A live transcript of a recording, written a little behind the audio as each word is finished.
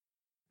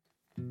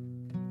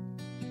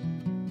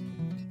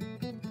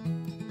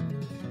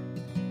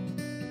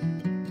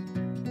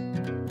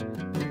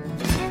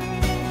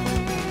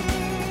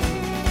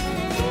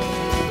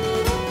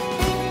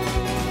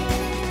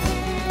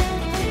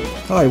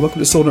Hi, welcome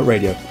to Sword Nut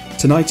Radio.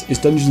 Tonight is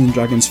Dungeons &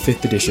 Dragons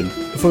 5th edition.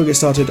 Before we get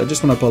started, I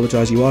just want to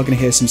apologise, you are going to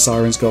hear some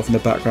sirens go off in the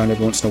background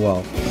every once in a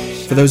while.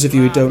 For those of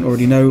you who don't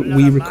already know,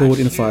 we record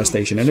in a fire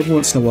station, and every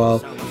once in a while,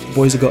 the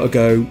boys have got to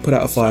go, put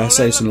out a fire,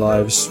 save some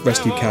lives,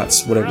 rescue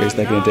cats, whatever it is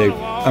they're going to do.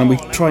 And we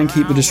try and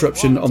keep the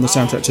disruption on the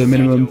soundtrack to a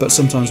minimum, but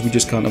sometimes we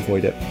just can't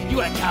avoid it.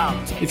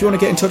 If you want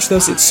to get in touch with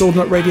us, it's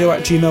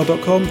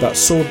swordnutradio@gmail.com,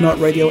 that's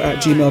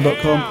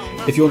swordnutradio@gmail.com.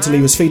 If you want to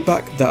leave us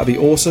feedback, that'd be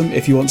awesome.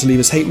 If you want to leave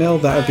us hate mail,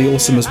 that'd be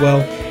awesome as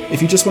well.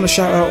 If you just want to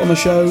shout out on the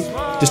show,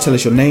 just tell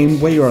us your name,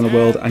 where you are in the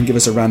world, and give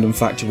us a random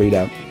fact to read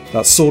out.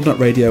 That's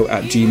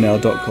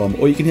swordnutradio@gmail.com.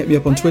 Or you can hit me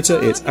up on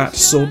Twitter, it's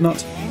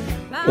 @swordnut.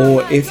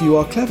 Or if you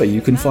are clever,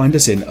 you can find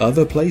us in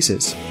other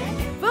places.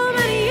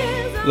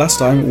 Last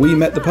time, we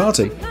met the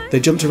party. They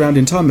jumped around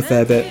in time a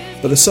fair bit,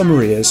 but the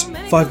summary is,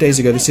 5 days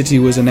ago the city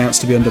was announced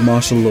to be under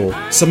martial law.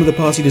 Some of the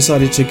party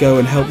decided to go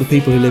and help the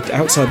people who lived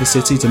outside the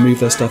city to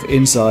move their stuff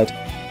inside.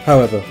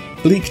 However,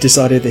 Bleak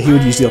decided that he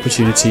would use the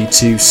opportunity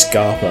to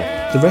scarper.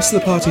 The rest of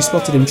the party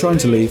spotted him trying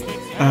to leave,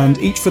 and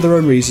each for their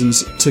own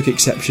reasons took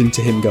exception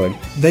to him going.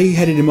 They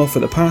headed him off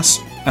at the pass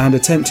and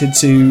attempted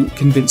to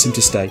convince him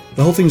to stay.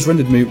 The whole thing's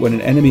rendered moot when an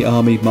enemy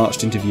army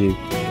marched into view.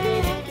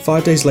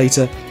 5 days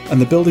later, and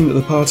the building that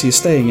the party is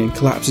staying in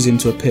collapses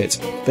into a pit.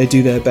 They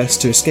do their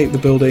best to escape the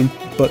building,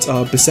 but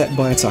are beset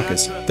by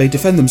attackers. They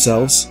defend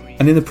themselves,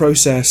 and in the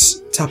process,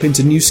 tap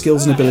into new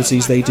skills and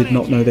abilities they did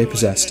not know they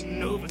possessed.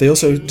 They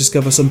also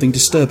discover something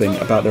disturbing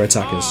about their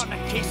attackers.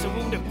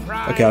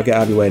 Okay, I'll get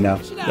out of your way now.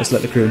 Let's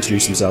let the crew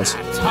introduce themselves.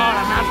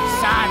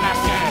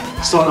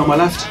 Starting on my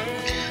left.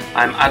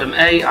 I'm Adam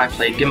A. I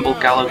play Gimbal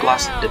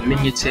Gallowglass,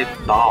 Diminutive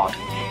Bard.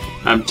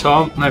 I'm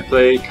Tom, and I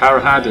play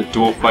Karahad, a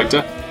Dwarf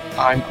Fighter.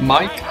 I'm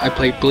Mike, I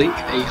play Bleak,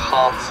 a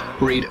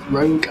half-breed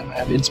rogue, and I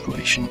have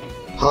inspiration.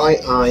 Hi,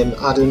 I'm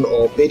Adam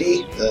or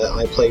Biddy,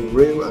 I play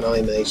Rue, and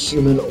I'm a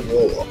human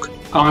warlock.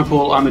 I'm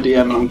Paul, I'm a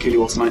DM, and I'm kill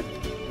you all tonight.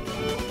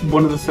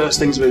 One of the first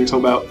things we're going to talk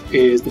about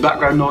is the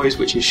background noise,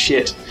 which is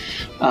shit.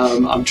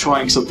 I'm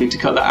trying something to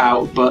cut that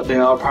out, but they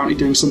are apparently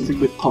doing something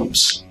with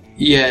pumps.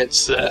 Yeah,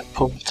 it's a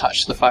pump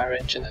attached to the fire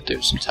engine. They're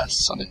doing some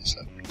tests on it.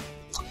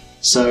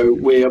 So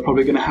we are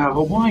probably going to have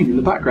a whine in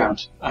the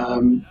background.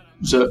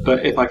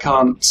 But if I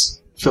can't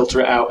filter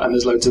it out and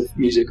there's loads of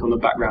music on the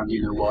background,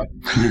 you know why.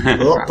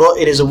 But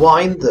it is a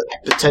wine that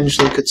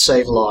potentially could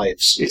save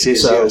lives. It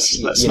is, so, yes.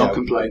 Let's not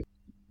complain.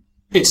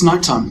 It's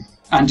nighttime,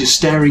 and you're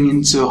staring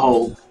into a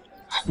hole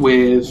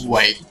with...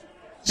 Wait.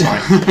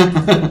 Sorry.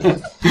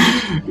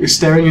 You're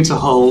staring into a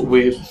hole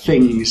with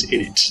things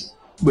in it,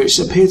 which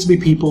appear to be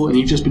people, and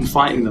you've just been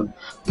fighting them.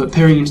 But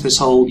peering into this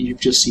hole, you've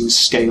just seen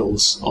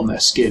scales on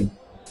their skin.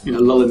 In a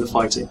lull in the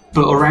fighting.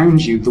 But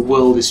around you, the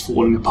world is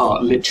falling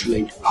apart,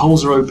 literally.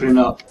 Holes are opening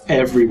up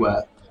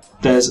everywhere.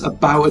 There's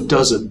about a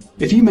dozen.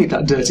 If you make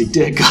that dirty,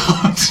 dear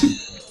God.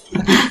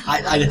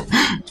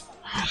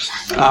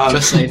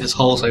 Just say there's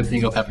holes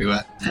opening up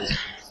everywhere.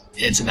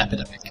 It's an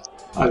epidemic.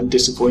 I'm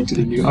disappointed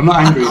in you. I'm not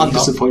angry, I'm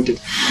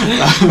disappointed.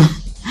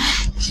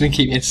 It's going to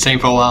keep me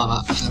entertained for a while,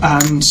 that.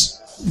 And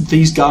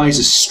these guys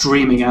are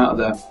streaming out of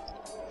there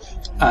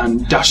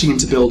and dashing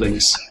into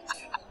buildings.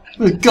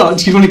 Oh God,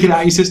 do you want to get out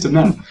of your system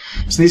now?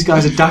 So these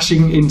guys are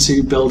dashing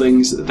into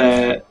buildings,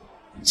 they're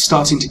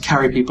starting to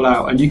carry people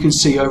out, and you can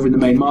see over in the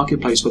main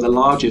marketplace where the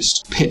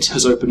largest pit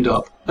has opened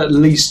up, at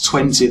least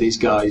 20 of these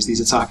guys, these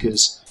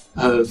attackers,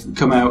 have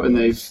come out and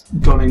they've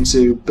gone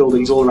into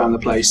buildings all around the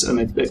place, and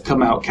they've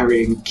come out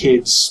carrying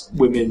kids,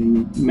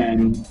 women,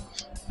 men,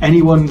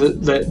 anyone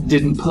that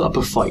didn't put up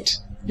a fight,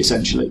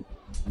 essentially.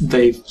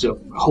 They've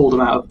hauled them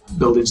out of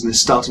buildings and they're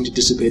starting to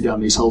disappear down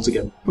these holes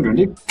again. What are you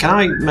going to do? Can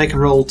I make a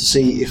roll to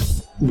see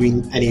if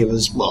any of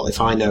us, well, if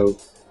I know,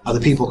 are the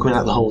people coming out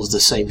of the holes the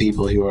same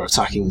people who are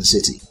attacking the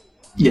city?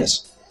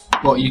 Yes.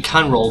 Well, you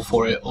can roll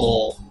for it,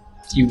 or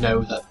you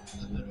know that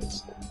there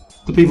is.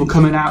 The people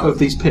coming out of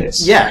these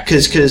pits? Yeah,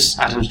 because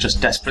Adam's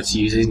just desperate to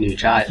use his new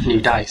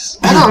dice.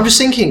 I know, I'm just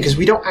thinking, because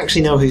we don't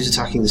actually know who's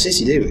attacking the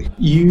city, do we?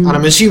 And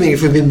I'm assuming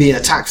if we've been being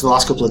attacked for the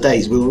last couple of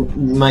days, we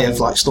may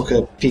have stuck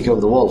a peek over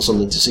the wall or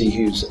something to see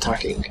who's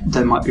attacking.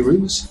 There might be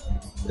rumours.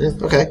 Yeah,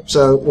 okay,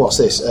 so what's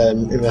this?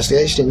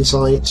 Investigation,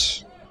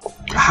 insight...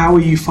 How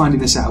are you finding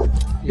this out?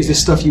 Is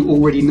this stuff you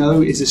already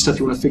know? Is this stuff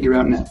you want to figure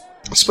out now?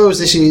 I suppose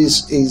this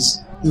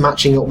is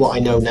matching up what I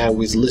know now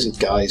with lizard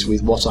guys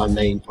with what I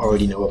may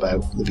already know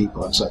about the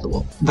people outside the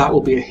wall. That will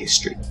be a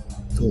history.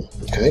 Oh,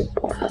 okay.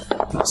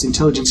 That's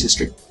intelligence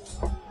history.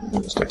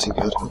 That's not too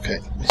bad. Okay.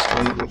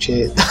 History, which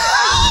is...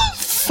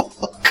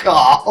 Fuck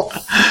off!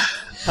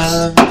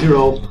 You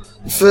roll.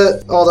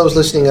 For all those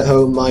listening at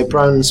home, my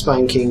brand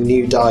spanking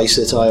new dice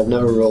that I have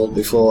never rolled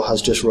before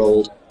has just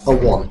rolled a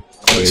 1.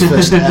 Its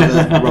first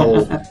ever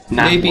roll.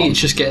 Maybe it's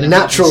just getting a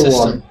natural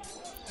system.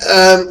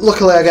 1.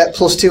 Luckily I get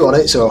 +2 on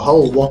it, so a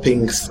whole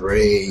whopping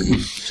 3.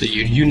 So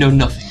you know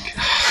nothing.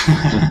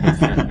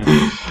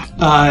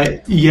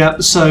 Yeah,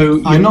 so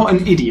you're not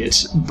an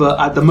idiot, but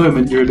at the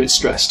moment you're a bit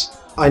stressed.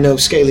 I know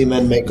scaly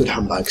men make good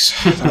handbags.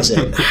 That's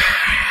it.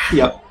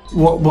 Yep.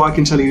 What I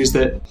can tell you is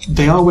that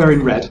they are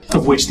wearing red,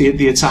 of which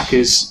the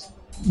attackers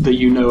that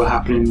you know are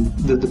happening,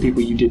 that the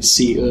people you did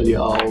see earlier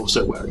are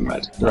also wearing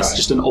red. That's Right.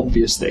 just an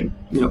obvious thing.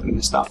 You're not going to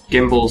miss that.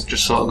 Gimbal's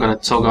just sort of going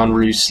to tug on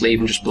Rue's sleeve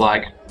and just be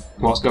like,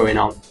 what's going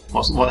on?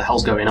 What the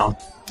hell's going on?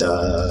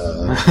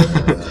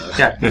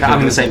 Yeah, I'm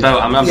in the same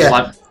boat. I'm just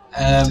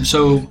like,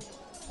 So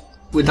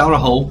we're down a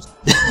hole.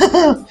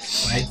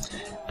 Right.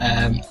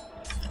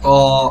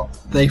 Are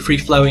they free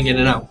flowing in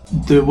and out?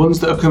 The ones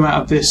that have come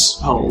out of this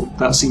hole,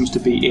 that seems to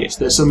be it.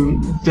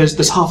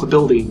 There's half a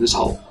building in this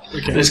hole,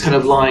 and it's kind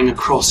of lying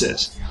across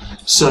it.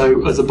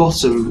 So at the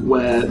bottom,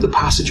 where the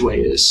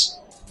passageway is,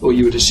 or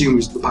you would assume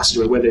is the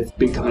passageway where they've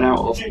been coming out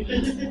of,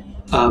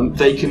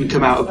 they can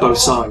come out of both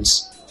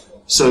sides.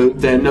 So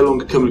they're no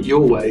longer coming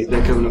your way;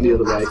 they're coming up the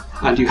other way,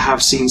 and you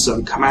have seen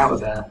some come out of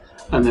there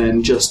and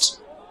then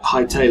just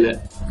hightail it.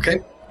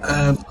 Okay.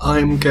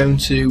 I'm going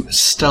to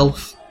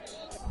stealth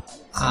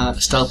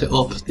it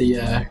up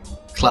the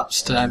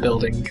collapsed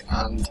building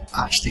and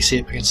actually see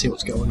if I can see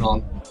what's going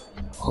on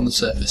the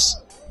surface.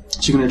 So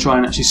you're going to try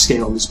and actually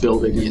scale this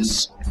building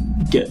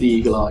and get the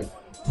eagle eye.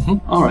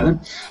 Mhm. All right then.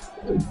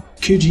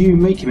 Could you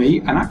make me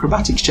an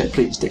acrobatics check,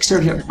 please?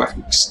 Dexterity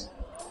acrobatics.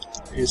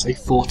 Is a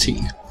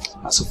 14.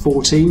 That's a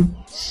 14.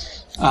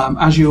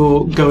 As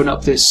you're going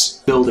up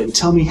this building,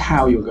 tell me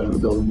how you're going up the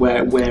building.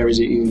 Where is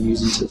it you're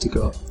using to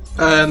go up?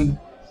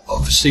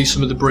 Obviously,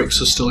 some of the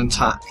bricks are still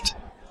intact,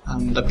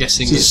 and I'm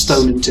guessing It's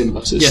stone and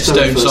timber. So it's Yeah,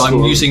 stone. first So I'm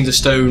floor. using the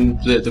stone,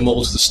 the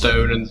mould of the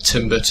stone and the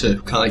timber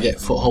to kind of get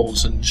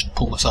footholds and just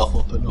pull myself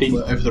up and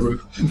over the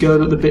roof.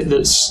 Going up the bit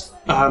that's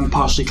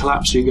partially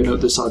collapsed, or you're going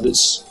up the side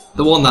that's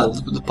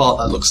The part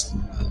that looks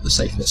the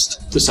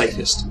safest. the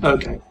safest.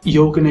 Okay.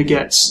 You're going to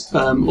get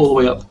all the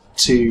way up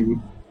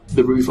to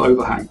the roof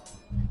overhang.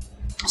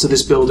 So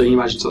this building,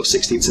 imagine sort of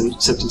 16th and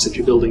 17th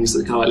century buildings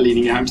that are kind of like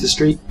leaning out into the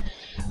street.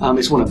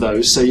 It's one of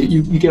those. So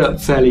you get up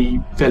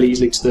fairly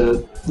easily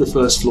to the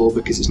first floor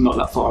because it's not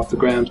that far off the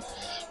ground.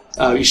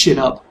 You shin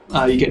up,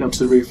 you're getting up to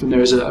the roof, and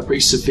there is a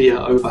pretty severe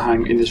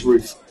overhang in this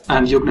roof,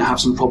 and you're going to have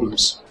some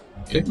problems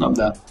up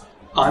there.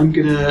 I'm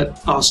going to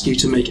ask you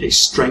to make a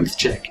strength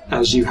check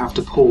as you have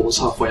to pause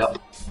halfway up.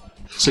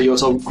 So you're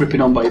sort of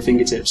gripping on by your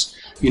fingertips.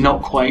 You're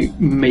not quite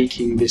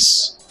making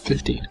this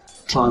 15.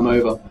 climb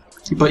over,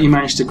 but you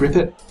manage to grip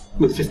it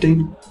with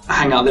 15,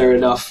 hang out there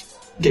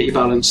enough, get your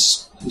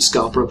balance, and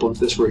scarper up onto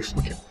this roof.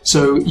 Okay.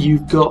 So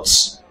you've got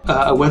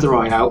a weather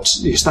eye out.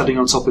 You're standing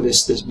on top of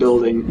this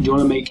building. Do you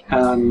want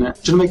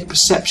to make a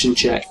perception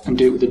check and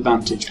do it with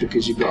advantage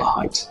because you've got a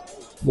height?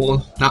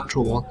 1,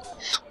 natural 1,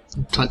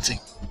 20.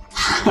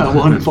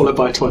 1 followed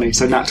by 20,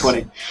 so nat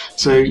 20.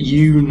 So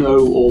you know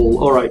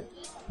all right.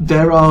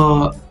 There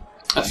are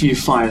a few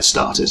fires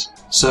started.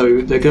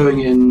 So they're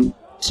going in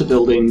to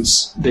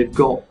buildings. They've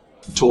got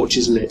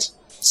torches lit.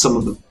 Some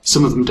of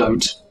them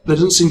don't. There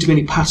doesn't seem to be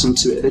any pattern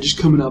to it. They're just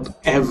coming up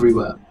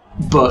everywhere.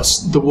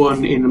 But the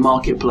one in the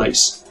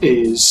marketplace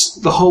is...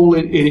 The hole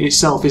in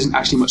itself isn't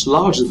actually much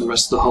larger than the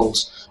rest of the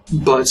holes,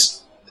 but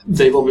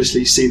they've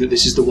obviously seen that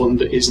this is the one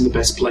that is in the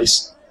best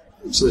place.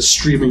 So they're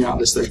streaming out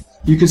this thing.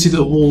 You can see that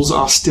the walls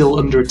are still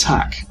under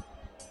attack,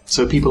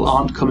 so people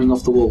aren't coming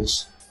off the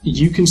walls.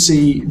 You can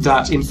see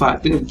that, in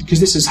fact, because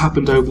this has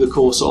happened over the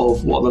course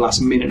of, the last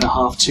minute and a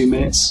half, 2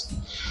 minutes,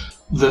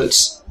 that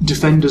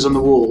defenders on the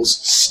walls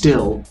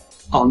still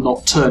are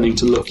not turning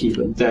to look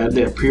even.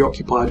 They're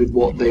preoccupied with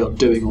what they are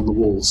doing on the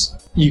walls.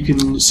 You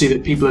can see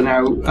that people are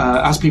now,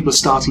 as people are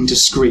starting to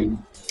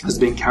scream as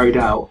they're being carried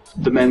out,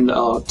 the men that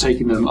are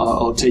taking them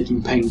are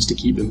taking pains to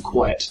keep them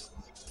quiet.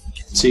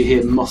 So you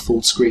hear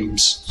muffled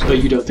screams,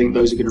 but you don't think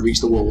those are going to reach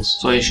the walls.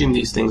 so I assume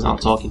these things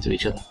aren't talking to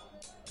each other.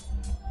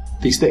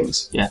 These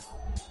things. Yeah.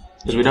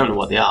 Because we don't know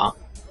what they are.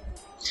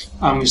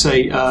 I'm going to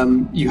say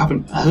you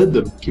haven't heard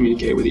them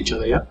communicate with each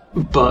other yet,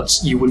 but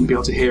you wouldn't be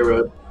able to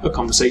hear a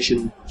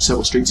conversation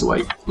several streets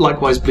away.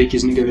 Likewise, Bleak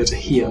isn't going to be able to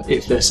hear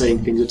if they're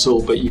saying things at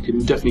all, but you can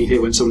definitely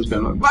hear when someone's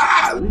going like,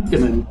 "Wah!" and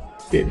then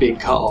it being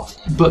cut off.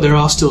 But there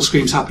are still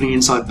screams happening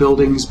inside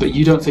buildings, but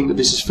you don't think that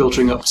this is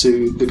filtering up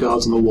to the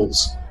guards on the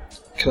walls.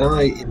 Can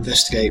I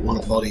investigate one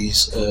of the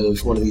bodies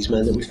of one of these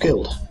men that we've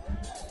killed?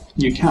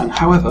 You can.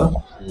 However,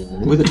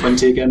 with a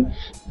 20 again,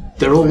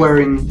 they're all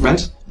wearing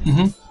red.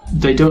 Mm-hmm.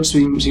 They don't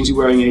seem to be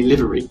wearing any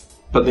livery,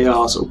 but they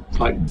are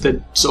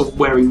they're sort of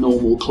wearing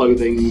normal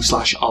clothing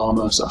 /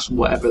 armour /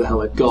 whatever the hell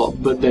they've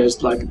got. But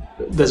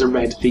there's a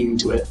red theme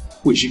to it,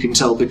 which you can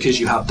tell because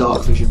you have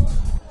dark vision.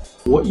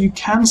 What you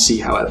can see,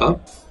 however,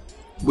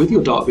 with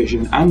your dark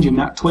vision and your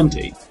nat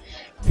 20,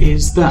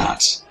 is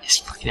that It's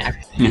fucking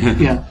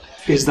everything.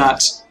 is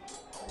that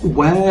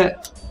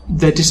where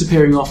they're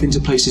disappearing off into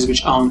places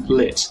which aren't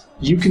lit,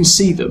 you can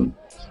see them.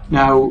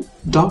 Now,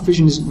 dark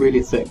vision isn't really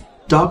a thing.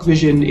 Dark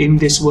vision in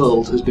this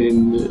world has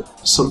been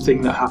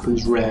something that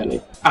happens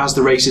rarely. As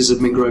the races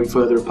have been growing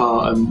further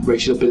apart and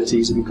racial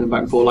abilities have been coming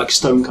back and forth, like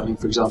Stonecunning,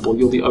 for example,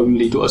 you're the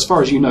only, as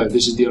far as you know,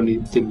 this is the only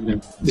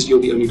thing,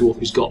 you're the only dwarf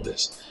who's got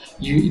this.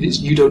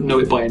 You don't know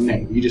it by a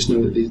name, you just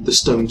know that the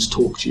stones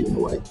talk to you in a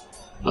way.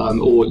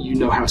 Or you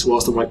know how to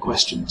ask the right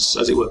questions,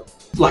 as it were.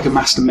 Like a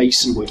Master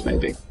Mason would,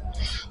 maybe.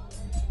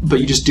 But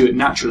you just do it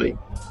naturally.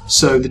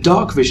 So the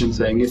dark vision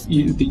thing,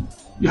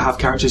 you have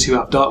characters who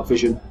have dark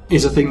vision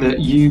is a thing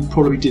that you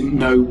probably didn't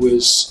know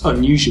was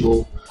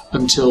unusual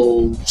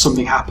until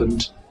something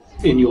happened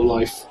in your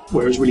life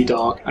where it was really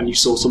dark and you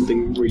saw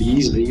something really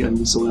easily,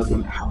 and someone else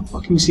went, "How the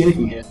fuck can you see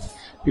anything here?"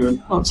 You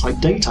went, "Oh, it's like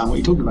daytime. What are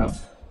you talking about?"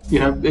 You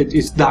know,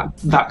 it's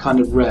that kind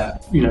of rare.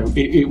 You know,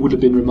 it would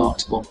have been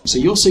remarkable. So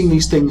you're seeing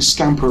these things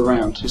scamper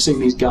around. You're seeing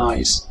these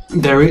guys.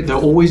 They're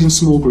always in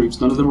small groups.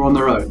 None of them are on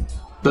their own,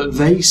 but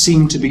they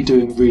seem to be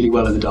doing really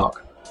well in the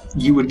dark.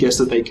 You would guess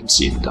that they can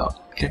see in the dark.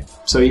 Okay.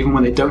 So even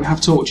when they don't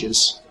have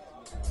torches,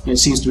 it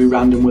seems to be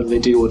random whether they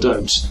do or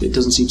don't. It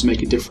doesn't seem to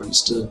make a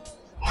difference to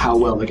how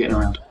well they're getting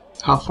around.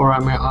 How far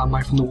am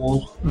I from the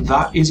wall?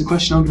 That is a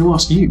question I'm going to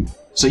ask you.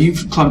 So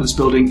you've climbed this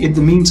building. In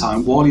the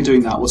meantime, while you're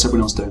doing that, what's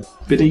everyone else doing?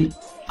 Biddy?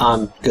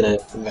 I'm going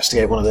to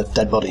investigate one of the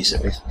dead bodies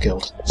that we've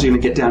killed. So you're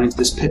going to get down into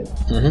this pit?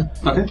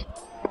 Mm-hmm. Okay.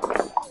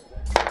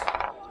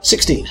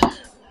 16.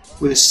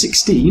 With a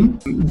 16,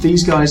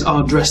 these guys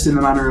are dressed in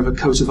the manner of a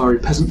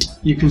Kotavari peasant.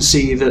 You can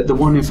see that the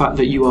one, in fact,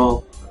 that you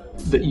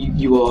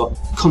are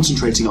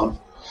concentrating on,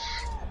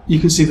 you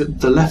can see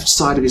that the left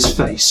side of his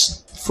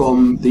face,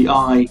 from the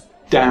eye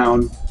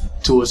down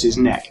towards his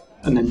neck,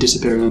 and then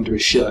disappearing under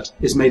his shirt,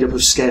 is made up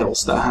of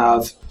scales that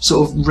have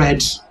sort of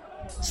red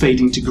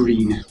fading to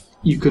green.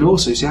 You can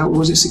also see, how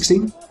was it,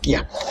 16?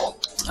 Yeah.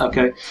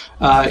 Okay.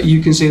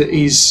 You can see that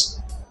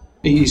he's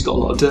got a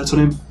lot of dirt on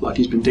him, like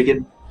he's been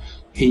digging.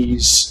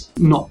 He's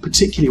not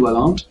particularly well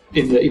armed,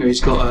 in that, you know, he's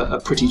got a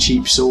pretty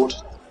cheap sword.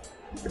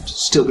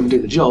 Still going to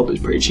do the job, but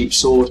it's a pretty cheap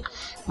sword.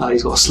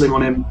 He's got a sling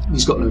on him.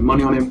 He's got no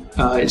money on him.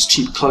 It's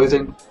cheap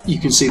clothing. You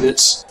can see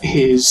that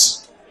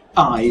his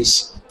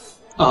eyes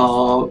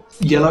are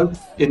yellow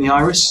in the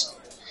iris,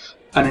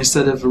 and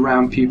instead of a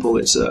round pupil,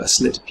 it's a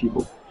slit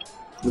pupil,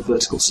 a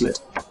vertical slit.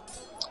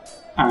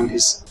 And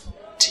his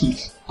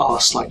teeth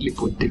are slightly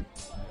pointed.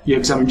 You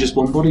examine just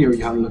one body, or are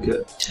you having a look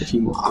at a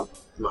few more?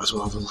 Might as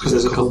well have a look. Because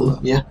there's a couple.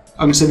 Yeah.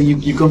 I'm going to say that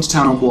you've gone to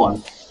town on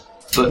one,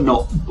 but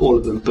not all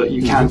of them. But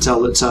you can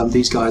tell that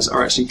these guys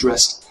are actually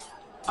dressed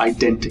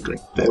identically.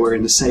 They're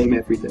wearing the same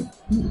everything.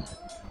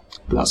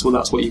 But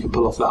that's what you can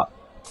pull off that.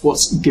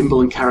 What's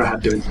Gimbal and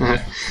Karahad doing?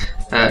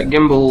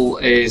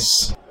 Gimbal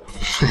is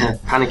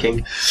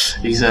panicking.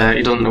 He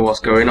doesn't know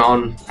what's going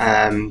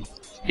on.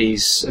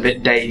 He's a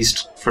bit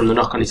dazed from the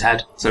knock on his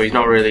head, so he's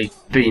not really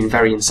being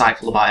very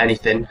insightful about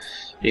anything.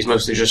 He's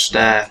mostly just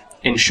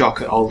in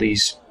shock at all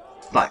these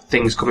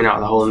things coming out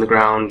of the hole in the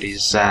ground.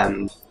 He's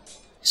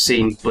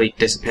seen Bleak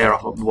disappear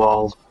off the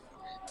wall.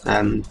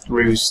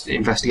 Rue's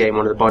investigating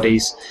one of the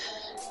bodies.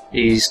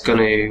 He's going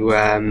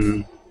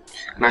to...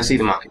 can I see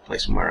the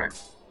marketplace from where I am?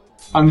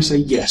 I'm going to say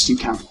yes, you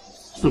can.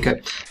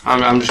 Okay.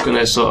 I'm just going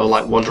to sort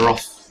of wander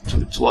off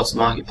towards the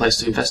marketplace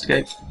to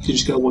investigate. You're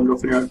just going to wander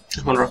off on your own?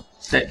 Just wander off.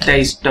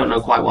 Days don't know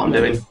quite what I'm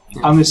doing.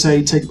 I'm going to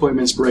say take a point of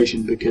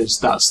inspiration, because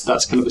that's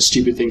kind of a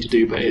stupid thing to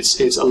do, but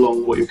it's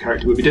along what your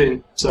character would be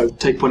doing. So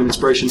take a point of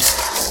inspiration.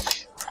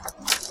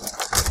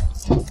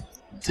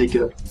 Take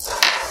a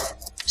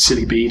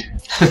silly bead.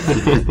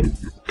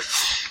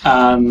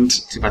 And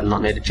Too bad I'm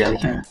not made of jelly.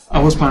 I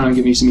was planning on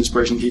giving you some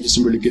inspiration, give you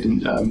some really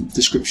good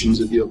descriptions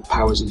of your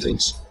powers and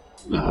things,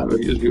 of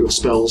your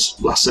spells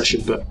last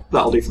session, but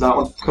that'll do for that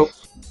one. Cool.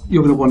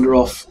 You're going to wander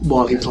off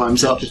while he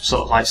climbs up. Just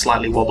sort of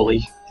slightly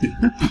wobbly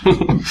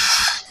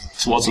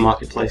towards the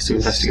marketplace to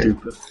investigate.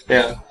 Stupid.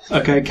 Yeah.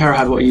 Okay,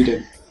 Karahad, what are you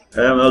doing?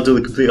 I'll do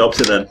the complete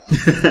opposite then.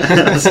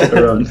 I'll stick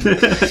around.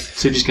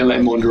 So you're just going to let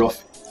him wander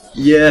off?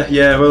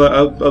 Yeah.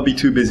 Well, I'll be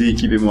too busy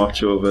keeping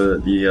watch over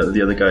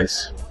the other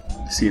guys,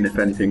 seeing if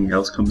anything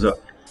else comes up.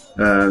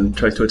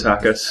 Tries to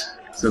attack us.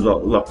 There's a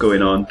lot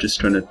going on. Just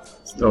trying to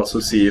also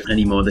see if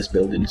any more of this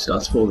building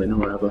starts falling or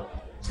whatever.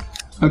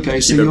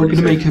 Okay, so Keep you're going to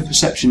everybody make a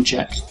perception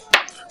check.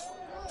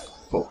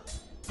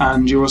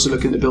 And you're also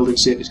looking at the building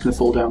to see if it's going to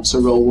fall down. So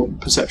roll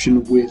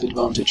perception with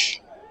advantage.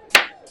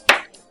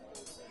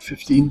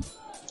 15.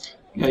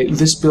 Okay,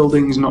 this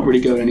building's not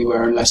really going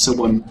anywhere unless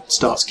someone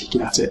starts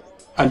kicking at it.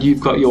 And you've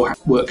got your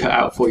work cut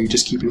out for you,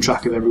 just keeping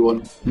track of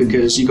everyone.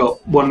 Because you've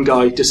got one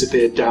guy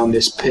disappeared down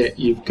this pit,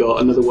 you've got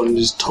another one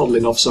just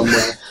toddling off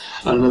somewhere,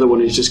 and another one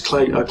who's just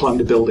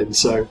climbed a building,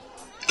 so...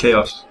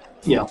 Chaos.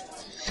 Yeah.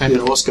 You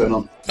know what's going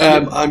on.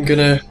 I'm going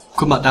to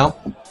come back down,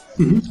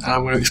 Mhm. and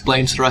I'm going to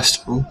explain to the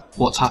rest of them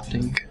what's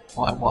happening,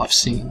 what I've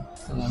seen.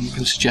 And I'm going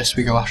to suggest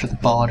we go after the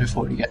bard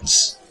before he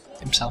gets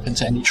himself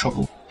into any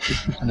trouble.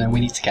 And then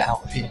we need to get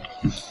out of here.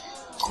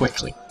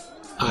 Quickly.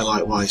 I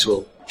likewise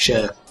will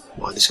share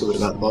what I discovered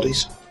about the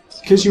bodies.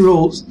 Because you're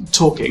all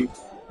talking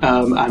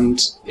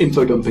and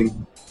info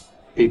dumping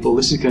people,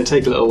 this is going to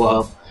take a little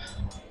while,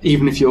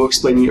 even if you're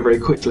explaining it very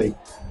quickly.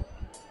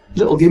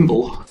 Little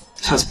Gimbal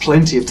has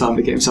plenty of time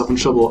to get himself in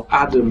trouble.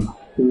 Adam,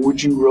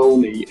 would you roll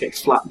me a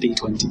flat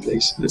d20,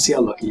 please? Let's see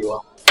how lucky you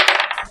are.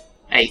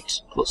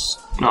 8 plus...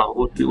 No,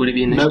 would it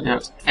be in this? Nope. No,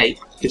 it's 8.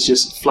 It's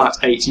just flat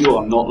 8. You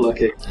are not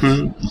lucky.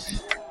 You're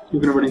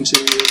going to run into...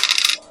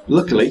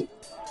 Luckily,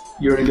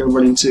 you're only going to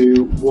run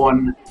into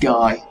one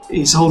guy.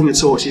 He's holding a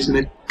torch. He's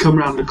going to come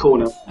round the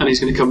corner, and he's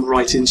going to come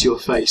right into your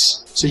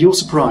face. So you're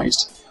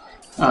surprised.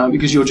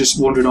 because you're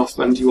just wandering off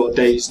and you are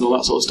dazed and all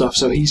that sort of stuff.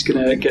 So he's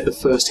going to get the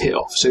first hit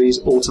off. So he's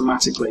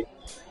automatically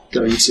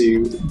going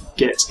to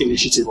get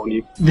initiative on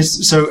you.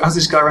 So as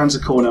this guy rounds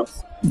the corner,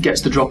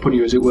 gets the drop on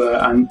you, as it were,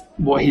 and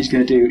what he's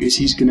going to do is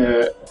he's going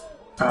to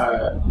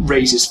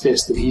raise his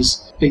fist, and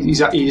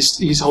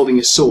he's holding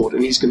his sword,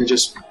 and he's going to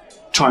just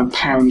try and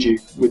pound you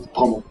with the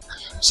pommel.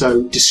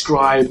 So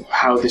describe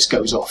how this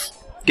goes off.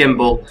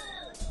 Gimbal,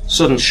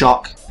 sudden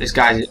shock. This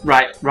guy's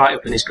right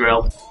up in his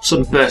grill.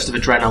 Sudden burst of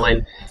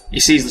adrenaline. He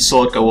sees the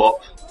sword go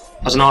up.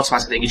 As an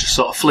automatic thing, he just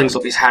sort of flings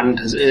up his hand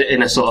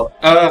in a sort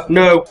of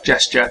no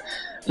gesture.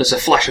 There's a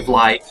flash of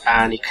light,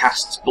 and he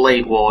casts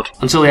Blade Ward.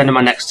 Until the end of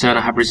my next turn,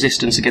 I have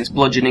resistance against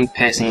bludgeoning,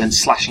 piercing, and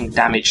slashing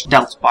damage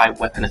dealt by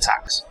weapon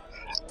attacks.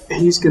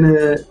 He's going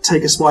to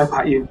take a swipe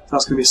at you.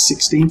 That's going to be a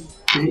 16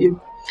 to hit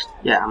you.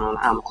 Yeah, I'm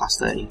on class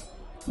 13.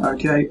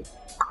 Okay,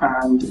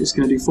 and it's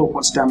going to do 4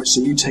 points of damage, so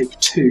you take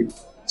 2.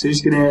 So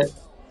he's going to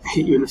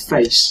hit you in the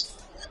face,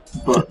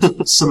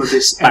 but some of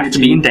this Back energy, to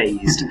being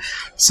dazed.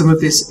 some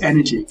of this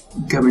energy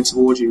coming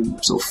towards you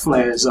sort of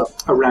flares up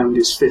around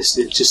his fist.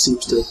 It just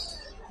seems to,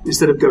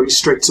 instead of going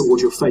straight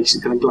towards your face,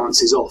 it kind of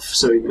glances off,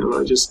 so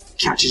it just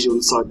catches you on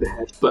the side of the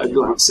head, but a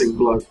glancing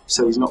blow,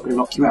 so he's not going to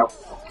knock you out.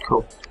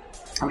 Cool.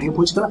 How many hit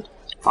points you got?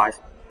 5.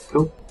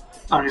 Cool.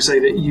 I'm going to say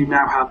that you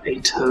now have a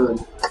turn.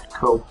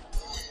 Cool.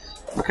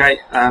 Okay,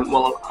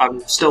 well, I'm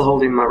still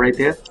holding my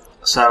rapier,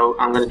 so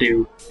I'm going to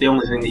do the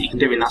only thing that you can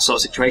do in that sort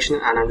of situation,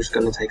 and I'm just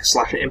going to take a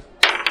slash at him.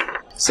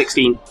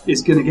 16.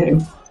 Is going to get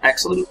him.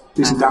 Excellent.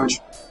 Do some damage.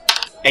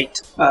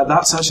 8.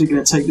 That's actually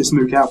going to take this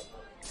mook out.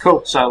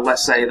 Cool, so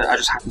let's say that I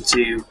just happen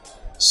to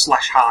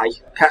slash high,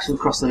 catch him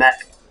across the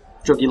neck,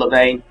 jugular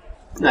vein,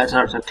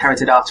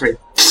 carotid artery.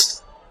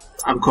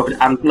 I'm covered,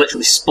 I'm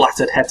literally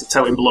splattered head to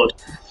toe in blood.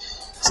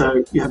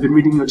 So you have been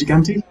reading your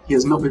Gigante, he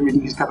has not been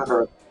reading his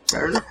Capybara.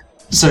 Fair enough.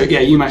 So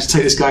yeah, you managed to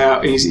take this guy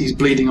out, and he's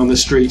bleeding on the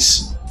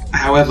streets.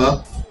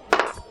 However,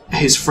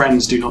 his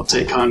friends do not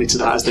take kindly to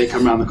that as they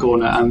come around the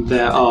corner, and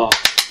there are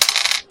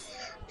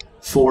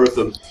 4 of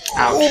them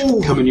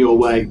coming your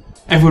way.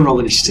 Everyone roll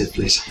initiative,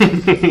 please.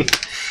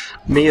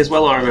 Me as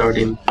well, or am I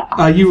already in?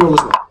 You roll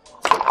as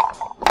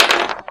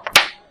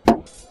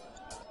well.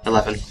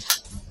 11.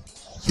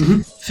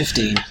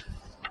 15.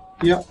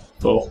 Yep.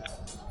 4.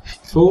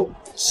 4.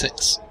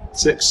 6.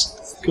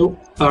 6. Cool.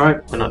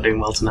 Alright. We're not doing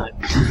well tonight.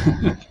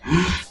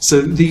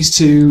 So these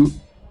 2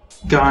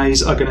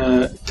 guys are going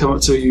to come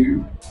up to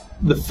you.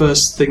 The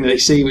first thing that they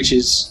see, which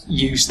is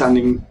you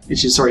standing,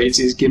 it's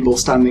Gimbal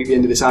standing at the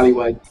end of this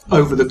alleyway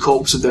over the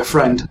corpse of their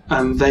friend,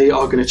 and they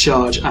are going to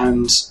charge,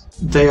 and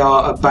they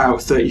are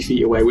about 30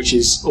 feet away, which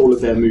is all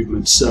of their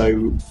movement,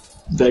 so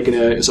they're going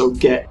to sort of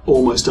get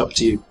almost up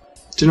to you.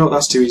 Do you know what?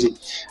 That's too easy.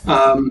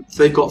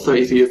 They've got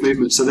 30 feet of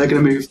movement, so they're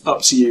going to move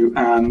up to you,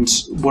 and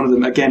one of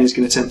them, again, is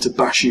going to attempt to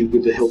bash you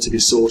with the hilt of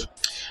his sword.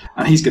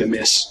 And he's going to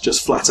miss,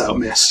 just flat out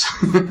miss.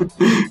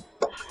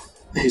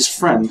 His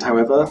friend,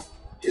 however,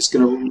 is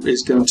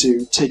going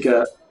to take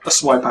a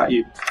swipe at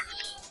you,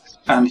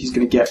 and he's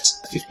going to get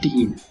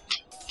 15.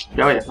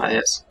 Oh yeah, that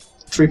hits.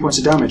 3 points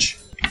of damage.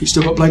 You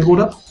still got Blade Ward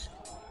up?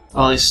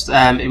 Well, it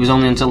was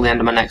only until the end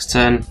of my next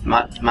turn.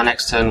 My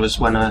next turn was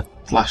when I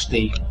flashed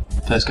the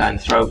first guy in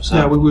the throat. So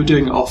yeah, we were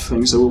doing it off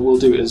thing, so we'll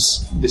do it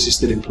as this is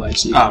still in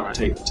place. So you can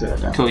take the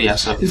turn down. Cool, yeah.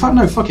 So in fact,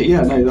 no, fuck it.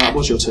 Yeah, no, that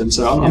was your turn.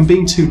 So I'm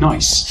being too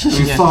nice.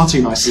 I'm being far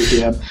too nice as a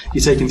DM.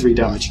 You're taking 3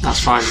 damage.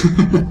 That's fine.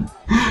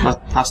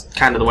 That's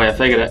kind of the way I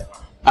figured it.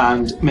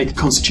 And make a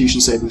Constitution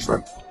saving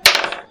throw.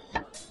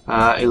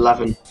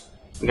 11.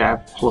 Okay,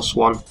 +1.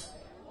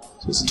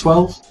 So it's a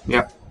 12.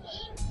 Yep.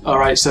 All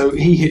right. So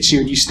he hits you,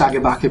 and you stagger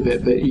back a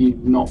bit, but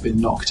you've not been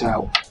knocked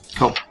out.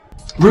 Cool.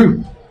 Rue,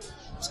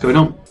 what's going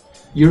on?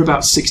 You're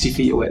about 60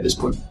 feet away at this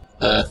point.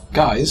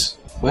 Guys,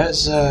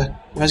 where's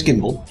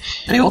Gimbal?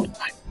 Anyone?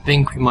 I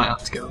think we might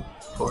have to go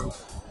for him.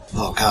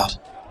 Oh god.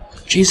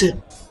 Cheese it.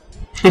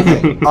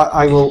 Okay,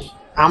 I will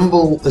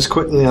amble as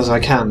quickly as I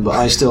can, but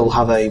I still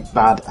have a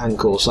bad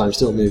ankle, so I'm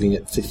still moving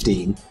at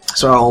 15.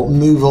 So I'll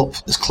move up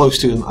as close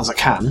to him as I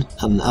can,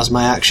 and as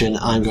my action,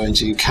 I'm going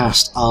to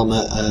cast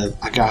Armour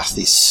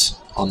Agathis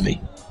on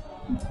me.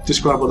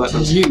 Describe what that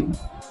does.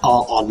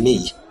 On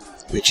me,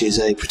 which is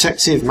a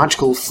protective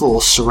magical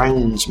force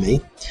surrounds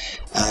me,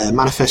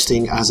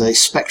 manifesting as a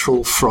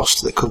spectral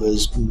frost that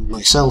covers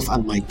myself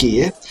and my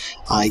gear.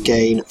 I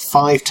gain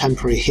 5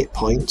 temporary hit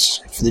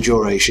points for the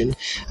duration,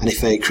 and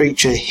if a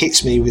creature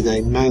hits me with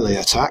a melee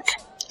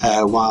attack,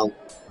 while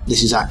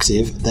this is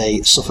active,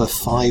 they suffer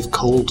 5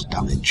 cold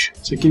damage.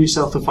 So give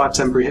yourself the 5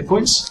 temporary hit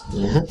points,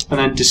 and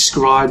then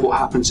describe what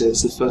happens here.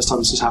 It's the first time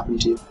this has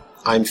happened to you.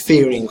 I'm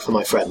fearing for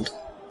my friend,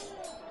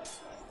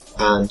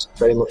 and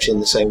very much in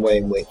the same way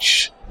in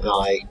which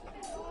I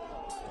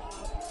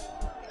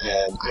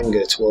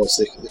anger towards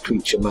the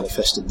creature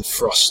manifested the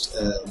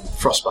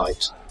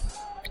frostbite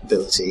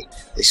ability.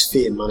 This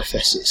fear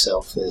manifests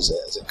itself as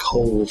a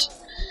cold,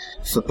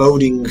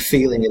 foreboding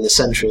feeling in the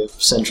centre of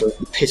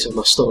the pit of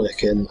my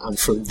stomach, and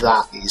from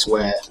that is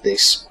where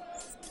this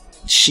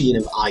sheen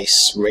of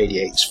ice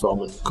radiates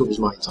from and covers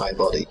my entire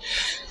body.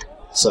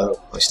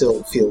 So I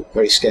still feel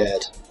very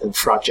scared and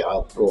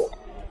fragile, but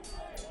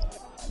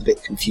a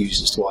bit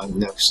confused as to why I'm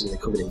now suddenly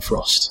covered in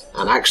frost.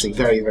 And actually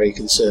very, very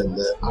concerned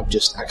that I've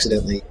just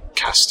accidentally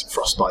cast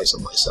frostbite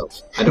on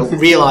myself. I don't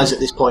realise at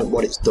this point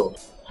what it's done.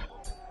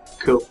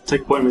 Cool.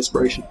 Take a point of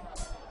inspiration.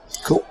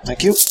 Cool,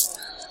 thank you.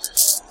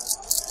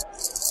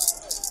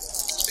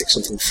 Let's pick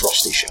something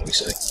frosty, shall we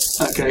say.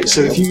 Okay,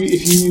 so if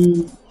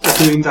you are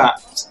doing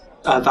that,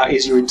 that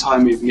is your entire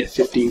movement at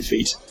 15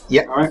 feet.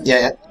 Yeah, Alright.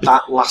 yeah.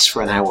 That lasts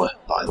for an hour,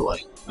 by the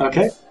way.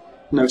 Okay,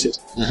 noted.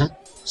 Mhm.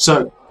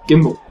 So,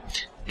 Gimbal.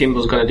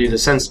 Gimble's going to do the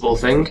sensible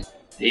thing.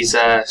 He's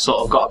sort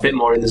of got a bit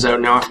more in the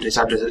zone now after his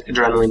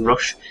adrenaline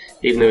rush,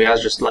 even though he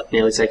has just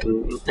nearly had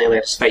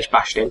his face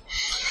bashed in.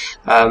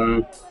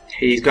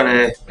 He's going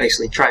to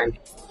basically try and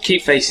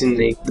keep facing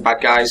the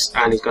bad guys,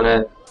 and he's going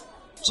to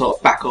sort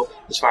of back up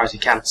as far as he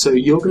can. So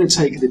you're going to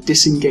take the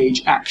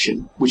disengage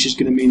action, which is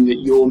going to mean that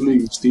your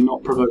moves do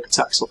not provoke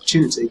attacks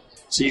opportunity,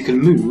 so you can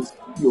move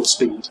your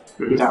speed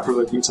without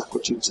provoking attack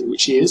opportunity,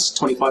 which is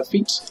 25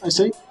 feet, I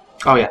say.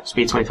 Oh yeah,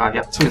 speed 25,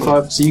 yeah.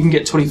 25, so you can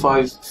get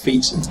 25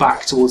 feet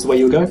back towards the way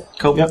you're going.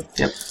 Cool. Yep.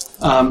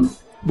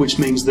 Which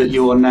means that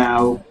you're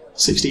now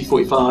 60,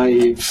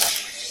 45,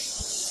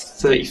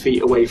 30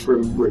 feet away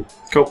from Rue.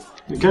 Cool.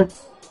 Okay.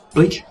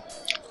 Bleak?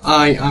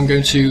 I am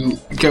going to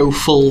go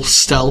full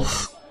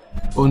stealth,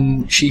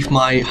 unsheath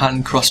my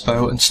hand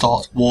crossbow and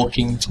start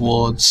walking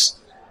towards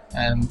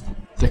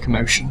the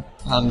commotion.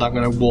 And I'm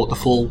going to walk the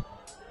full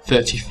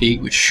 30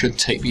 feet, which should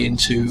take me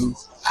into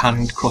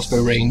hand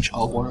crossbow range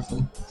of one of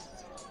them.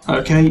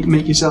 Okay,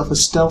 make yourself a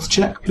stealth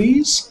check,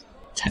 please.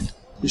 10.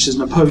 Which is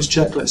an opposed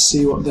check. Let's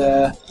see what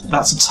there.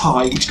 That's a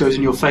tie, which goes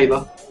in your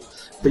favour.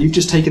 But you've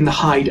just taken the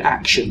hide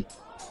action.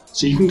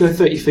 So you can go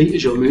 30 feet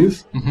as your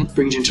move.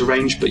 Brings you into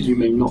range, but you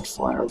may not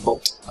fire a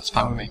bolt. That's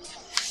fine with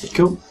me.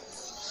 Cool.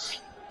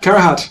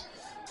 Karahad.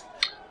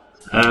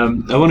 I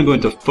want to go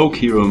into folk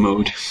hero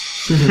mode.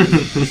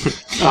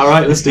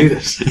 Alright, let's do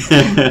this.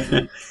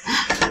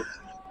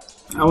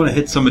 I want to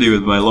hit somebody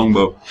with my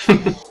longbow.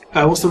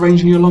 What's the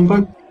range in your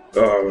longbow?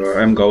 Oh,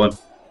 I'm going.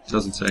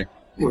 Doesn't say.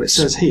 Well, it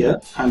says here,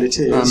 and it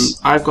is...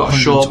 I've got a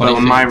short bow, 120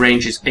 and my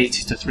range is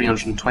 80 to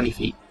 320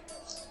 feet.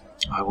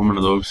 I want one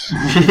of those.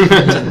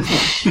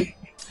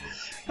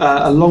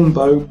 a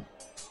longbow,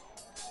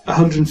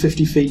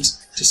 150 feet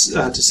to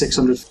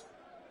 600.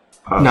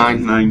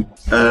 9.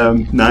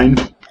 9.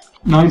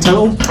 9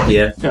 total?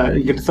 Yeah.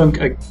 You can thunk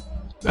an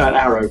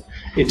arrow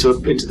into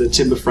the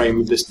timber frame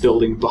of this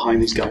building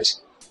behind these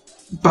guys.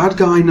 Bad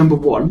guy number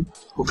 1,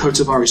 or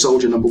Kotavari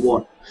soldier number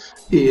 1,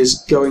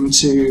 is going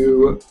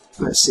to...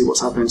 Let's see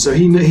what's happening. So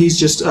he's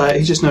just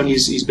known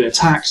he's been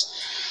attacked.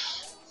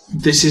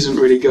 This isn't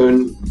really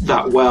going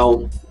that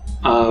well.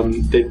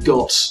 They've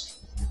got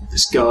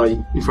this guy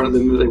in front of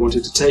them that they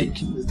wanted to take.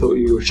 They thought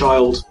you were a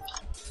child.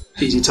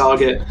 Easy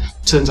target.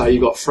 Turns out you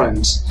got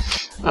friends.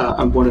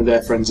 And one of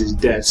their friends is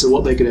dead. So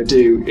what they're going to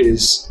do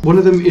is... One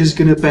of them is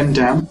going to bend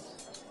down,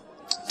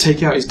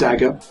 take out his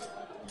dagger,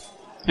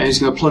 and he's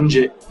going to plunge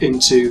it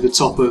into the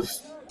top of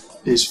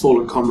his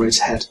fallen comrade's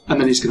head.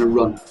 And then he's going to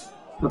run.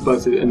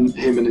 And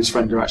him and his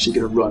friend are actually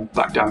going to run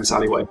back down this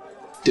alleyway.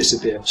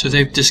 Disappear. So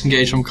they've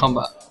disengaged from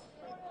combat.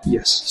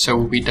 Yes. So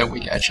we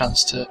get a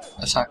chance to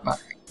attack back.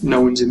 No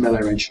one's in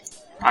melee range.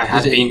 I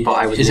had been, but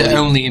I was... Is it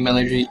only in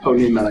melee?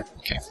 Only in melee.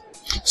 Okay.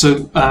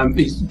 So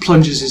he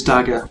plunges his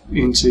dagger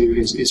into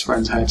his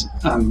friend's head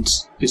and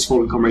his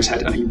fallen comrade's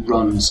head, and he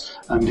runs,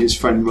 and his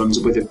friend runs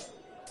with him.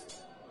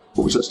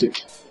 What would you like to do?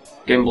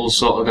 Gimble's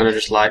sort of going to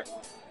just like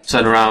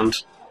turn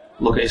around,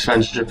 look at his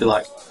friends, and just be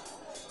like,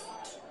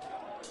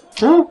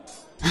 "Oh,"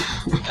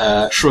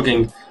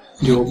 shrugging.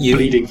 You're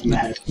bleeding from the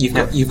head.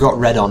 You've got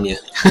red on you.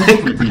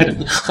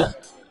 So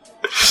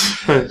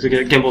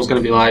Gimble's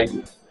going to be like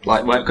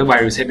where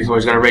he was hit before.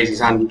 He's going to raise his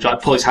hand,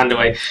 like pull his hand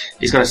away.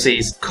 He's going to see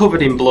he's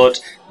covered in blood,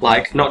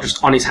 like not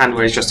just on his hand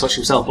where he's just touched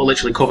himself, but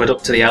literally covered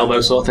up to the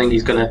elbow, sort of thing.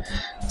 He's going to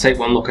take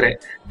one look at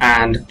it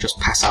and just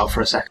pass out for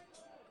a second.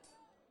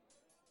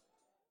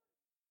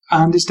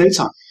 And it's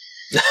daytime.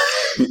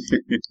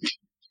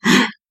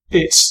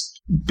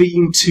 It's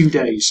been 2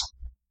 days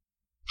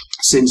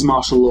since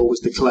martial law was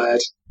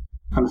declared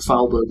and the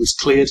Foulberg was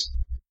cleared.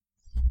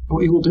 What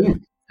are you all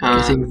doing?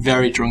 Getting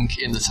very drunk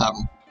in the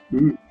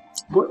tavern.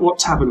 What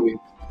tavern are we in?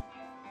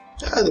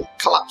 The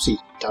Collapsy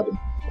Tavern.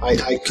 I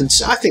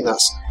think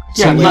that's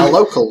Yeah, somewhere no,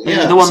 local. yeah,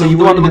 Yeah. the one So that you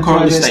the were one in that a we're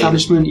currently private staying in.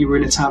 establishment, you were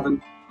in a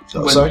tavern.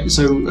 Oh, sorry.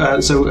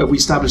 So we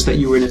established that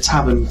you were in a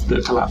tavern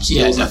that collapsed.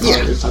 Yeah, Wasn't it? yeah,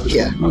 Private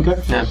establishment. yeah.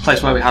 Okay. Yeah, a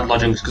place where we had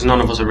lodgings because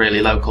none of us are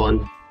really local,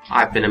 and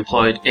I've been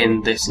employed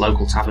in this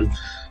local tavern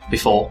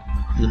before.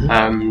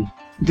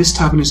 This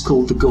tavern is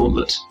called the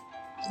Gauntlet,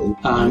 Oh,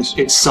 and nice.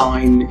 its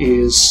sign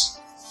is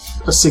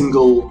a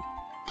single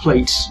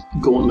plate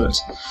gauntlet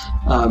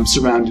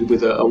surrounded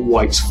with a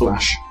white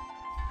flash.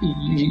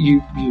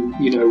 You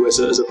know, as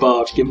a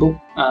bard, Gimbal,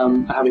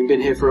 having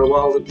been here for a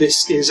while, that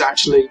this is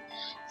actually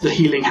the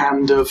healing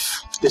hand of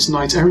this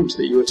knight errant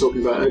that you were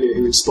talking about earlier,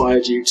 who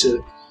inspired you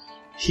to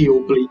heal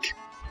Bleak.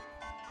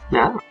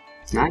 Yeah,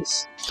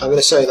 nice. I'm going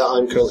to say that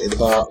I'm currently at the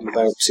bar. I'm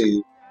about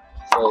to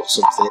rolled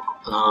something,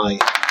 and I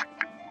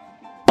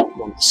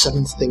want the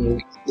seventh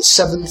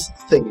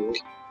thing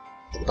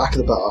at the back of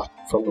the bar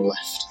from the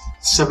left.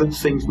 Seventh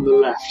thing from the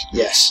left.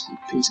 Yes.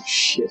 Piece of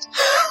shit.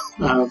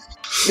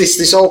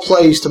 This all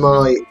plays to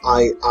my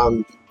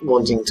I'm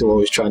wanting to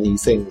always try new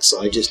things,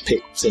 so I just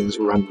pick things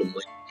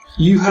randomly.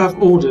 You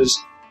have ordered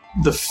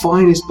the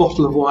finest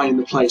bottle of wine in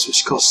the place,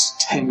 which costs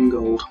 10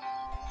 gold.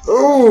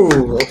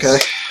 Oh, okay.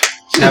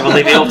 Never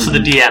leave it up to the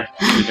DM.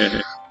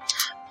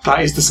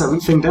 That is the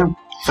seventh thing down.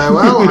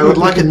 Farewell. I would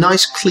like a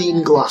nice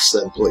clean glass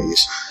then,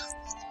 please.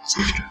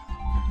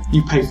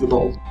 You pay for the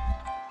bottle.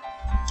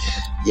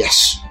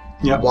 Yes.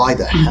 Yeah. Why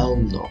the hell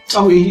not?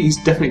 Oh, he's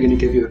definitely going to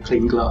give you a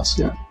clean glass,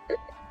 yeah.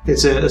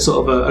 It's a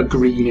sort of a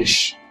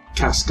greenish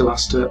cast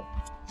glass to it.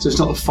 So it's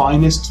not the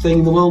finest thing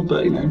in the world,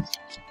 but, not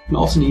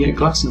often you get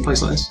glass in a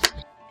place like this.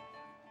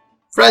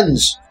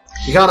 Friends,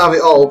 you can't have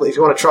it all, but if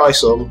you want to try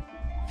some,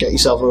 get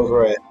yourself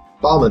over here.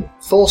 Barman,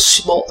 3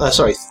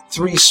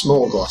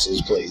 small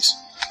glasses, please.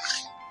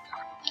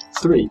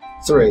 3.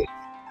 3.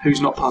 Who's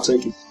not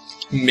partaking?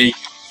 Me.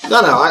 No,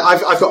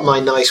 I've got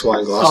my nice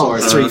wine glass. Oh,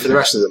 and right. 3 for the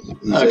rest of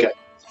them. Okay.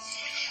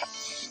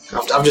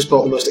 I've just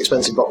bought the most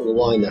expensive bottle of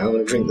wine now. I'm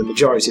going to drink the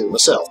majority of it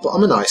myself, but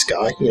I'm a nice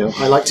guy.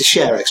 I like to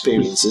share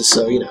experiences,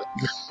 so,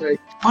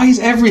 Why is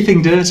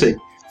everything dirty?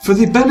 For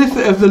the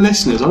benefit of the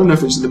listeners, I don't know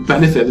if it's the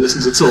benefit of the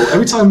listeners at all,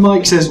 every time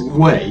Mike says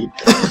way,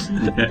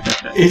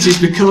 it is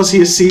because he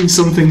has seen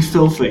something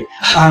filthy.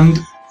 And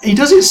he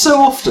does it so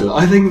often,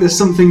 I think there's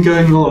something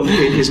going on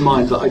in his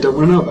mind that I don't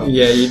want to know about.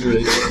 Yeah, you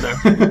really don't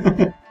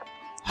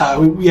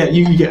know.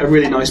 You get a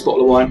really nice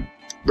bottle of wine.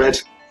 Red.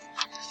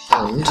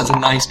 And Has a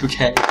nice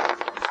bouquet.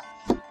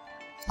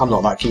 I'm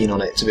not that keen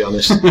on it, to be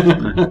honest.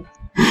 Okay.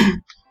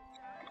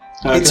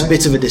 It's a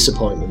bit of a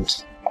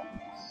disappointment.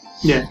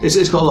 Yeah,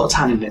 it's got a lot of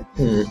tan in it.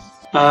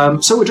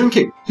 Mm. So we're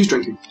drinking. Who's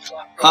drinking?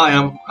 I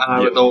am, and I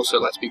would also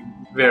like to be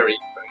very,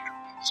 very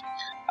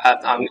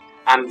drunk.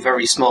 I'm a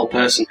very small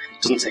person.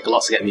 It doesn't take a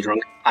lot to get me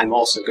drunk. I'm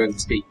also going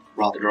to be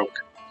rather drunk.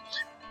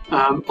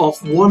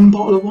 Off one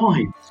bottle of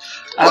wine.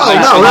 No.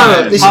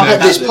 At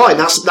this point,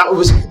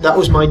 that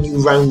was my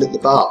new round at the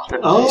bar.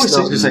 Oh, It's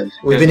I not- see.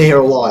 We've been here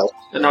a while.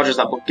 Not just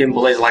that, but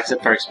Gimbal is, like I said,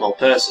 a very small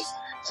person.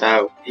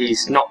 So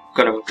he's not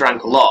going to have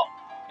drank a lot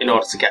in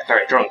order to get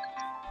very drunk.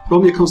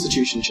 Roll me a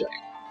constitution check.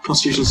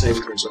 Constitution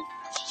saving throw. So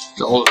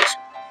all of us.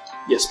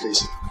 Yes,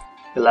 please.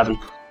 11.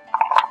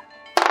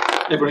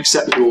 Everyone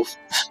except the dwarf.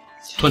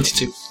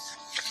 22.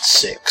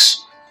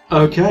 6.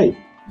 Okay.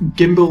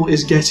 Gimbal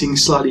is getting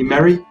slightly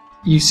merry.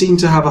 You seem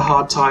to have a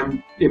hard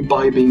time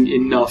imbibing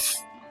enough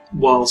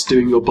whilst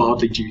doing your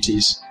bardly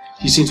duties.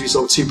 You seem to be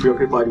sort of too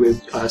preoccupied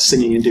with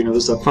singing and doing other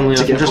stuff. Funnily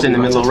to enough, I'm just in the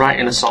middle of right.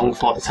 writing a song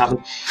for the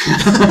tavern.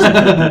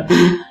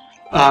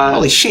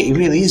 Holy shit, he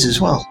really is as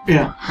well.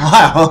 Yeah.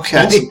 Wow,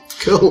 okay. Awesome.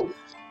 Cool.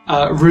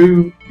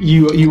 Rue,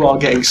 you are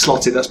getting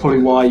slotted. That's probably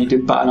why you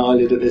didn't bat an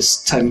eyelid at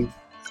this 10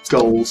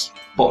 gold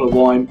bottle of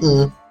wine.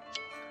 Mm.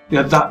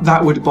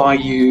 That would buy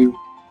you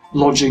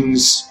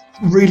lodgings,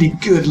 really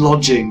good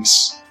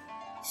lodgings,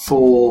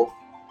 for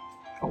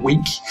a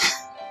week.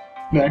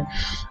 No.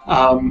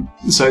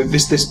 So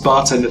this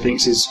bartender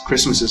thinks his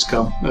Christmas has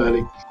come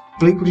early.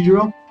 Bleak, what did you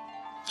roll?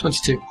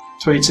 22.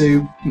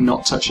 22,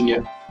 not touching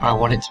you. I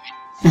want it to be.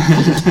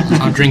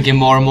 I'm drinking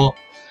more and more.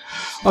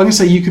 I'm going to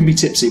say you can be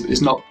tipsy, but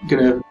it's not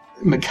going to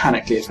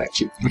mechanically affect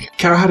you.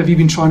 Cara, how have you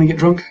been trying to get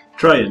drunk?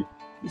 Trying.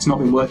 It's not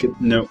been working.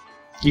 No.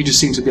 You just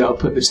seem to be able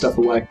to put this stuff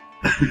away.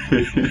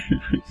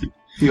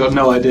 You got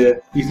no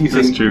idea. You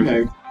That's think,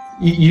 true.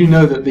 You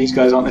know that these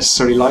guys aren't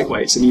necessarily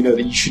lightweights, and you know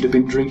that you should have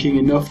been drinking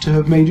enough to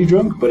have made you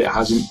drunk, but it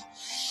hasn't.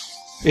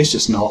 It's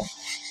just not.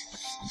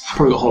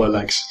 Probably got hollow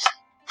legs.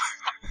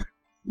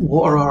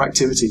 What are our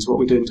activities? What are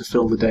we doing to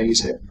fill the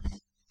days here?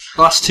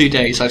 The last 2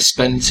 days I've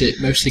spent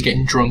it mostly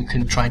getting drunk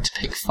and trying to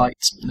pick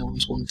fights, but no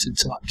one's wanted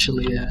to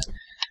actually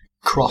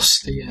cross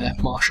the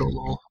martial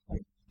law.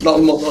 Not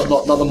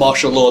the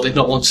martial law, they've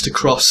not wanted to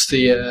cross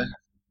the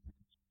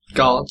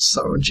guards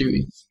that are on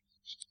duty.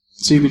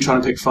 So you've been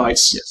trying to pick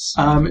fights. Yes.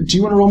 Do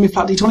you want to roll me a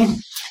flat d20?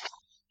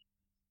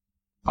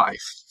 5.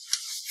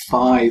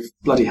 5.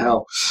 Bloody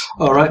hell.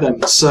 Alright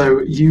then,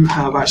 so you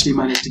have actually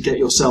managed to get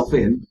yourself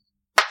in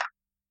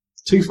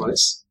 2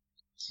 fights.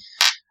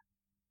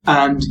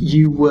 And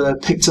you were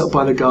picked up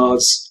by the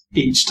guards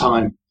each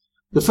time.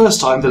 The first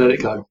time, they let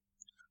it go.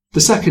 The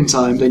second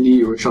time, they knew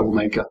you were a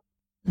troublemaker.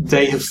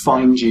 They have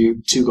fined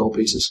you 2 gold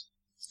pieces.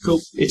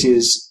 Cool. It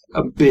is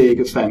a big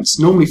offence.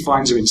 Normally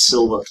fines are in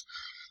silver,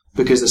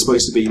 because they're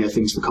supposed to be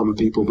things for common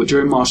people, but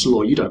during martial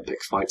law, you don't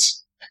pick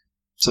fights.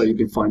 So you've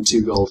been fined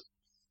 2 gold.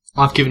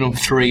 I've given them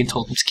 3 and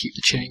told them to keep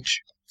the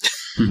change.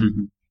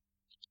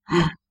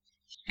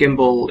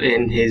 Gimbal,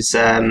 in his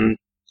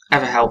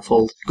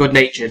ever-helpful,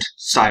 good-natured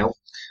style,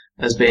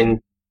 has been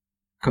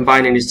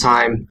combining his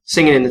time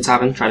singing in the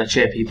tavern, trying to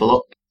cheer people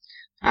up,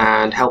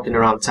 and helping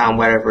around town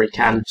wherever he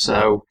can.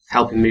 So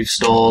helping move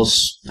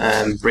stores,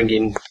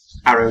 bringing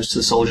arrows to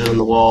the soldiers on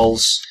the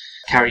walls,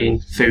 carrying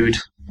food,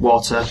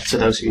 water to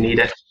those who need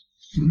it.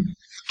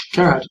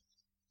 Karad.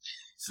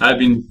 I've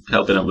been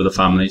helping out with the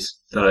families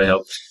that I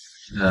helped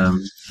a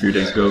few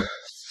days ago,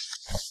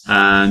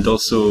 and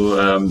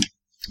also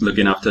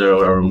looking after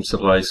our own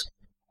supplies,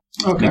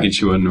 making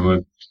sure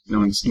no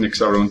one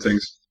nicks our own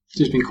things.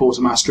 Just been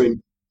quartermastering,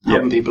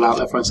 helping people out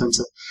left, right,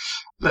 centre.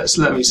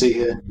 Let me see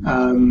here.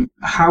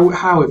 How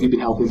have you been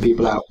helping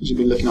people out? Have you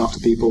been looking after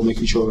people,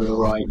 making sure they're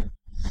all right?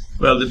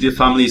 Well, the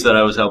families that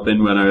I was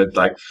helping when I had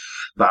like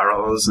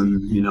barrels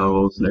and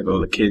like all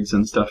the kids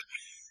and stuff.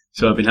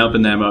 So I've been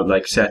helping them out,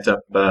 like set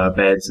up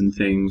beds and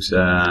things,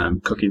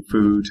 cooking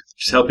food,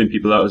 just helping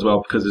people out as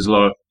well because there's a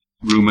lot of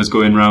rumours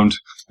going round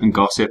and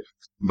gossip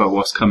about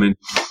what's coming.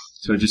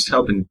 So just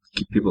helping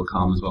keep people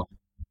calm as well.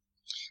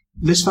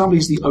 This family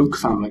is the Oak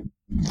family.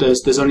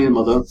 There's only a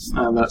mother,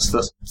 and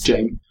that's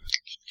Jane.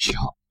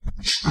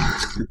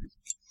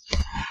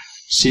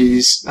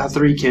 She's had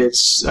 3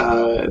 kids.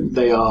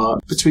 They are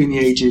between the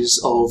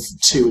ages of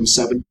 2 and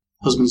 7.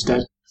 Husband's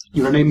dead.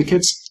 You want to name the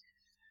kids?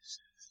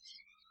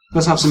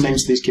 Let's have some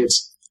names for these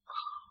kids.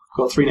 I've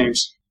got 3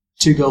 names.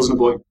 2 girls and a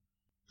boy.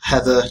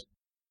 Heather.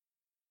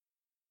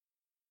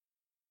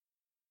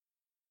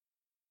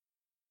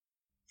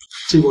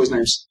 2 boys'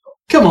 names.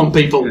 Come on,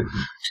 people.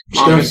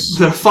 There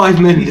are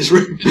 5 men in this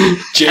room.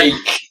 Jake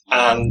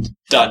and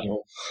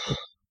Daniel.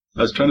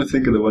 I was trying to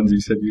think of the ones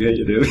you said you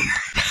hated earlier.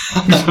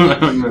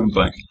 I went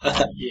blank.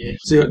 Yeah.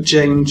 So you've got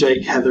Jane,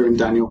 Jake, Heather and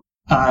Daniel.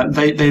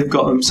 They've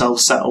got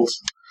themselves settled.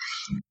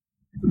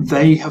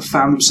 They have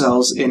found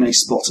themselves in a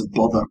spot of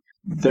bother.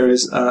 There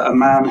is a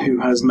man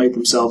who has made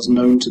themselves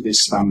known to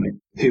this family,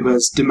 who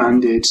has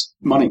demanded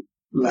money,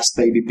 lest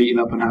they be beaten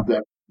up and have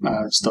their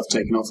stuff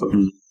taken off of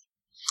them.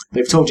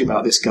 They've told you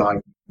about this guy,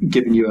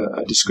 given you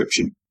a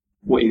description.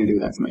 What are you going to do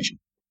with that information?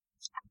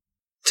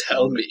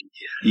 Tell me.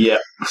 Yeah.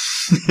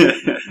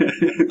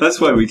 That's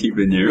why we keep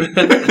in you.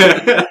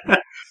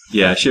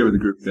 Yeah, share with the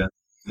group, yeah.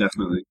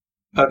 Definitely.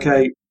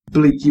 Okay,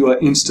 Bleak, you are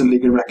instantly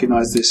going to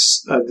recognise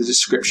this the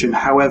description.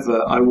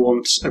 However, I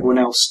want everyone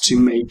else to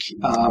make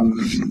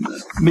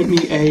me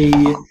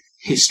a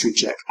history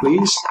check,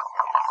 please.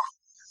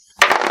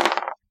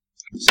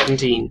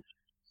 17.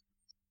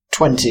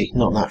 20,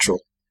 not natural.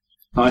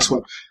 Nice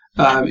one.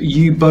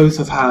 You both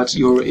have had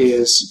your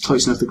ears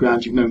close enough to the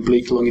ground. You've known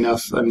Bleak long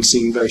enough and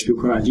seen various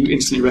people around. You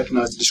instantly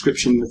recognise the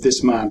description of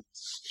this man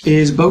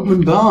is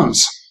Boatman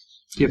Barnes.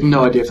 You have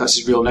no idea if that's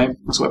his real name.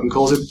 That's what everyone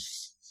calls him.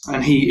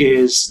 And he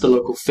is the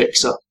local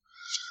fixer,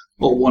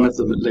 or one of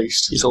them at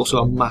least. He's also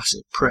a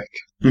massive prick.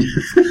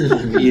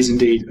 He is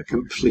indeed a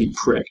complete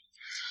prick.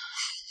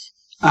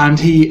 And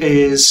he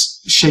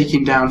is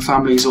shaking down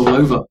families all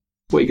over.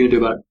 What are you going to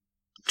do about it?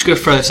 Just go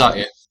throw this at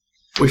you.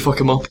 We fuck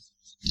him up.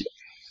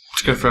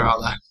 Just go throw it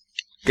out there.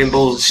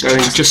 Gimble's going.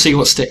 Just see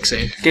what sticks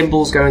here.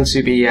 Gimble's going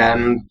to be. I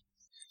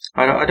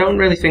don't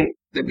really think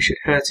that we should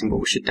hurt him, but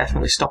we should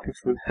definitely stop him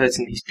from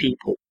hurting these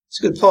people. It's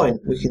a good point.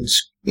 We can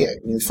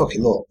fuck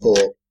him up,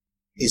 but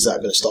is that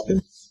going to stop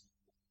him?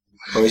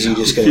 Or is he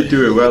just going If you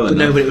do it well But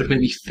enough. no, but it would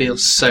make me feel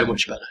so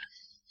much better.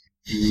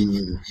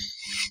 Mm.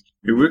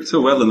 It worked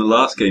so well in the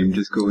last game,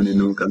 just going in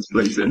all guns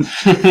blazing.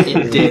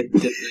 It did,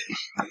 didn't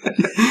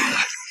it?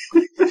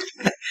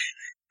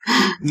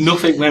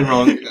 Nothing went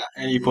wrong at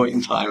any point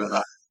in time with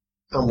that.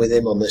 I'm with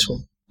him on this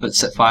one. Let's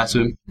set fire to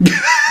him.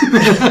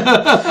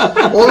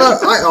 Well,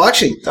 no,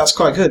 actually, that's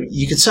quite good.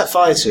 You could set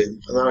fire to him,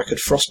 and then I could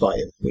frostbite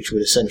him, which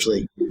would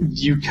essentially...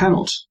 You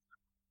cannot.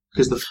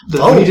 Because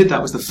when you did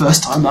that was the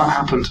first time that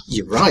happened.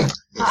 You're right.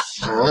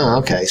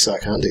 Okay, so I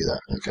can't do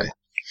that. Okay.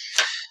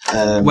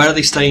 Where are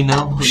they staying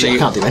now? I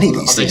can't do any of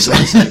these Are they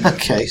things. still staying?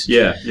 Okay.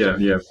 Yeah.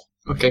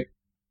 Okay.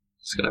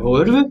 Just gonna have a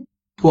word with him.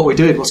 What are we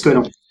doing? What's going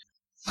on?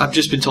 I've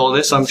just been told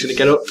this. I'm just gonna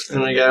get up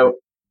and I go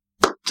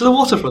to the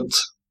waterfront.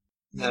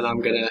 Then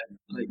I'm gonna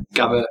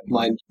gather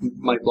my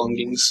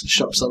belongings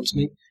strapped onto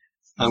me.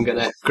 I'm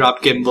gonna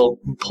grab Gimbal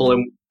and pull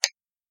him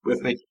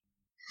with me.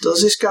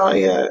 Does this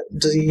guy,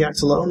 does he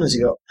act alone? Has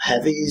he got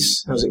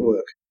heavies? How does it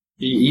work?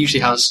 He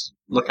usually has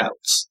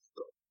lookouts.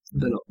 But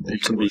they're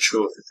not Can be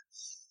short.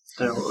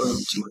 They're not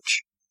too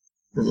much.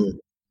 Mm-hmm.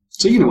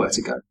 So you know where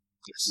to go.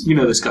 Yes. You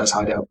know this guy's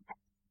hideout.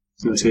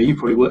 You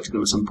probably worked with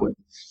him at some point.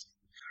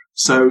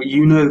 So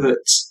you know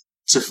that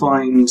to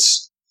find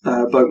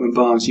Boatman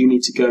Barnes, you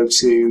need to go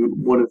to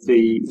one of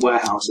the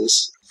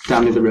warehouses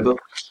down near the river.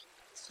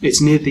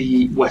 It's near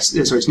the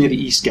it's near the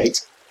east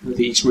gate,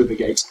 the east river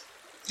gate,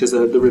 because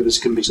the rivers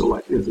can be sort of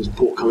like there's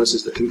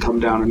portcullises that can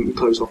come down and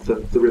close off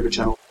the river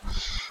channel,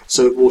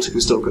 so water can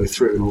still go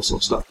through and all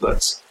sorts of stuff,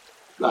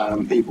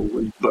 but people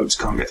and boats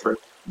can't get through.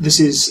 This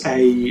is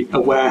a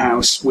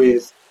warehouse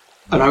with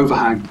an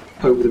overhang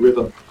over the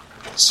river.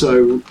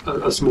 So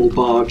a small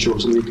barge or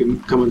something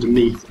can come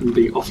underneath and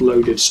be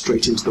offloaded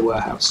straight into the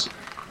warehouse.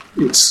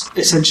 It's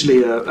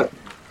essentially a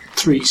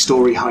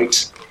 3-story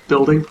height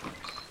building,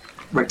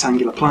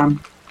 rectangular plan,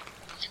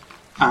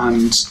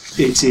 and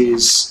it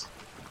is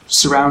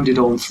surrounded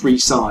on 3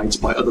 sides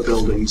by other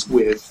buildings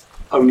with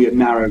only a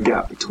narrow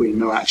gap between,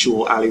 no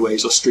actual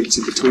alleyways or streets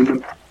in between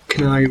them.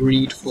 Can I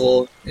read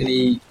for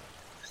any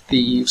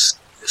thieves'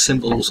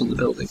 symbols on the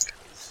building?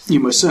 You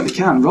most certainly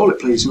can. Roll it,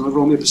 please. You want to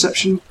roll me a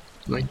perception?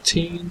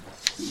 19.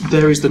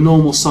 There is the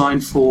normal sign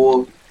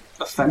for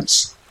a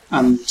fence,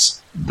 and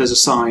there's a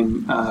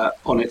sign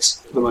on it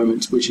at the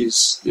moment,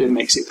 it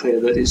makes it clear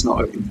that it's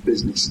not open for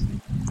business.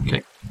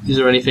 Okay. Is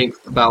there anything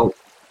about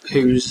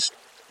who's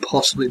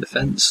possibly the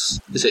fence?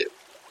 Is it?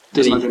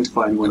 Doesn't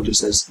identify anyone,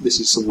 just says this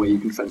is somewhere you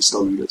can fence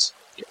stolen goods.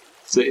 Okay.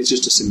 So it's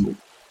just a symbol.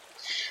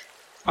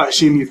 I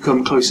assume you've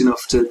come close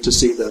enough to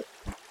see the.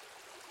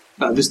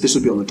 This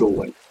would be on the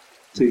doorway.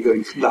 So you're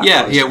going that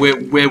close. Yeah.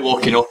 We're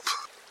walking up.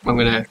 I'm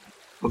gonna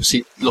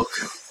obviously look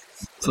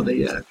for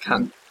the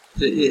cant.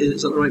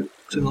 Is that the right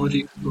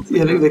terminology?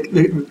 Yeah,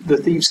 the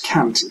thieves'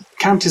 cant.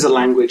 Cant is a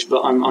language,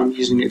 but I'm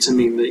using it to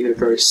mean that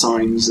various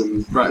signs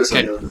and. Right.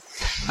 Okay.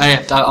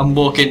 I'm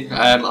walking.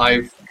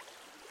 I've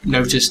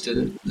noticed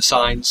the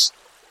signs.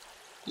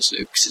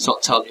 Because it's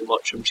not telling me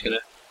much. I'm just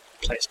gonna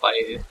play it by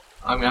ear.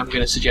 I'm going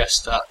to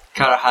suggest that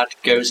Karahad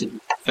goes in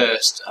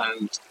first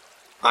and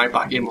I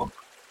back him up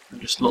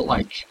and just look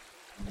like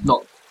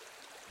not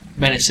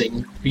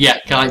menacing. But yeah,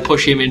 can I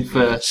push him in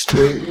first?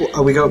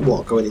 Are we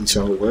going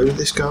into our way with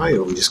this guy,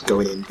 or are we just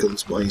going in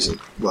guns blazing?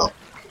 Well,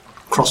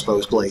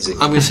 crossbows blazing.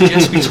 I'm going to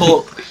suggest we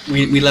talk.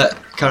 We let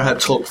Karahad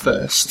talk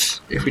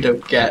first. If we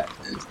don't get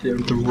the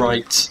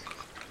right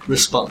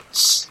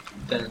response,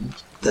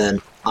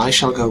 then I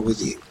shall go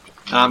with you.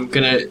 I'm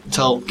going to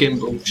tell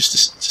Gimbal just to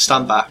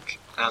stand back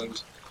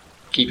and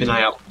keep an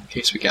eye out in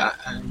case we get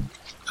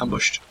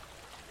ambushed.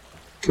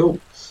 Cool.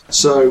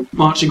 So,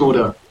 marching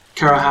order.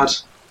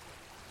 Karahad,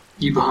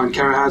 you behind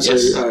Karahad.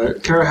 Yes. So,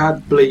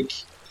 Karahad, Bleak,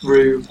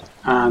 Rue,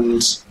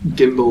 and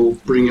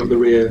Gimbal bringing up the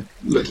rear,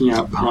 looking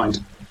out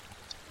behind.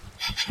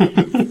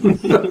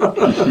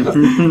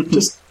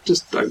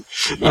 just don't.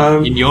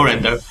 In your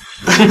end, though.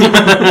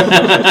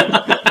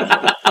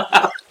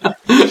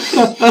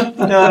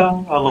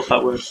 No, I love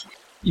that word.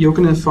 You're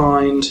going to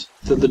find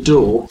that the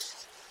door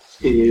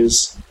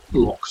is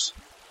locked.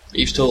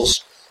 Thieves'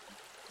 tools.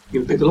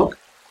 You're going to pick the lock.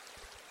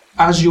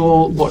 As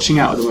you're watching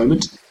out at the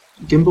moment,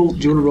 Gimbal,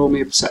 do you want to roll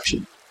me a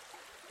perception?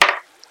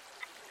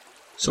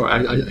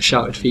 Sorry, I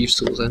shouted thieves'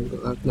 tools then,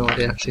 but I have no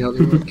idea actually how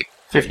they work.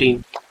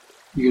 15.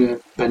 You're going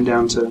to bend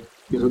down you're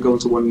going to go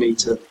onto one knee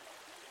to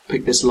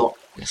pick this lock.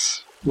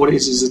 Yes. What it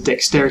is a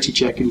dexterity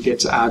check, and you get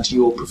to add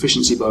your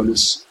proficiency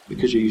bonus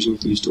because you're using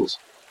thieves' tools.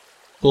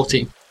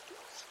 14.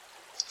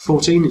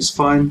 14 is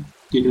fine.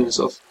 You're going to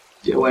sort of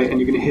get away, and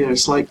you're going to hear a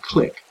slight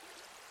click.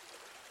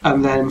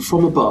 And then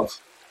from above,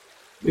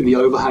 in the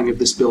overhang of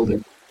this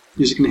building,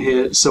 you're just going to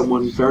hear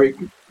someone very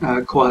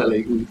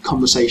quietly and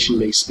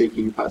conversationally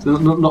speaking. In fact,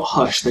 not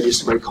hush, they're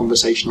just very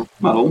conversational.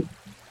 Well,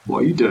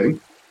 what are you doing?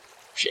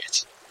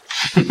 Shit.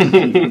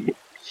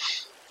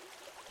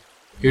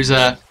 Who's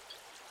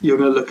You're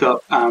going to look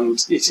up,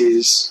 and it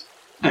is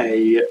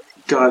a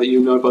guy that you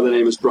know by the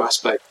name as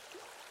Brassbay,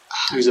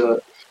 who's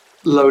a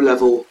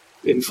low-level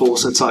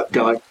enforcer type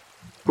guy,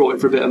 brought in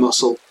for a bit of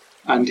muscle,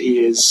 and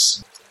he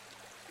is,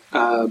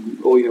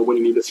 when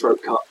you need a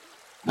throat cut,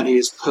 and he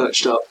is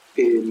perched up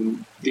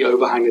in the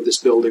overhang of this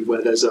building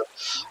where there's a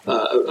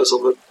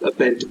sort of a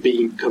bent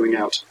beam coming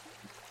out,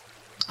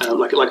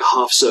 like a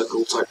half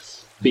circle type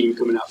beam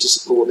coming out to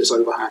support this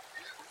overhang,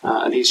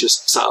 and he's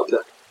just sat up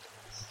there.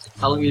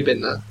 How long have you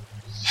been there?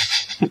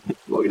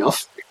 Long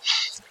enough.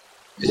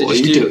 What are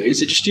you doing?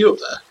 Is it just you up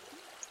there?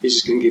 He's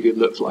just going to give you a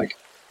look like,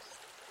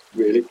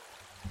 really?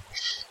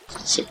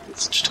 So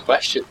it's just a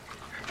question.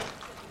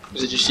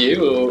 Is it just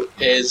you, or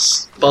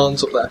is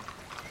Barnes up there?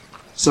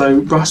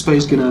 So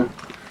Brassbay's going to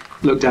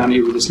look down at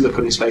you with this look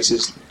on his face.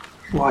 Is,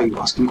 why are you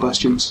asking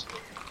questions?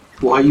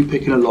 Why are you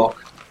picking a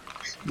lock?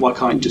 Why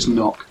can't you just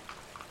knock?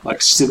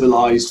 Like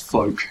civilized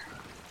folk.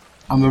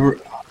 I'm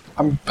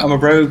a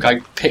rogue. I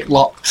pick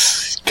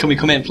locks. Can we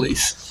come in,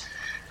 please?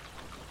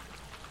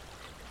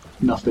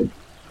 Nothing.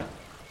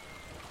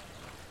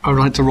 I would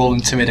like to roll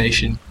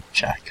intimidation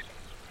check.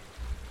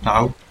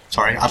 No,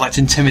 sorry. I'd like to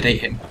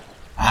intimidate him.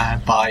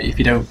 If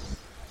you don't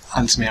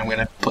answer me, I'm going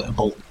to put a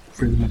bolt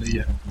through the middle of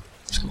your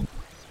skull.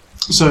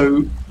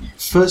 So,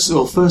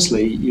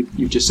 firstly,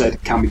 you've just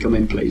said, "Can we come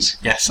in, please?"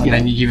 Yes, and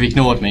then you've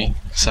ignored me.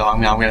 So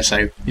I'm going to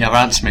say,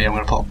 answer me. I'm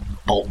going to put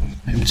a bolt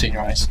in between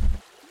your eyes.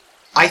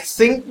 I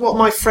think what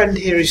my friend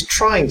here is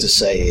trying to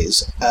say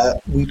is,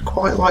 we'd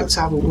quite like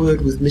to have a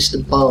word with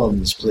Mr.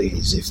 Barnes,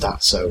 please, if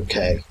that's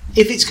okay.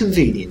 If it's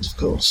convenient, of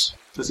course.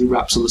 As he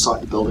raps on the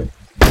side of the building.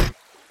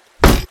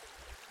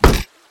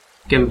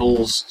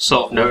 Gimbal's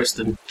sort of noticed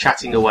them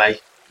chatting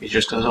away. He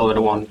just goes over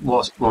to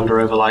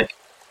wander over like,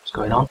 what's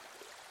going on?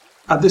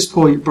 At this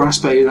point,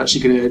 Brassbay is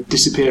actually going to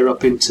disappear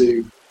up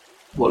into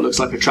what looks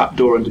like a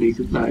trapdoor underneath,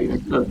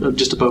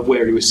 just above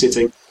where he was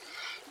sitting.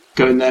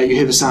 Go in there, you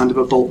hear the sound of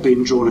a bolt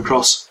being drawn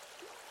across,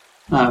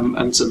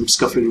 and some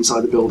scuffling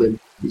inside the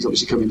building. He's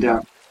obviously coming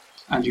down.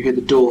 And you hear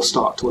the door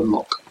start to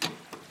unlock.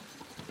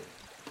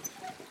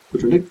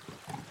 What do you do?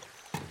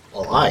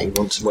 Well, I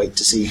want to wait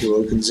to see who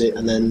opens it,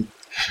 and then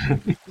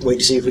wait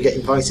to see if we get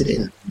invited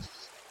in.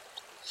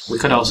 We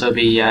could also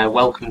be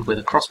welcomed with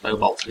a crossbow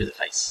bolt through the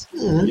face.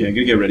 Yeah, I'm going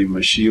to get ready with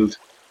my shield.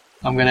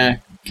 I'm going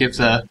to give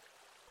the...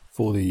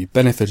 For the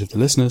benefit of the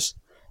listeners,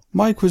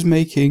 Mike was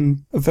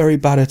making a very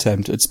bad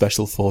attempt at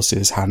Special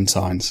Forces hand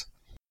signs.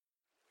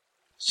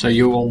 So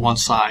you're on one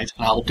side,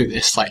 and I'll do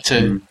this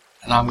and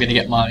I'm going to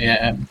get my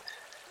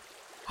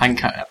hand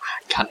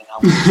cannon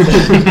out,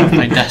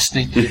 my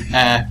destiny,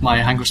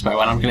 my hand crossbow,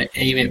 and I'm going to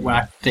aim it where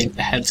I think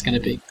the head's going to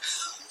be.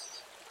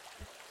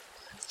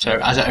 So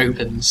as it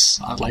opens,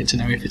 I'd like to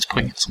know if it's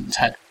pointing at someone's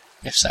head.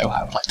 If so,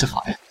 I would like to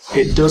fire.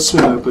 It does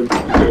swing open,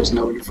 and there is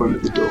no one in front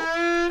of the door.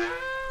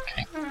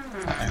 Okay.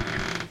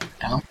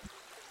 Down.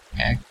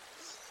 Okay.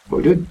 What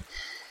are we doing?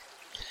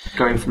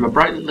 Going from a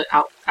brightly lit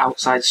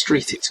outside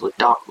street into a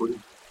dark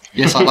room.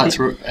 Yes, I'd like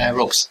to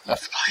rob.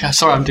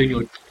 Sorry, I'm doing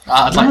your.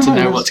 I'd like to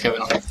know what's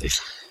going on. Please.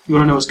 You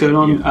want to know what's going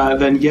on?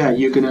 Then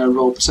you're going to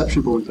roll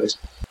perception for me, please.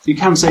 You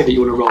can say that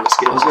you want to roll a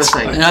skill. I was going to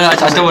say. No, I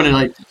don't want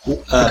to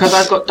because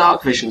I've got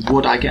dark vision,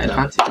 would I get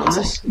advantage on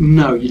this?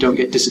 No, you don't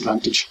get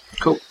disadvantage.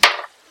 Cool.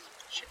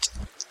 Shit.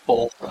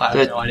 4. I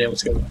have no idea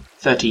what's going on.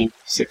 13.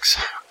 6.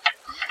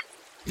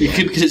 You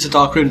could, because it's a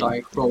dark room,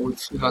 I roll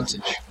with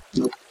advantage.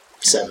 Nope.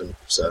 7,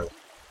 so...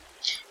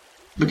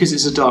 Because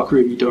it's a dark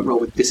room, you don't roll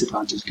with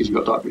disadvantage because you've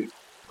got dark room.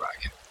 Right,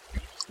 okay.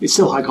 It's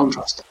still high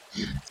contrast.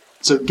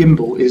 So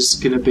Gimbal is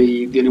going to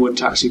be the only one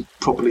to actually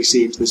properly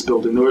see into this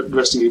building. The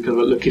rest of you kind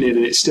of looking in,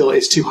 and it's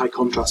too high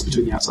contrast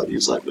between the outside and the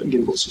inside. But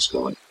Gimbal's just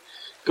got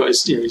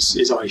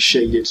his eyes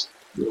shaded,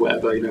 or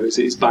whatever.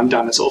 His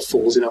bandana sort of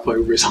falls in up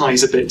over his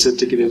eyes a bit to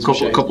give him some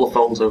shade. A couple of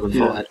folds over the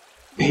forehead.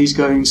 He's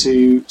going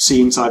to see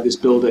inside this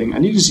building,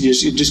 and you can see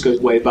it just goes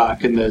way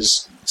back, and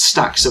there's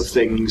stacks of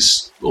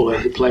things all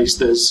over the place.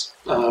 There's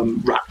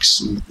racks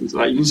and things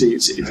like that. You can see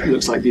it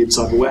looks like the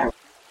inside of a warehouse.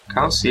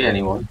 Can't see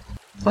anyone.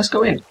 Let's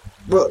go in.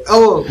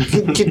 Well,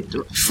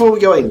 before we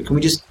go in, can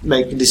we just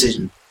make a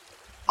decision?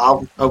 Are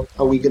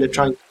we going to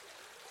try and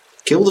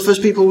kill the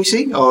first people we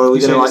see, or are we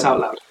going to this out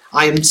loud?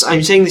 I'm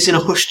saying this in a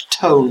hushed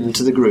tone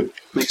to the group.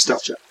 Make a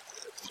stealth check.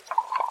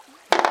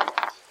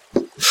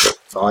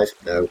 5.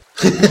 No.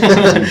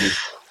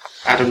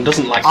 Adam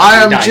doesn't like.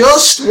 I am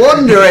just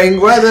wondering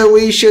whether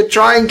we should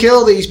try and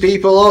kill these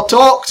people or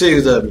talk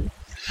to them.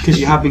 Because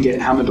you have been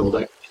getting hammered all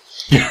day.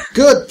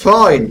 Good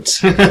point.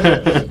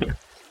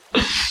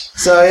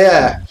 So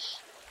yeah,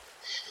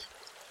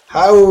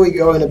 how are we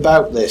going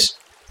about this?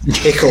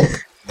 Hiccup.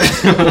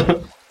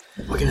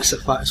 We're going to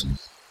set fire to them.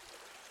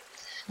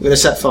 We're going to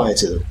set fire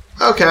to them.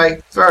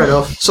 Okay, fair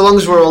enough. So long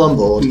as we're all on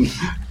board.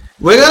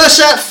 We're going to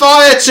set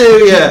fire to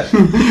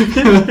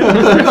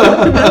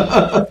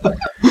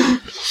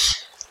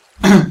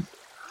you!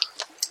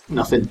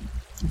 Nothing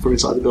from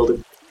inside the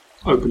building.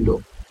 Open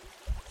door.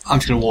 I'm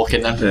just going to walk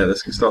in then. Yeah,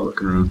 let's start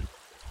looking around.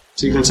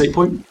 So you're going to take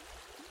point?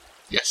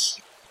 Yes.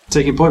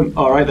 Taking point.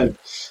 Alright then.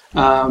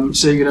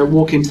 So you're going to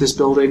walk into this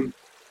building.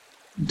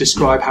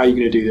 Describe how you're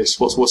going to do this.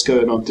 What's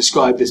going on?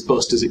 Describe this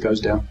bust as it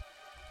goes down.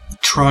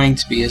 Trying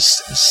to be as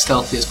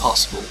stealthy as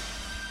possible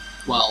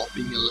while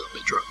being a little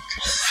bit drunk.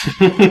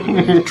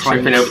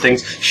 Tripping over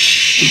things.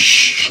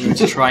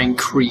 To try and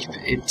creep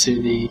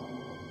into the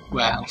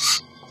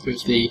warehouse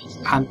with the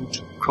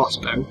hand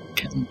crossbow,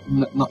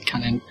 not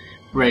cannon,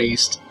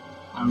 raised.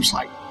 I'm just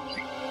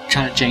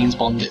trying to James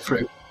Bond it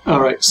through.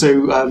 Alright,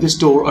 so this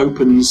door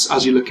opens,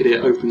 as you look at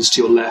it, opens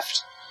to your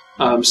left.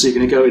 So you're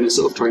going to go in and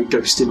sort of try and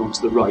ghost in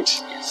onto the right.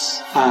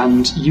 Yes.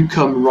 And you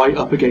come right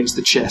up against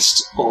the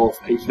chest of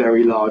a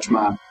very large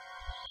man.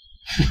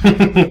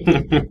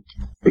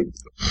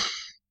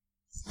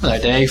 Hello,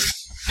 Dave.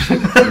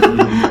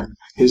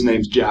 His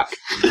name's Jack.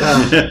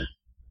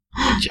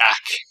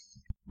 Jack.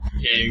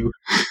 You.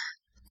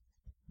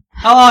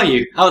 How are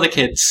you? How are the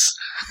kids?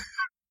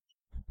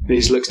 And he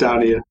just looks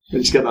down at you, and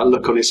he's got that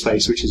look on his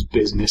face, which is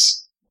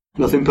business.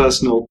 Nothing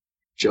personal,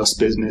 just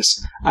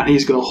business. And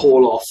he's going to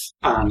haul off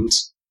and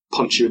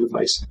punch you in the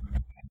face.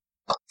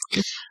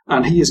 Okay.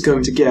 And he is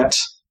going to get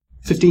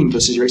 15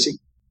 versus your AC.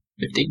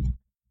 15.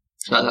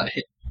 So that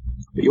hit.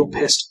 But you're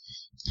pissed.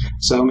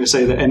 So I'm going to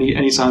say that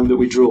any time that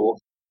we draw,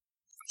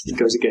 it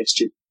goes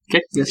against you.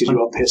 Okay. Because you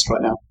are pissed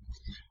right now.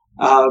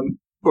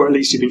 Or at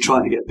least you've been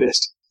trying to get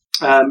pissed.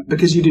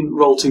 Because you didn't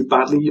roll too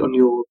badly on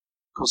your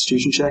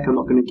Constitution check, I'm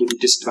not going to give you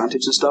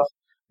disadvantage and stuff,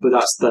 but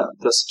that's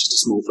just a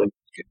small thing.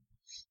 Okay.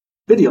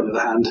 Biddy, on the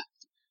other hand,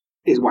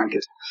 is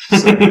wankered.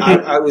 So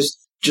I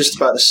was just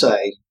about to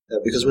say,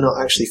 because we're not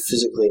actually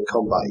physically in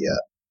combat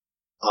yet,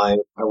 I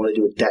want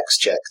to do a dex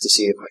check to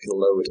see if I can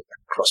load a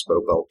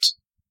crossbow bolt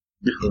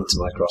into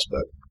my crossbow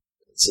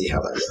and see how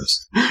that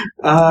goes.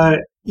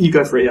 You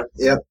go for it, yeah.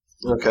 Yep,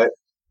 okay.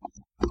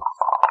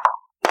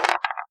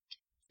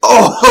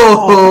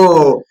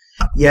 Oh!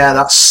 Yeah,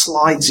 that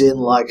slides in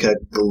like a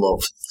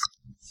glove.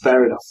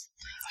 Fair enough.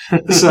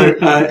 So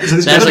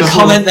There's a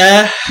comment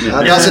there.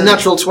 That's a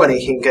natural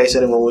 20, in case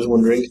anyone was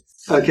wondering.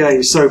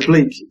 Okay, so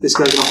Bleak, this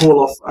guy's going to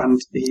haul off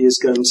and he is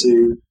going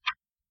to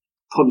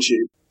punch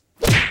you.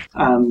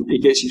 And he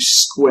gets you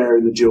square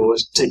in the jaw.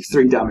 Take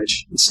 3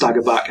 damage and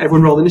stagger back.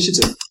 Everyone roll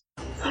initiative.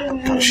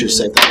 I should have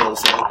saved that whole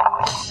thing.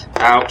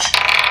 Ouch.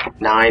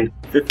 9.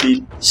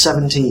 15.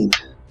 17.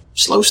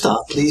 Slow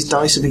start. These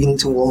dice are beginning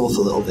to warm up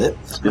a little bit.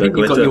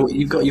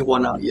 You've got your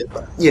one out yet.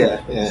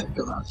 Yeah.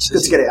 It's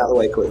good to get it out of the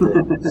way quickly.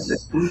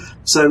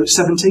 So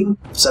 17?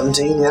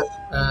 17,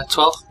 yeah.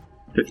 12.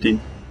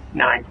 15.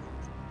 9.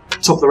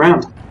 Top of the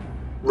round.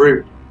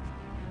 Rue.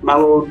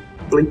 Malorn,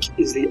 Blink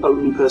is the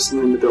only person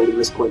in the building at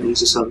this point. He's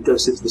just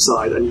ghosted to the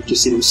side, and you've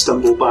just seen him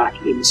stumble back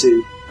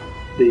into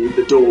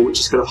the door, which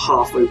is kind of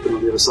half open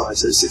on the other side.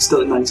 So it's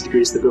still at 90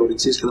 degrees to the building.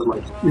 So he's kind of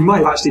like, he might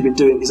have actually been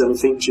doing his own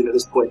theme tune at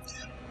this point.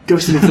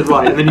 Ghosted into the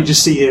right, and then you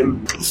just see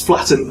him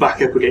flattened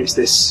back up against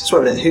this.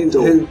 So wait a minute,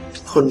 who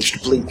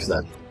punched Bleak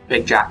then?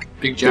 Big Jack.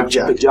 Big Jack.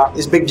 Big Jack.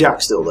 Is Big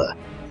Jack still there?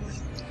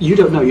 You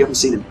don't know, you haven't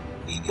seen him.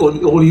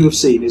 All you have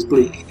seen is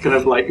Bleak kind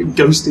of like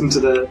ghost into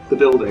the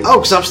building. Oh,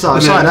 because I'm still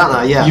outside, aren't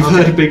I? Yeah. You've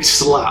heard a big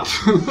slap,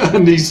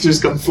 and he's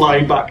just gone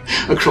flying back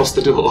across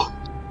the door.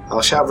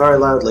 I'll shout very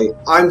loudly,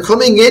 "I'm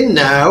coming in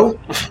now!"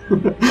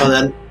 and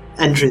then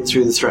entering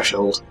through the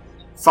threshold.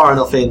 Far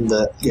enough in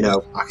that,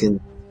 I can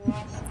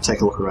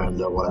take a look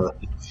around or whatever.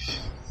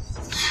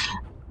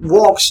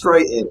 Walk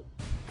straight in.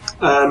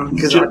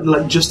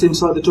 Just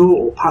inside the door,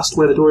 or past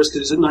where the door is,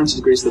 because it's at 90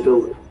 degrees to the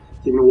building.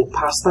 You're going to walk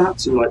past that,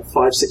 so like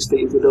 5-6 feet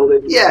into the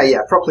building?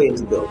 Yeah, properly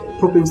into the building.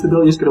 Properly into the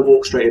building, you're just going to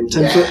walk straight in.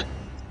 10 foot?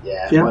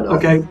 Yeah, why not?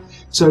 Okay.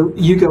 So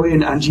you go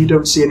in and you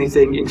don't see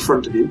anything in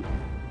front of you.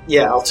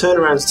 Yeah, I'll turn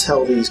around to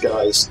tell these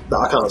guys that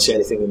I can't see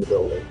anything in the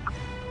building.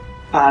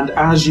 And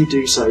as you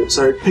do so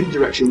pick a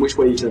direction, which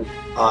way you turn.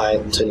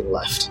 I'm turning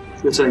left.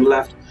 You're turning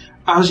left.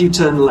 As you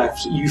turn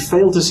left, you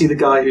fail to see the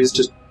guy who's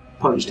just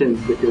punched in,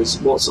 because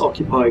what's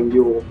occupying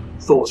your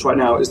thoughts right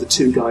now is the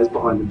two guys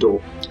behind the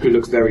door, who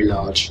look very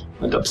large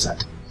and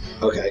upset.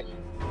 Okay.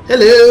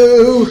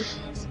 Hello!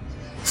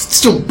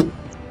 Stump!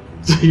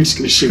 You're just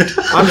going to shoot.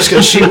 I'm just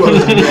going to shoot one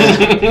of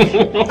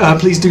them.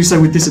 Please do so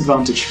with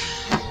disadvantage.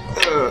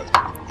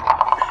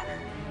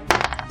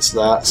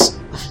 So that's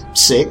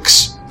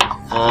 6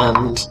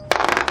 and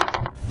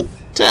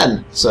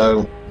 10.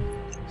 So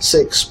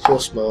 6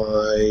 plus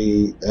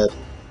my...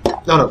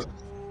 no.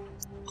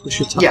 Push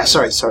your top. Yeah,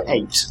 sorry,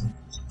 8.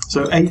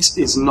 So 8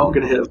 is not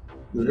going to hit him.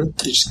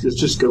 Mm-hmm. You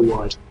just go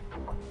wide.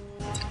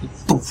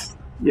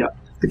 Yeah,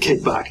 the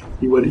kickback.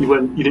 You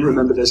didn't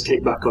remember there's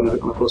kickback on a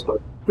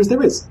crossbow. Because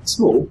there is. It's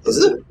small.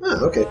 Is it?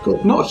 Oh, okay,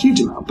 cool. Not a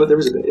huge amount, but there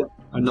is a bit, yeah.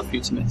 Enough for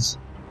you to miss.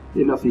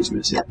 Enough for you to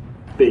miss, yeah.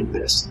 Being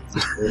pissed.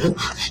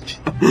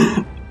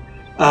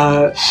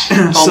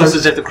 Almost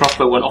as if the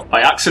crossbow went off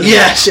by accident.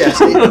 Yes.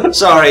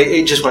 Sorry,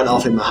 it just went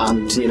off in my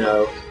hand,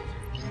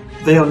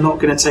 They are not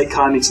going to take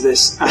kindly to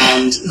this,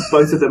 and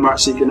both of them are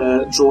actually going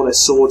to draw their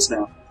swords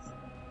now.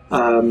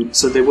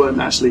 So they weren't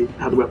actually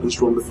had weapons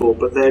drawn before,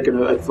 but they're going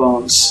to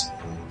advance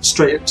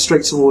straight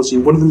towards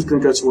you. One of them's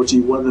going to go towards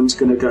you, one of them's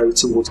going to go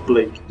towards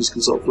Bleak. He's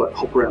going to sort of like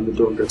hop around the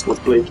door and go towards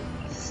Bleak.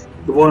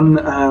 The one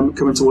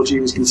coming towards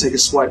you is going to take a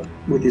swipe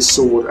with his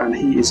sword, and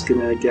he is going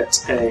to get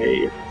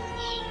a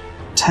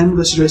 10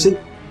 versus your AC.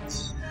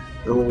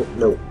 Oh,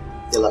 no.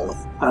 11.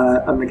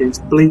 And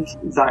against Bleak,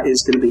 that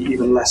is going to be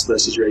even less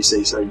versus your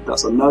AC, so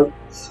that's a no.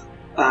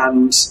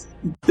 And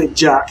Big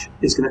Jack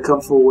is going to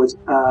come forward,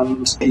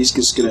 and he's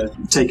just going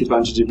to take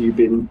advantage of you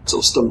being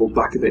sort of stumbled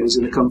back a bit, and he's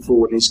going to come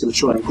forward and he's going to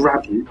try and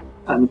grab you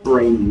and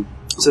brain you.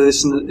 So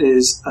this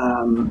is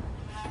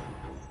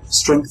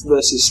strength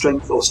versus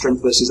strength, or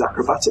strength versus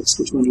acrobatics.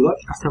 Which one do you like?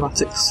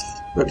 Acrobatics.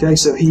 Okay,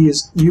 so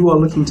you are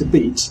looking to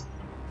beat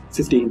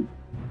 15.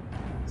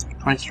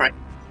 23.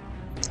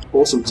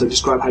 Awesome, so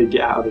describe how you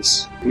get out of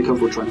this. I'm going to come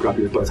forward and try and grab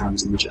you with both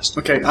hands in the chest.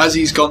 Okay, as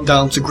he's gone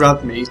down to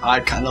grab me, I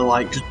kind of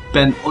like just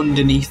bent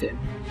underneath him,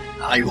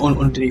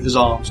 underneath his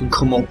arms, and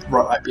come up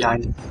right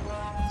behind him.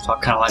 So I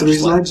kind of like to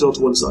his legs or to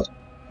one side?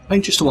 I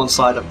think just to one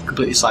side. I've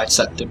completely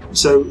sidestepped him.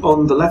 So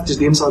on the left is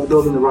the inside of the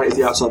building, the right is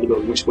the outside of the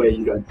building. Which way are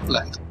you going?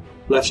 Left.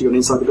 Left, you're going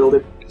inside the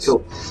building?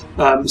 Cool.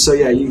 So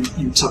yeah, you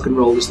tuck and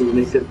roll just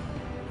underneath him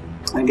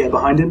and get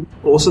behind him.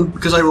 Awesome.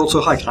 Because I rolled so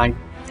high, can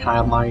I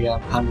have my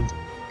hand...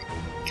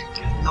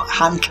 Not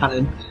hand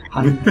cannon,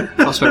 hand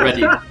crossbow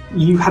ready?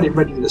 You had it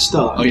ready at the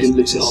start, you didn't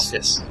lose it off.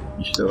 Yes.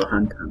 You should have a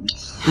hand cannon.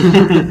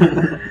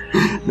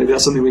 Maybe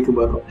that's something we can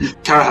work on.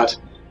 Karahad,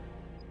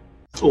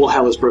 all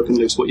hell has broken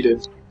loose, what are you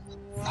doing?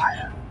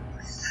 Fire.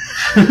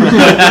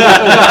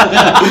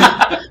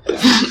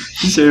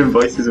 Hearing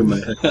voices in my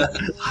head.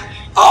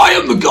 I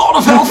am the god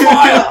of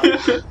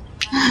hellfire!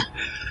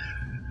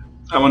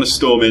 I want to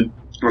storm in.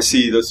 I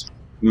see this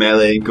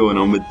melee going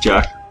on with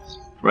Jack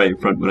right in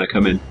front when I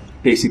come in.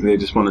 Basically, I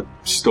just want to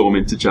storm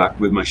into Jack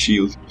with my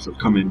shield. So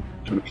come in,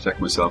 trying to protect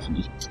myself, and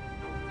just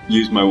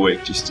use my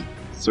weight just to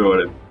throw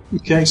at him.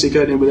 Okay, so you're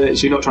going in with it,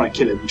 so you're not trying to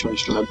kill him, you're trying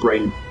to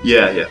brain him.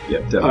 Yeah,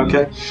 definitely.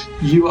 Okay,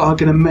 you are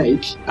going to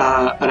make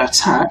an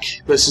attack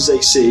versus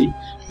AC,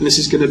 and this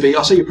is going to be,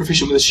 I'll say you're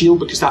proficient with a shield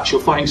because that's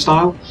your fighting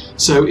style,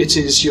 so it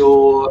is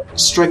your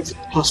strength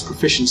plus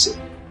proficiency.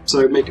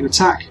 So make an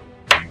attack.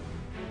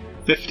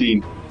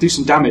 15. Do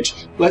some damage.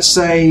 Let's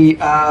say,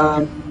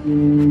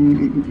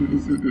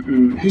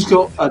 who's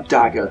got a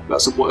dagger?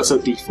 That's a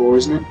D4,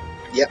 isn't it?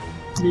 Yep.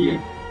 Yeah.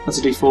 That's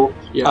a D4.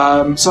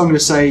 Yeah. So I'm going to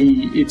say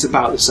it's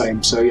about the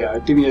same. So yeah,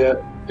 give me a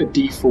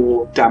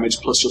D4 damage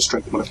plus your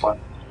strength modifier.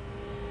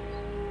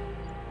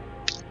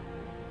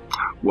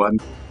 1.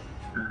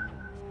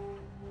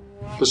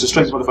 Plus your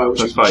strength modifier, which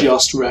Plus is 5.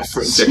 just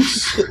reference.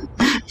 6.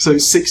 So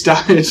 6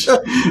 damage.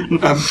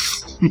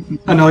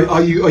 And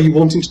are you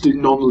wanting to do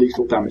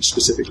non-lethal damage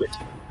specifically?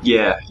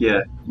 Yeah.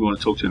 We want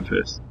to talk to him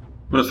first.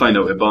 We want to find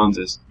out where Barnes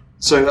is.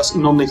 So that's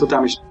non-lethal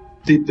damage.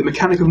 The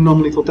mechanic of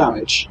non-lethal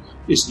damage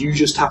is you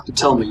just have to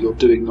tell me you're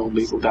doing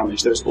non-lethal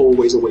damage. There's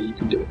always a way you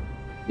can do it,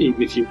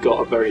 even if you've got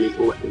a very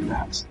lethal weapon in your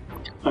hands.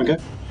 Okay?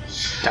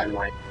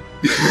 Dynamite.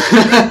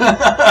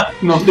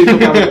 Non-lethal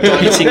damage.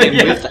 Hitting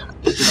him with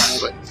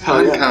that.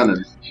 Hell yeah.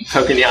 Cannon.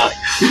 Poke in the eye.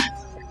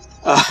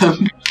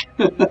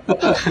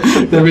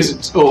 There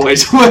isn't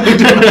always a way to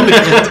do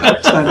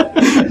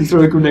it. You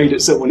throw a grenade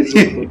at someone.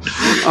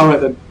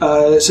 Alright then.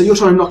 So you're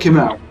trying to knock him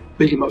out,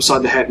 beat him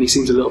upside the head, and he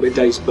seems a little bit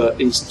dazed, but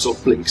he sort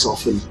of blinks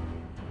off and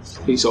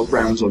he sort of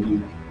rounds on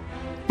you.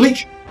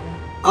 Bleak!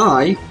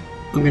 I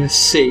am going to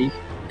see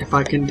if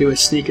I can do a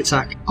sneak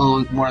attack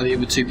on one of the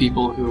other two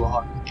people who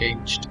are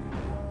engaged.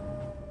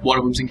 One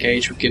of them's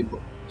engaged with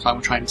Gimbal, so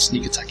I'm trying to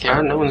sneak attack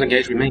him. No one's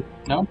engaged with me.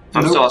 No?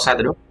 I'm still outside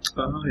the door.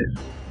 Oh,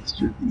 yeah. That's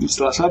true. You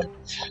still outside?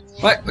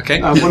 Right,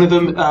 okay. One of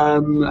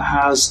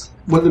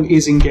them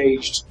is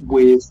engaged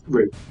with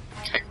Rue.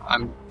 Okay,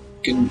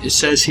 it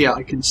says here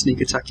I can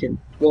sneak attack him.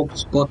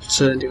 Once per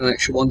turn, do an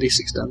extra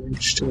 1d6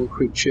 damage to a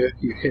creature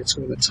you hit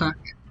with an attack.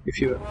 If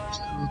you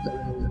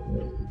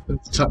the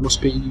attack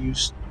must be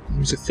used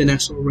as a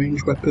finesse or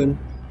ranged weapon.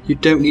 You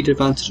don't need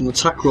advantage on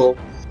attack roll.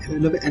 If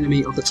another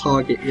enemy of the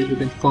target is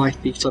within 5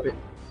 feet of it,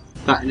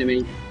 that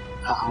enemy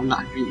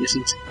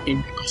isn't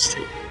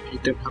incapacitated. You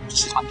don't have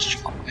disadvantage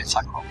on the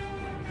attack roll.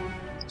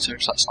 So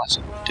that's nice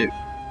of you to do.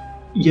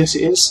 Yes,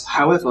 it is.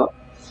 However,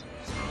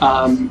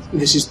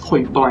 this is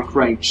point blank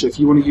range, so if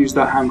you want to use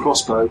that hand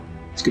crossbow,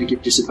 it's going to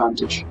give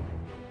disadvantage.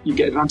 You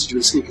get advantage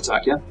with a sneak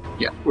attack, yeah?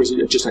 Yeah. Or is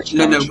it just extra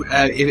No, damage?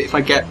 if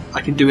I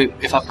can do it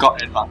if I've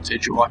got an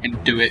advantage, or I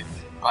can do it,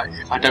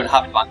 if I don't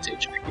have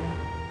advantage, I can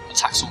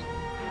attack someone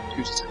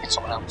who's attacking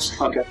someone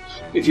else. Okay.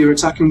 If you're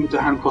attacking with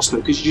the hand crossbow,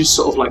 because you just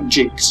sort of like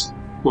jinx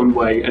one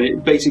way, and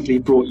it basically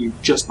brought you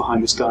just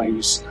behind this guy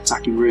who's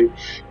attacking Rue,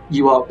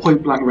 you are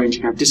point blank range.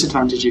 You have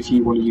disadvantage if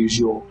you want to use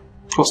your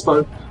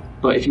crossbow,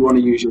 but if you want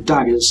to use your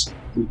daggers,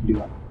 then you can do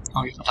that.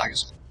 I'll use my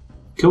daggers.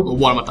 Cool. Or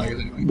one of my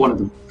daggers anyway. One of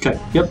them. Okay.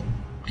 Yep.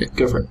 Okay.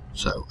 Go for it.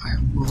 So I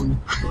am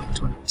rolling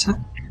to an attack,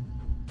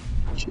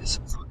 which is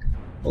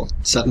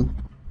 7.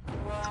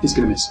 He's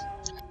going to miss.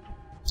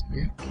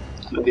 Yeah.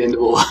 At the end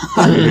of all.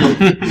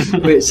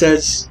 But it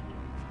says,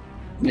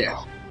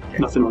 yeah.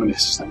 Nothing on a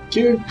miss. Thank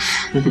you.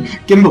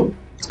 Gimbal,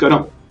 what's going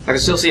on? I can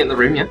still see it in the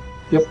room, yeah?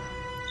 Yep.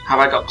 Have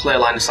I got clear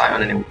line of sight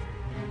on anyone?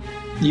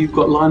 You've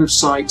got line of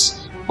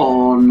sight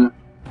on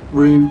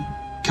Rue,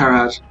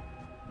 Karad.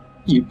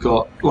 You've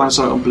got line of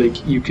sight on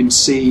Bleak. You can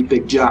see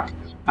Big Jack,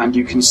 and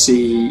you can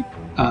see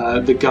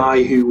the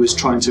guy who was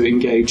trying to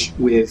engage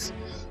with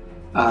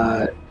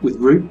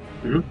Rue.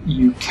 Mhm.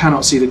 You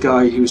cannot see the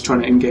guy who was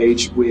trying to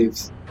engage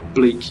with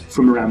Bleak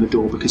from around the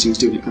door because he was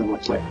doing it kind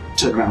of like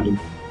turn around and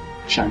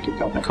shank him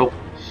down there. Cool.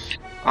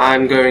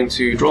 I'm going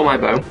to draw my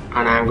bow,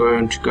 and I'm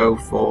going to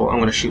I'm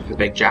going to shoot the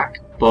Big Jack,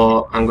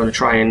 but I'm going to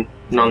try and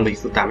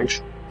non-lethal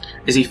damage.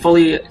 Is he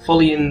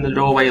fully in the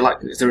doorway? Like,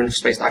 is there enough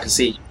space that I can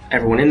see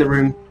everyone in the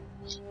room?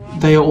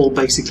 They are all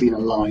basically in a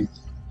line.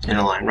 In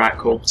a line, right?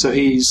 Cool. So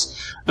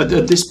he's at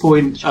this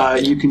point.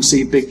 You can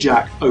see Big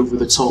Jack over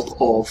the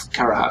top of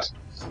Karahad.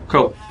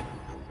 Cool.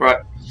 Right.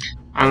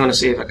 I'm going to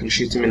see if I can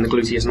shoot him in the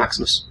gluteus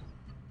maximus.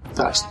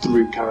 That's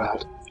through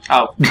Karahad.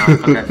 Oh, no,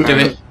 okay. Do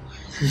it.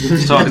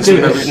 So I can see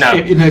him. No.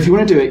 If you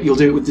want to do it, you'll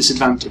do it with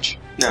disadvantage.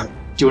 No. Do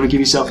you want to give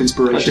yourself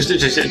inspiration?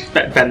 Just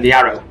bend the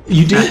arrow.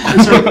 You do.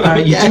 Sorry,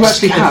 you do Yes.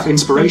 actually have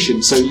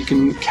inspiration, so you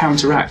can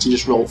counteract and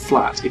just roll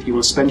flat. If you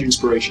want to spend your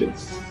inspiration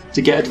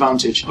to get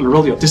advantage on a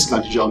roll you have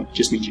disadvantage on, it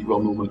just means you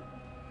roll normally.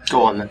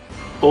 Go on then.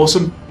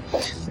 Awesome.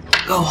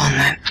 Go on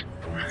then.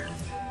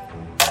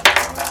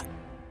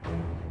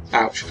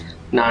 Ouch.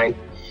 9.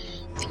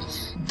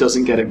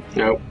 Doesn't get him.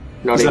 No.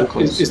 Not Is even that,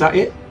 close. is that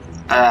it?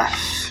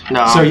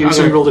 No. So you I'm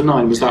gonna- rolled a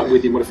 9. Was that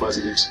with your modifiers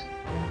in this?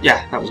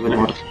 Yeah, that was with a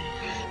mod.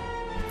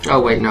 Oh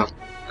wait, no,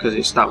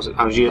 because I was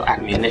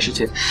adding the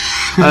initiative.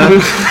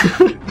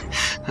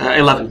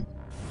 11.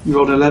 You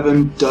rolled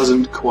 11.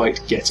 Doesn't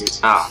quite get it.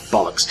 Ah,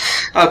 bollocks.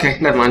 Okay,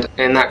 never mind.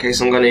 In that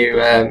case, I'm going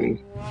to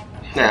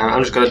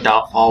I'm just going to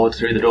dart forward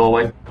through the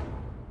doorway.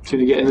 Can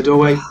you get in the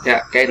doorway?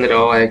 Yeah, get in the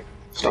doorway.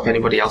 Stop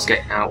anybody else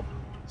getting out.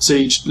 So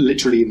you're just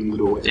literally in the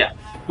doorway. Yeah.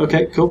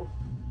 Okay, cool.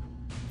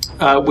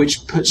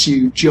 Which puts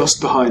you just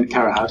behind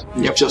Karahad,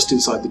 who's Yep. just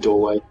inside the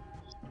doorway,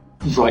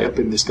 right up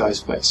in this guy's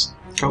face.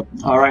 Cool.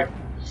 All right.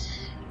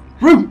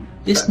 Rue!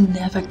 This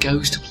never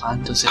goes to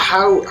plan, does it?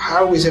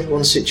 How is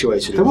everyone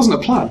situated? There wasn't a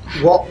plan.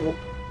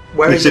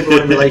 Where is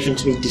everyone in relation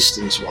to me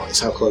distance-wise?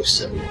 How close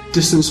is everyone?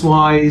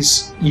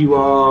 Distance-wise, you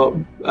are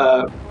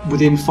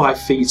within 5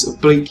 feet of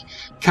Bleak.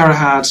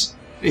 Karahad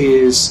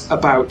is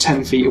about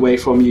 10 feet away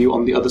from you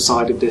on the other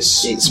side of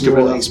this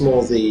gorilla. It's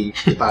more the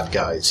bad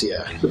guys,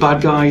 yeah. The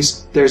bad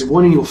guys. There's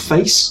one in your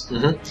face.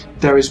 Mhm.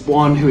 There is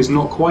one who is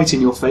not quite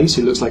in your face,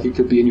 who looks like it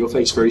could be in your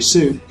face very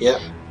soon. Yeah.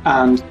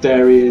 And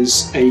there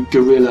is a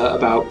gorilla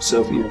about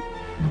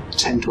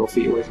 10, 12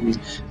 feet away from you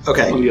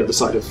Okay. on the other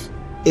side of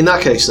In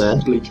that case, then,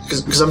 Bleak.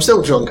 because I'm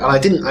still drunk and I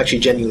didn't actually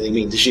genuinely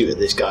mean to shoot at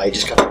this guy. He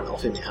just kind of went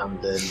off in my hand,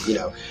 and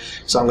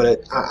So I'm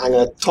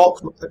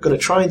gonna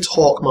try and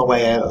talk my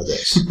way out of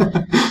this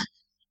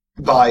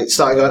by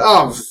starting going,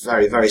 "Oh, I'm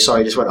very, very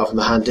sorry. Just went off in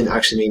my hand. Didn't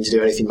actually mean to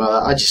do anything by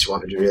that. I just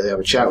wanted to really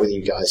have a chat with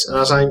you guys." And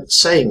as I'm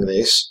saying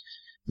this,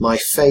 my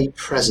Fey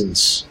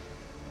presence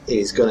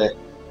is gonna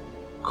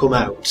come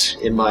out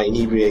in my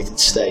inebriated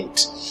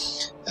state.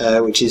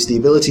 Which is the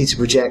ability to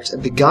project a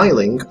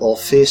beguiling or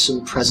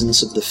fearsome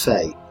presence of the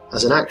Fae.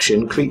 As an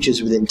action,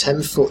 creatures within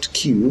 10-foot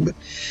cube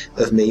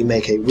of me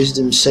make a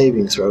wisdom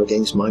saving throw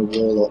against my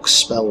warlock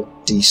spell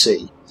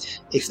DC.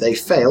 If they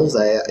fail,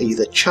 they are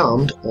either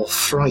charmed or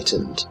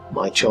frightened,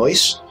 my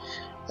choice,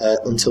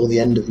 until the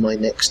end of my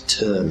next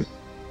turn.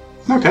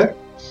 Okay,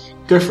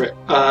 go for it.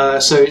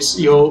 So it's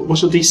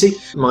what's your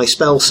DC? My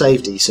spell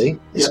save DC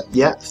is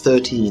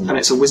 13. And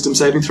it's a wisdom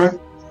saving throw?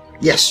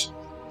 Yes.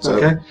 So,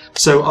 Okay,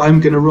 so I'm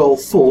going to roll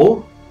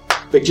 4.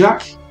 Big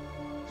Jack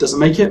doesn't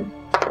make it.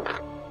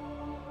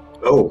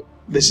 Oh.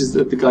 This is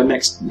the guy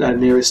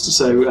nearest,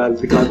 so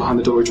the guy behind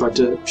the door who tried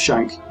to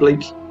shank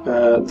Bleak.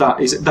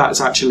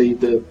 That's actually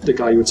the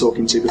guy you were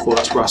talking to before.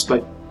 That's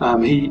Brassblade.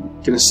 He's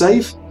going to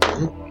save,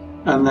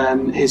 and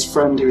then his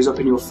friend who is up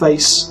in your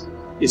face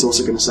is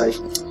also going to save.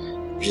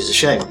 Which is a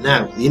shame.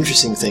 Now, the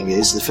interesting thing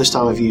is, the first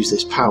time I've used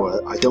this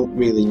power, I don't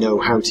really know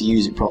how to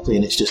use it properly,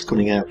 and it's just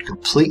coming out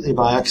completely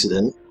by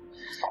accident.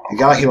 The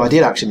guy who I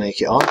did actually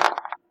make it on,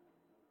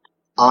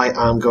 I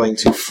am going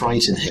to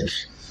frighten him.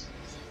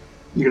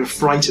 You're going to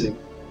frighten him?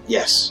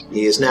 Yes,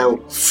 he is now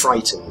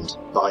frightened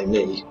by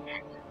me.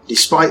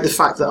 Despite the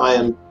fact that I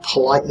am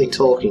politely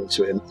talking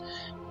to him,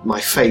 my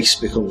face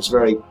becomes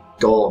very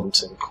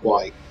gaunt and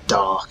quite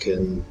dark,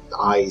 and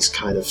eyes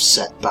kind of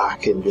set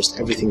back, and just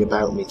everything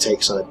about me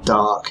takes on a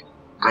dark,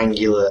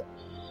 angular,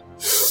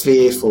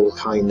 fearful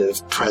kind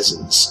of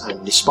presence.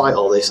 And despite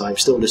all this, I'm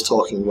still just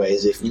talking away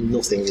as if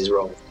nothing is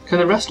wrong. Can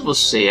the rest of us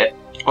see it,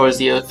 or is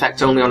the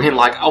effect only on him?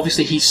 Like,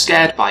 obviously he's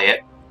scared by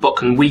it, but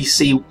can we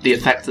see the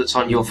effect that's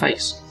on your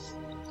face?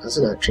 As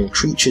an action,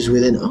 creatures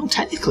within... Oh,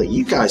 technically,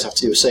 you guys have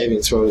to do a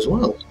saving throw as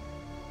well.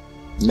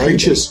 Maybe.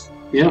 Creatures.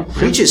 Yeah.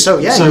 Creatures, so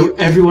yeah. So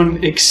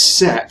everyone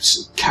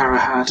except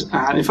Karahad,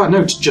 and in fact,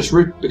 no, just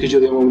Rue, because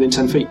you're the only one within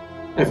 10 feet.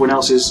 Everyone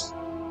else is...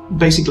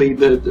 Basically,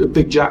 the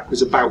Big Jack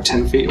was about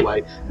 10 feet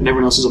away, and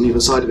everyone else is on the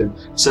other side of him.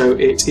 So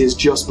it is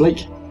just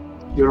Blake.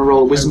 You're going to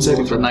roll a wisdom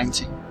saving throw.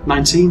 19.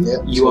 19? Yeah,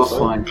 you are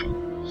fine.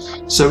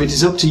 So it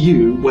is up to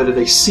you whether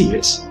they see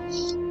it,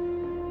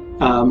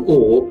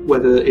 or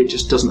whether it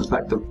just doesn't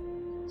affect them.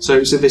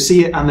 So they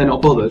see it and they're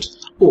not bothered,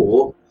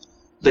 or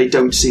they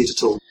don't see it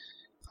at all.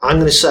 I'm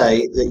going to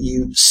say that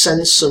you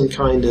sense some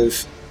kind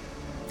of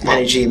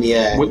energy in the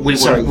air.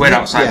 We're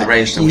outside the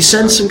range. You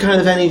sense some kind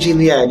of energy in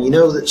the air, and you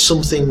know that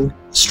something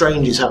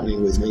strange is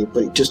happening with me,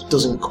 but it just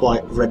doesn't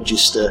quite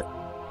register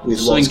with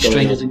Something what's going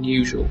stranger on. than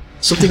usual.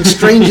 Something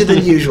stranger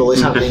than usual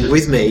is happening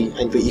with me,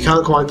 but you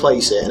can't quite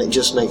place it, and it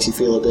just makes you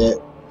feel a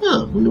bit,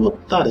 I wonder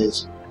what that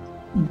is.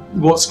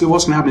 What's going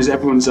to happen is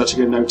everyone's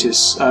actually going to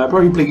notice,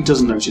 probably Bleak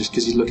doesn't notice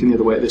because he's looking the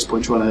other way at this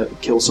point trying to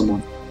kill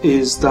someone,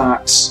 is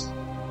that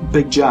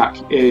Big Jack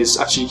is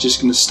actually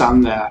just going to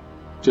stand there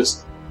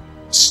just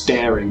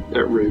staring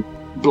at Rue,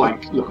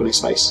 blank look on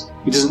his face.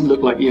 He doesn't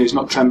look like, he's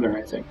not trembling or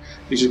anything,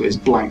 he's just got this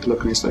blank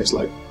look on his face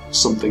like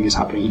something is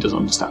happening he doesn't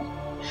understand.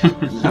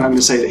 And I'm going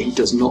to say that he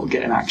does not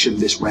get an action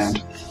this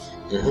round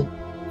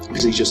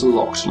because he's just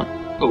locked like,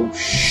 oh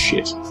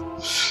shit.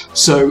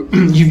 So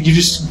you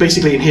just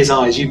basically in his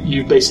eyes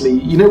you basically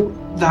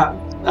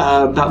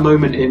that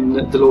moment in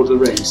The Lord of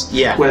the Rings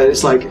where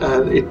it's like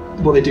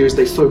what they do is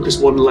they focus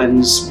one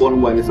lens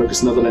one way and they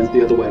focus another lens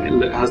the other way,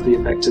 and it has the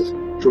effect of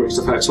drawing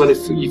stuff out. So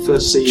when you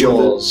first see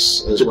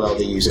Jaws as well,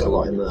 they use it a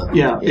lot in that.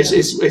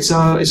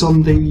 It's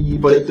on the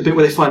bit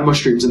where they find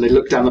mushrooms and they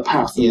look down the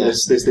path and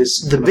there's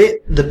this the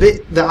bit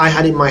that I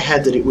had in my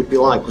head that it would be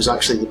like was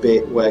actually the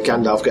bit where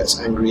Gandalf gets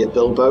angry at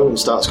Bilbo and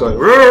starts going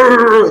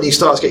 "Rrrr!" and he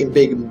starts getting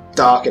big and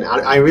dark, and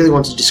I really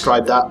wanted to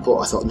describe that, but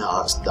I thought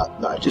no,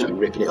 that'd just be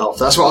ripping it off.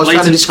 That's what I was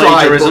trying to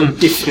describe. I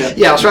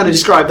was trying to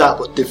describe that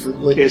but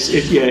differently.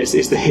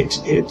 It's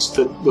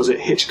the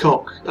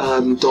Hitchcock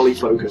dolly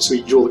focus, so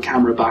you draw the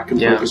camera back and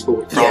focus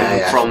forward.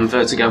 From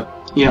Vertigo.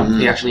 Yeah.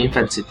 He actually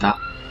invented that.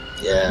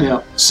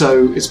 Yeah.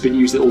 So it's been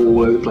used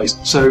all over the place.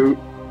 So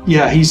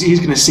he's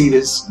going to see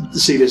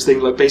this thing.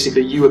 Like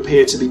basically, you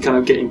appear to be kind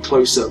of getting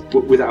closer,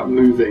 but without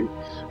moving,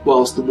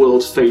 whilst the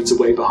world fades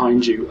away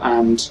behind you,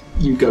 and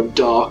you go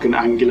dark and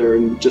angular,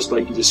 and just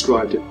like you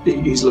described it,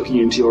 he's looking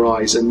into your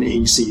eyes, and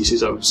he sees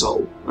his own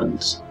soul,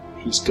 and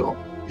he's gone.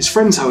 His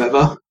friends,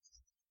 however,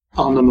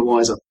 are none the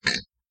wiser.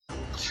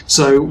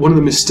 So one of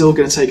them is still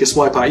going to take a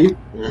swipe at you,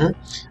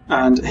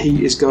 and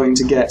he is going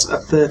to get a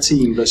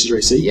 13 versus your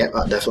AC. Yep,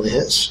 that definitely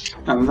hits.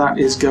 And that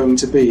is going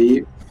to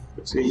be...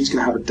 So he's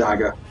going to have a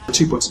dagger.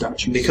 2 points of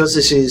damage. Because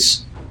this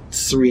is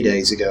 3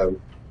 days ago,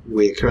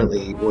 we're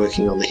currently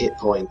working on the hit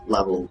point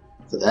level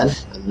for then,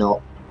 and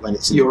not when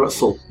it's... You're at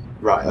full.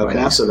 Right, okay.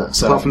 Right, so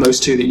that's... apart from those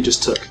 2 that you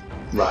just took.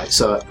 Right,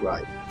 so...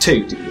 Right.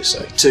 2, did you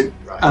say? 2.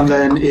 Right. And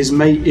then his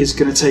mate is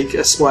going to take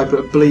a swipe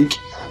at Bleak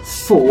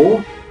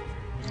for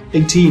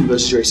 18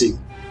 versus your AC.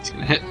 It's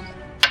going to hit.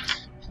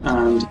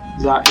 And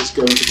that is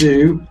going to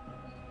do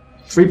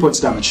 3 points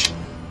of damage.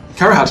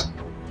 Karahad,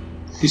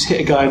 who's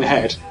hit a guy in the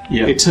head,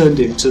 Yeah. it turned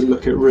him to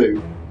look at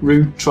Rue.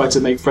 Rue tried to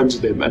make friends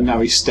with him, and now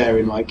he's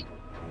staring like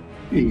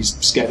he's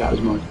scared out of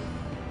his mind.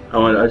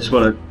 I just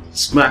want to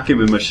smack him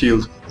with my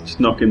shield. Just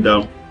knock him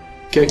down.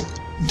 Okay,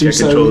 Get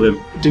control of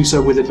him. do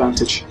so with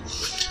advantage,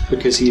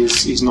 because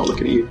he's not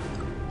looking at you.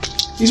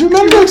 He's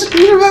remembered!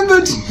 He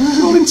remembered!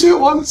 Rolling 2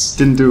 at once.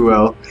 Didn't do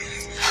well.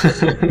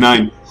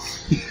 9.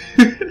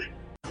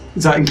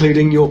 Is that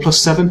including your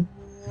 +7?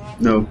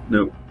 No.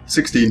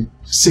 16.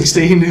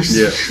 16?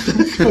 Yeah.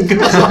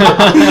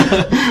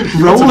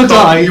 Roll a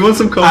die, You want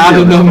some comedy? add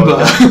a on number.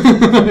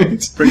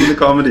 this pod? Bring the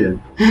comedy in.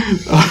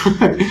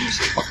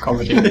 Fuck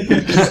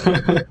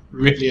comedy.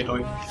 Really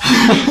annoying.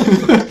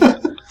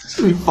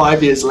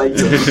 5 years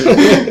later,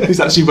 who's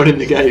actually running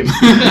the game.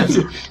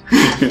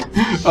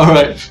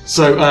 Alright,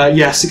 so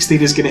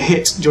 16 is going to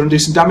hit. Do you want to do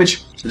some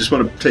damage? I just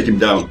want to take him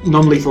down.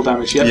 Non-lethal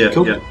damage, yeah? Yeah,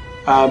 Cool.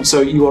 yeah.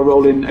 So you are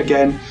rolling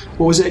again.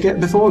 What was it again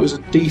before? It was a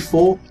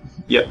D4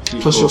 Yep.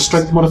 plus your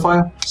strength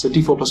modifier. So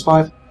D4 plus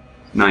 5.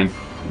 9.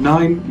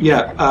 9,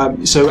 yeah.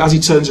 So as he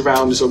turns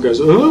around and sort of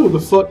goes, oh, what the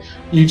fuck?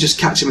 You just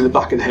catch him in the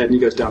back of the head and he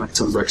goes down like a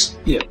ton of bricks.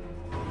 Yeah.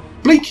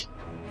 Bleak!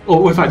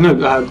 Or in fact, no,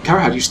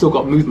 Karahad, you've still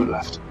got movement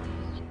left.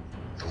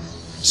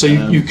 So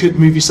you could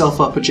move yourself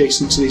up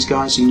adjacent to these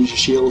guys and use your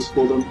shield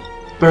for them.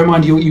 Bear in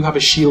mind, you have a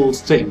shield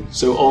thing,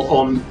 so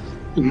on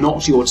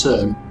not your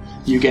turn,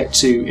 you get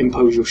to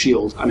impose your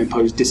shield and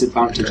impose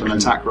disadvantage on an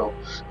attack roll,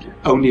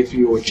 only if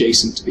you're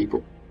adjacent to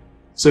people.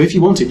 So if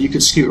you wanted, you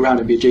could scoot around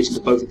and be adjacent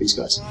to both of these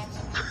guys.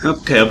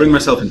 Okay, I'll bring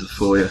myself into the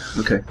 4, yeah.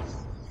 Okay.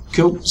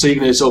 Cool. So you're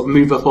going to sort of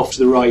move up off to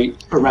the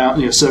right,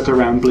 around, circle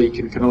around Bleak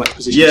and kind of like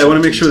position. Yeah, I yourself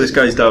want to make sure this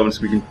guy's down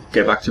so we can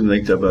get back to him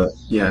later, but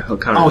yeah, I'll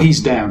carry Oh, on. he's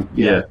down.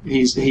 Yeah. Yeah.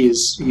 He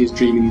is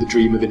dreaming the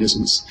dream of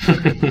innocence. Yeah,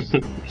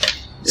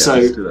 so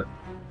let's do that.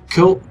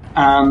 cool.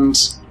 And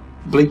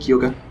Bleak, you'll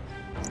go.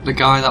 The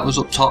guy that was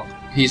up top,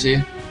 he's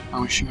here.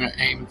 I'm just going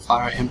to aim and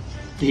fire at him.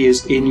 He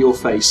is in your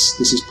face.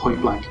 This is point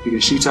blank. You're going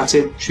to shoot at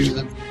him. Shoot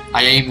him.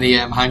 I aim the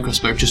hand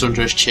crossbow just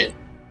under his chin.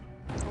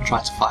 And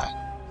try to fire.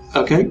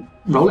 Okay,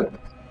 roll it.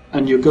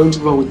 And you're going to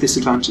roll with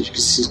disadvantage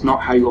because this is not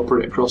how you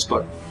operate a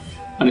crossbow.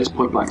 And it's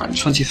point blank range.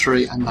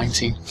 23 and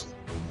 19.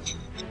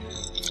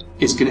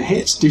 It's going to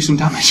hit. Do some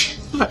damage.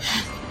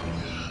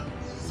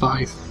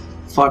 5.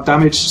 5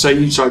 damage. So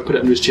you put it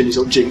under his chin. He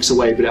sort of jinks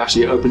away, but it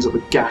actually opens up a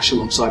gash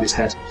alongside his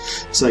head.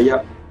 So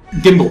yeah,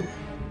 Gimbal.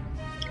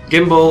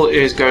 Gimbal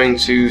is going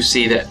to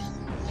see that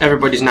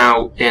everybody's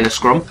now in a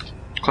scrum,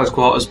 close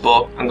quarters,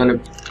 but I'm going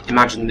to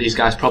imagine these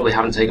guys probably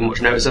haven't taken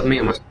much notice of me.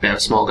 I'm a bit of a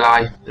small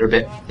guy.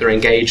 They're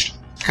engaged.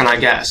 Can I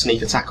get a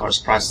sneak attack or a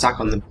surprise attack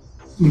on them?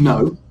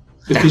 No,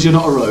 because you're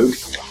not a rogue.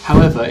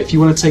 However, if you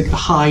want to take the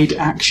hide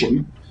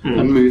action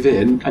and move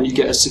in, and you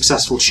get a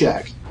successful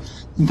check,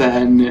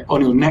 then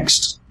on your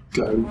next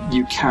go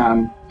you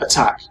can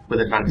attack With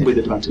advantage. with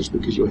advantage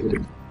because you're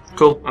hidden.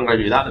 Cool, I'm going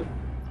to do that then.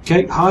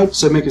 Okay, hide.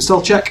 So make a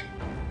stealth check.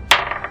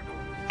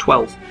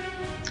 12.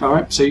 All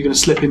right. So you're going to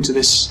slip into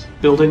this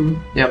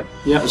building. Yep.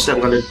 Yeah. Instead,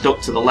 I'm going to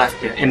duck to the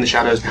left, in the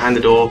shadows behind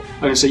the door.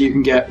 Okay, so you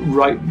can get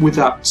right with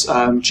that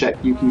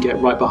check. You can get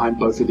right behind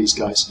both of these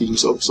guys. You can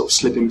sort of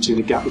slip in between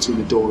the gap between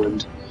the door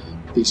and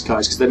these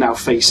guys because they're now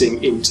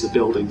facing into the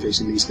building,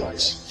 facing these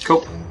guys.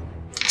 Cool.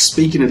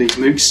 Speaking of these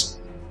mooks,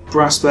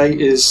 Brassbay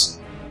is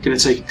going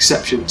to take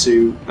exception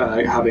to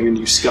having a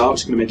new scar,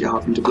 which is going to make it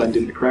hard for him to blend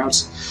into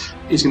crowds.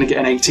 He's going to get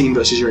an 18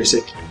 versus your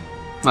AC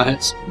That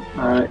hits.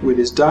 with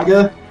his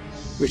dagger,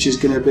 which is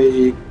going to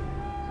be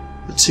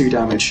 2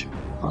 damage.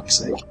 Fuck's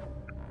sake.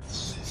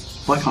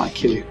 Why can't I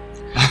kill you?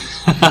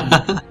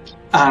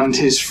 And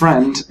his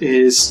friend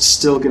is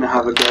still going to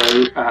have a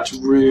go at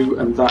Rue,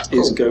 and that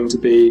is going to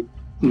be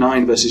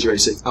 9 versus your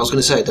AC. I was going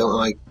to say, don't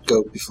I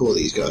go before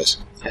these guys?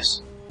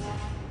 Yes.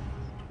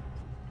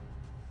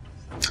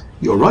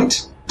 You're right.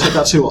 Take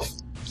that 2 off.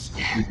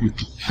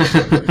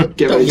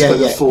 Get ready to put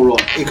the 4 on.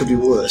 It could be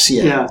worse,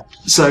 yeah. Yeah.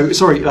 So,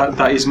 sorry,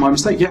 that is my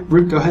mistake. Yeah,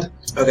 Rue, go ahead.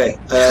 Okay,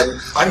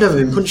 I've never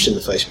been punched in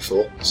the face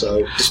before,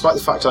 so despite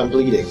the fact I'm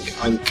bleeding,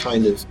 I'm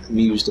kind of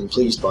amused and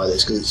pleased by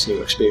this because it's a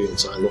new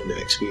experience and I love new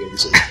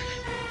experiences.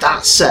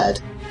 That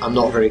said, I'm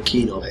not very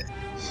keen on it.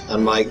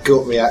 And my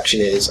gut reaction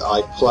is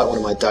I pull out one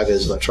of my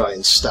daggers and I try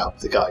and stab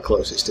the guy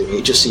closest to me.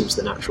 It just seems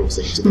the natural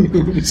thing to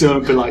do. So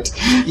polite.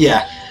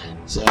 Yeah.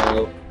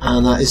 So,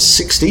 and that is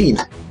 16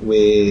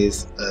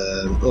 with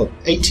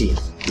 18.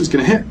 It's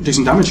going to hit. Do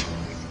some damage.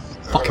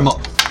 Fuck him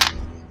up.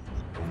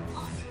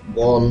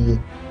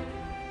 1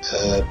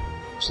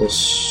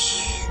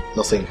 plus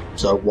nothing,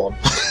 so 1.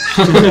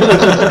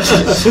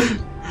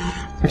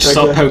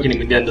 Stop poking him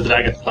with the end of the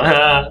dagger.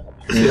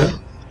 Yeah.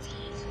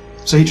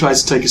 So he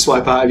tries to take a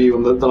swipe out of you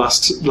on the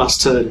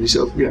last turn, and you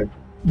sort of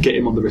get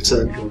him on the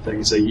return kind of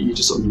thing. So you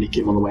just sort of nick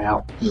him on the way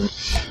out. Yeah.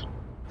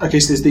 Okay,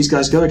 so these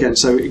guys go again.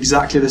 So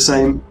exactly the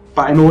same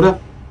batting order.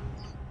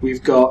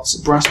 We've got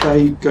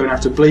Brassbay going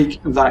after Bleak.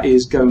 That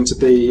is going to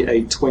be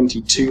a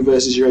 22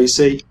 versus your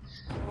AC,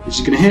 which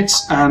is going to hit,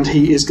 and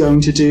he is going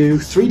to do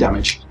 3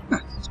 damage.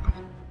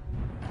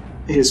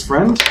 His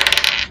friend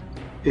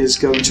is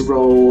going to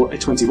roll a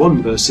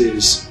 21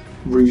 versus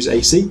Rue's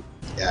AC.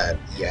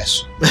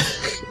 Yes.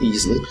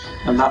 Easily.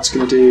 And that's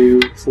going to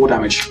do 4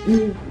 damage.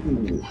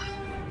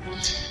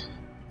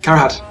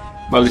 Karahad.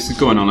 While this is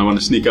going on, I want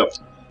to sneak up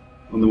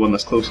on the one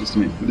that's closest to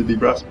me. Would it be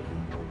Brass?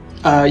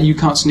 You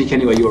can't sneak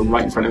anywhere, you are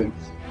right in front of him.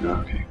 Oh,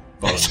 okay.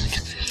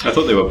 I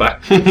thought they were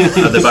back. Had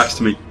their backs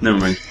to me. Never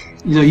mind.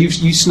 You know,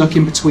 you snuck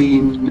in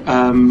between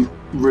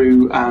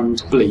Rue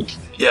and Bleak.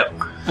 Yep.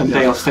 And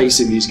they are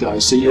facing these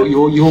guys, so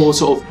you're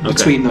sort of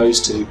between those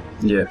two.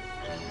 Yeah.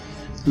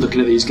 Looking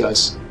at these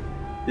guys.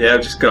 Yeah,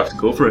 I'm just gonna have to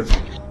go for it.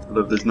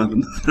 Although there's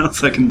nothing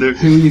else I can do.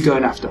 Who are you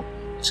going after?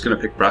 Just gonna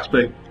pick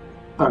Brassbay.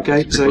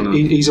 Okay, so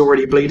he's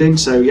already bleeding,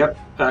 so yep,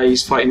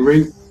 he's fighting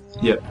Rue.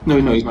 Yep. No,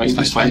 he's not.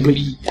 He's fighting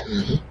Bleak.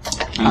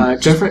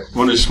 Go for it.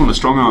 I just want to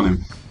strong arm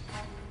him.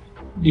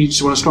 You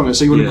just want to stronger,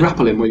 so you want to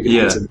grapple him, or you going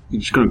to hit him?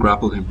 You're just going to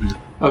grapple him.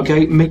 Yeah.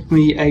 Okay, make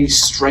me a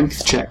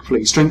strength check,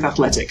 please. Strength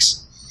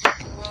athletics.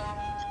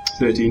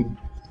 13.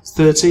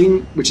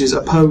 13, which is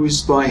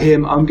opposed by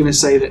him. I'm going to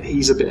say that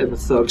he's a bit of a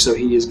thug, so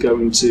he is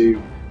going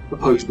to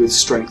oppose with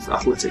strength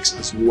athletics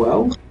as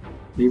well.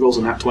 He rolls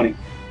a nat 20.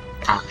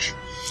 Ouch.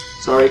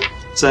 Sorry.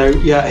 So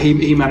yeah,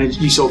 he managed.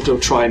 You sort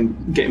of try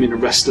and get him in a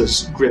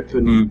wrestler's grip,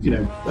 and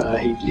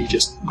he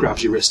just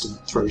grabs your wrist and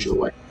throws you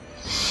away.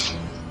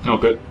 Oh,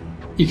 good.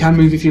 You can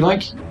move if you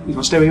like. You want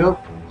to stay where you are?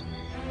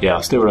 Yeah,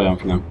 I'll stay where I am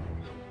for now.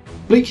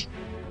 Bleak.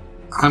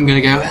 I'm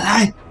going to go,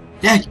 hey,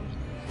 yeah,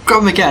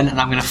 grab him again, and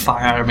I'm going to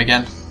fire at him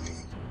again.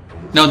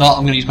 No, I'm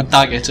going to use my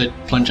dagger to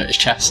plunge at his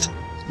chest.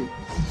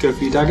 Go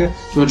for your dagger. Do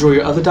you want to draw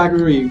your other dagger,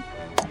 or are you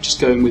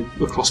just going with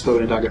a crossbow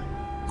and a dagger?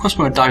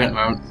 Crossbow and dagger at the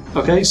moment.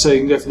 Okay, so you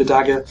can go for the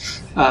dagger.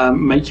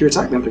 Make your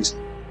attack then, please.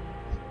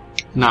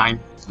 9.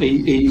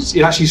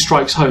 It actually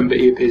strikes home, but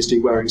he appears to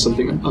be wearing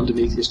something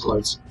underneath his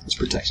clothes that's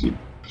protecting you.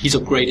 He's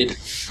upgraded.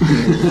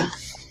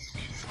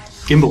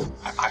 Gimbal.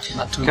 I've done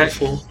that to him Okay.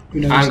 before.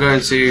 I'm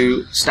going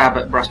to stab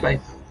at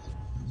Brassbay.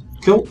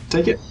 Cool,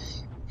 take it.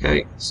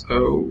 Okay,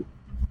 so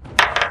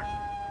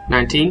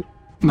 19.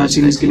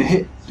 19 is going to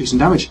hit. Do some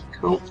damage.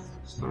 Cool.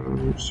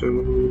 So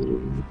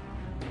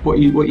What are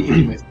you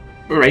hitting with?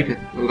 raping.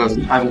 I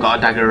haven't got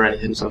a dagger or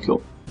anything, so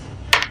Cool.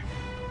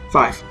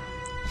 5.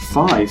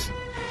 5.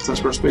 So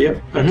that's Brassbay,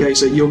 yep. Okay,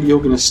 so you're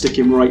going to stick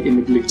him right in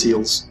the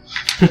gluteals.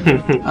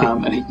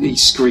 And he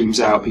screams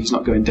out, he's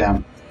not going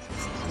down.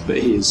 But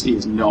he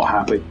is not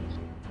happy.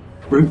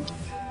 Rue?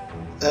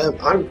 I'm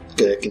going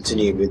to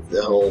continue with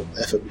the whole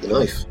effort with the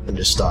knife and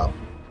just start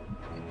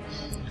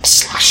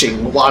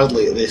slashing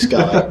wildly at this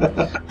guy.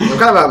 I'm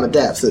kind of out of my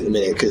depth at the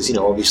minute because,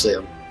 obviously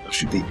I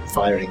should be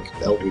firing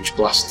Eldritch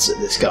Blasts at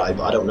this guy,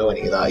 but I don't know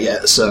any of that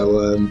yet,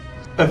 so...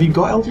 Have you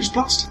got Eldritch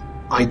Blast?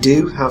 I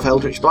do have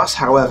Eldritch Blast,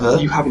 however...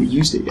 You haven't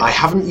used it yet. I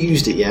haven't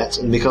used it yet,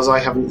 and because I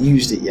haven't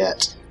used it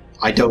yet,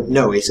 I don't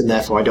know it, and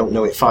therefore I don't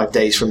know it 5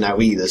 days from now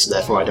either, so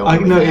therefore I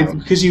don't know it now.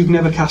 Because you've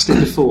never cast it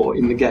before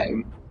in the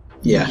game.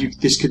 Yeah.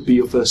 This could be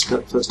your first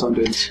time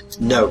doing it.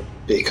 No,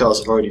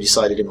 because I've already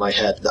decided in my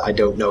head that I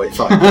don't know it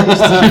 5 days,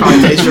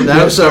 5 days from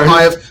now. So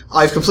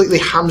I've completely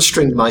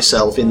hamstringed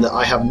myself in that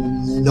I have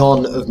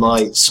none of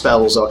my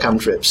spells or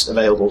cantrips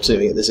available to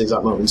me at this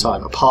exact moment in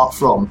time, apart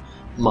from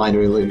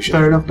Minor Illusion.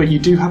 Fair enough, but you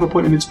do have a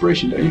point of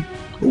inspiration, don't you?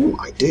 Ooh,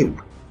 I do.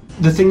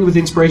 The thing with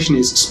inspiration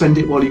is spend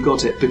it while you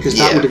got it, because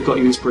that Yeah. would have got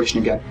you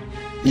inspiration again.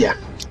 Yeah.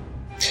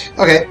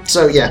 Okay,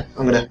 so yeah,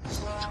 I'm gonna...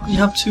 You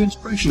have 2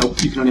 inspiration. No,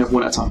 you can only have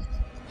one at a time.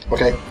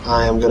 Okay,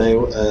 I am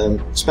going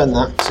to spend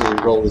that to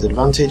roll with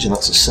advantage, and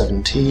that's a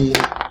 17,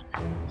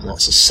 and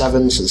that's a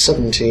 7, so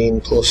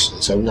 17 plus,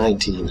 so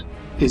 19.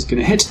 Is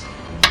going to hit.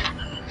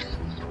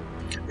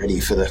 Get ready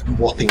for the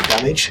whopping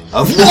damage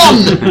of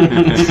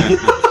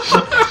 1!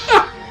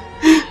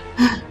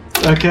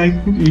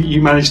 Okay,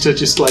 you managed to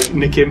just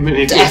nick him in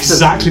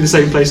exactly the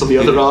same place on the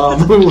other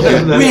arm.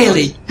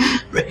 Really?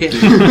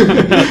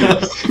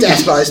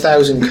 Death by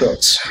 1,000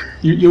 cuts.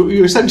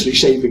 You're essentially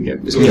shaving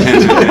him. Is what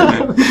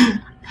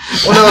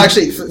Well, no,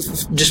 actually,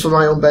 just for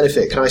my own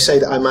benefit, can I say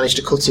that I managed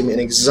to cut him in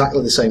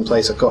exactly the same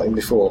place I cut him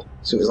before?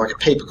 So it was like a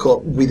paper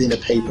cut within a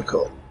paper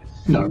cut.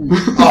 No.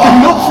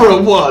 Not for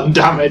a 1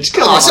 damage.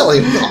 Come on. It's not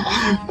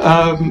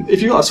even...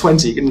 If you got a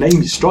 20, you can name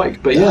your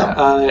strike.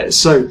 But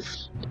so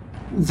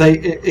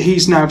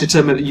he's now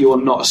determined that you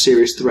are not a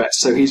serious threat,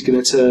 so he's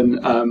going to turn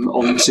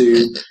on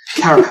to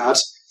Karahad,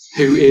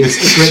 who is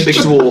a great big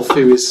dwarf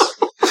who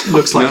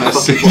looks like a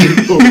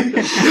fucking ball.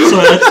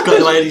 Sorry, I just got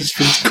the lady's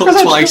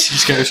cut twice. He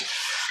just goes,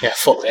 yeah,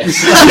 fuck this.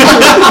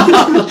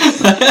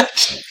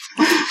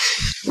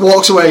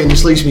 Walks away and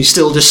just leaves me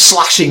still just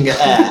slashing at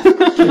air.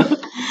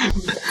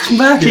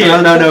 Back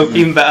here. No,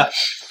 even better.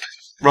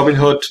 Robin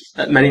Hood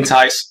at Men in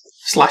Tights,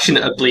 slashing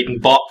at a bleeding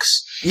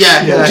box.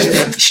 Yeah.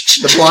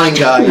 The blind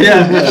guy.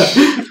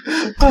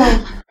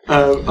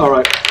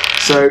 Alright,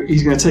 so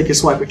he's going to take a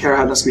swipe at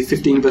Karahad. That's going to be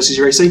 15 versus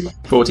your AC.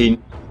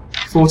 14.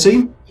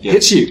 14? Yeah.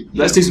 Hits you.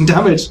 Let's do some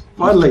damage.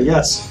 Finally,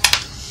 yes.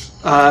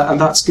 And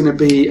that's going to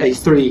be a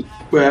 3.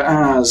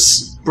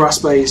 Whereas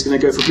Brassbay is going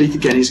to go for Bleak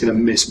again. He's going to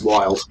miss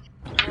wild.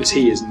 Because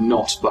he is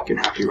not fucking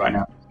happy right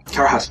now.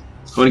 Karahad.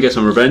 I want to get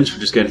some revenge for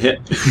just getting hit.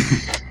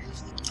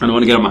 And I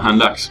want to get on my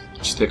hand axe.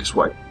 Just take a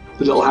swipe.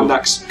 The little hand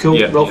axe. Cool.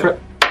 Yeah, Roll yeah. for it.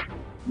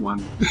 1.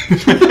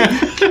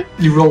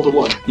 You rolled a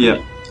 1.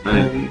 Yeah.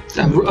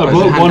 A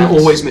 1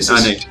 always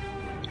misses. And 8.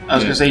 I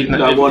was going to say,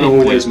 No, 1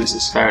 always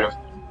misses. Fair enough.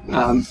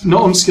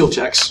 Not on skill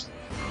checks,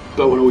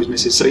 but 1 always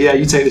misses. So yeah,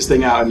 you take this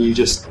thing out and you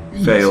just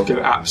Fail. go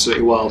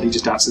absolutely wild. He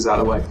just dances out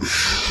of the way.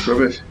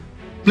 Rubbish.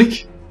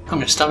 Bleak. I'm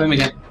going to stab him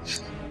again.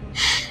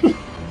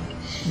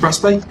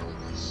 Brassbay.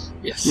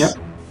 Yes. Yep.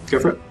 Go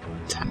for it.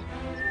 10.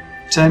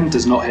 10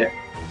 does not hit.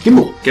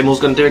 Gimbal. Gimmel's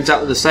going to do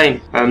exactly the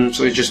same.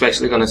 So he's just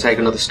basically going to take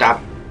another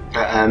stab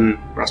at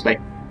Brassbay.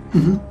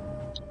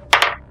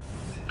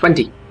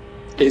 20.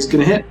 Is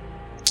going to hit.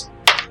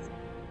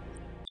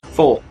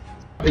 4.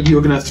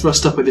 You're going to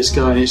thrust up at this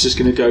guy and it's just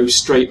going to go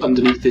straight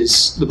underneath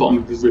the bottom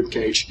of his rib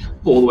cage,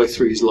 all the way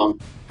through his lung,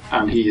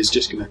 and he is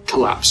just going to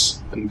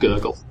collapse and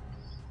gurgle.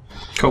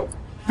 Cool.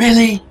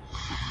 Really?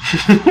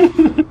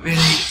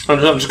 I'm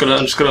just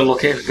gonna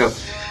look at it and go,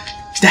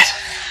 he's dead.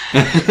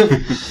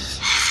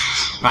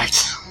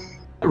 Right.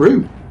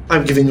 Rue.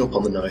 I'm giving up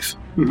on the knife.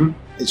 Mhm.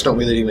 It's not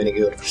really doing me any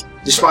good.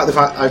 Despite the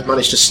fact I've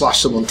managed to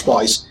slash someone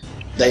twice,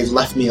 they've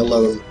left me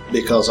alone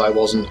because I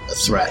wasn't a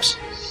threat.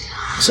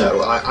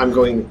 So I'm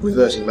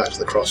reverting back to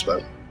the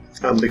crossbow.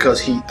 And because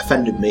he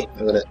offended me,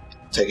 I'm going to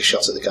take a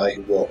shot at the guy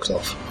who walked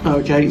off.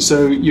 Okay,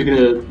 so you're going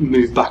to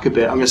move back a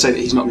bit. I'm going to say that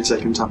he's not going to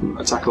take an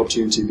attack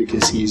opportunity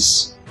because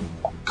he's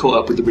caught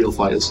up with the real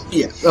fighters.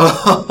 Yeah.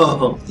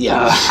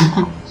 Yeah.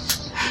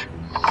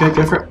 Okay,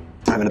 go for it.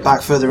 I'm going to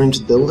back further into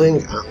the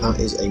building, and that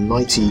is a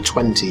mighty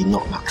 20,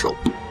 not natural.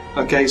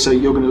 Okay, so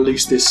you're going to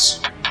loose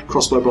this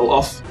crossbow bolt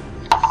off.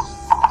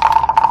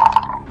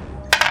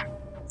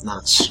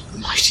 That's a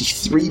mighty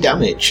 3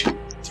 damage.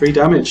 3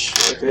 damage.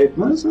 Okay,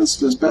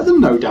 that's better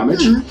than no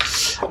damage.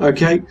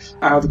 Okay,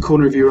 out of the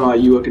corner of your eye,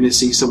 you are going to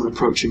see someone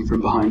approaching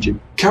from behind you.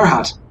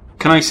 Karahad.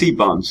 Can I see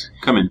Barnes?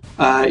 Come in.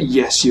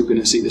 Yes, you're going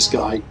to see this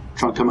guy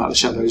trying to come out of the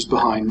shadows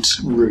behind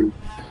Rue.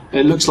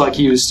 It looks like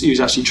he was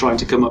actually trying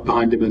to come up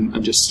behind him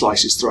and just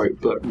slice his throat,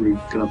 but Rue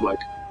kind of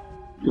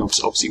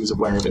obviously was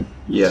aware of him.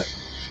 Yeah.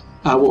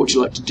 What would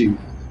you like to do?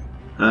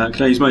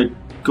 Can I use my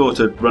go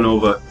to run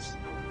over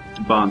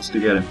to Barnes to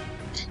get him?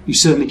 You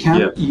certainly can.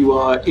 Yeah. You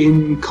are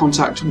in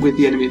contact with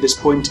the enemy at this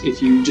point.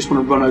 If you just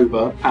want to run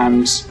over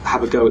and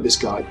have a go at this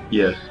guy,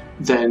 Yeah.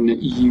 then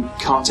you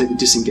can't take the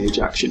disengage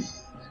action.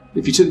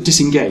 If you took the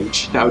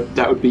disengage,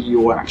 that would be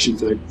your action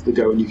for the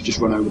go, and you could just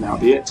run over and that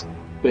would be it.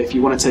 But if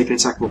you want to take an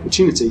attack of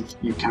opportunity,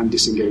 you can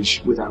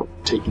disengage without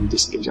taking the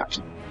disengage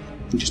action.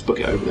 You just book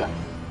it over there.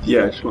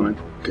 Yeah, I just want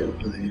to get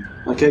over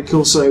there. Okay,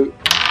 cool. So,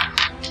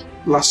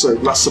 last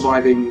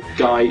surviving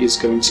guy is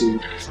going to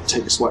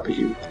take a swipe at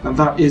you, and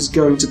that is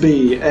going to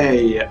be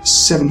a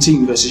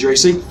 17 versus your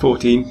AC.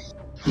 14.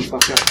 You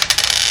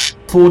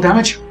fucker. 4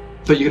 damage,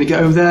 but you're going to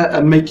get over there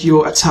and make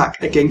your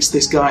attack against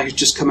this guy who's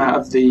just come out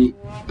of the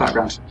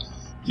background.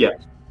 Yeah.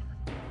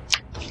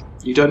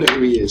 You don't know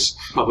who he is,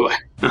 by the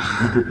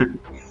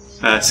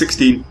way.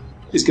 16.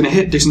 He's going to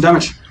hit, do some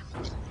damage.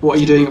 What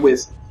are you doing it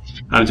with?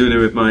 I'm doing it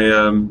with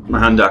my my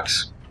hand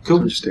axe. Cool.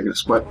 So I'm just taking a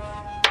swipe.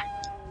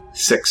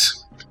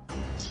 6.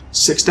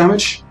 6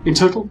 damage in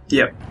total.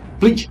 Yep.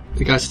 Bleak.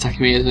 The guy's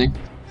attacking me, isn't he?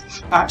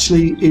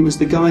 Actually, it was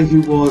the guy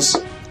who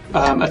was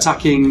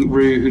attacking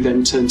Rue, who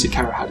then turned to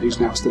Karahad, who's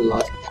now still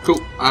alive. Cool.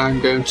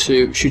 I'm going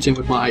to shoot him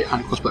with my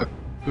hand crossbow.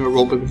 I'm going to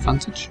roll with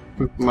advantage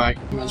with my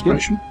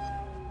inspiration.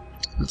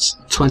 That's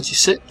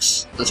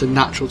 26. That's a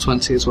natural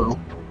 20 as well.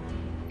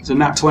 It's a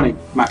nat 20,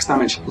 max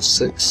damage. Plus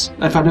 6.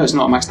 In fact, no, it's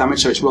not max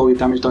damage, so it's roll your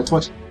damage die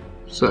twice.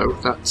 So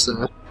that's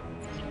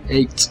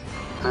 8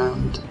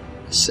 and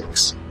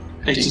 6.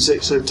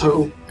 86, so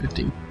total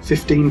 15.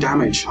 15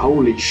 damage.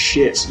 Holy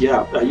shit,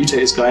 yeah. You take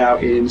this guy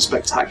out in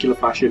spectacular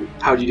fashion.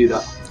 How do you do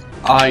that?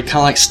 I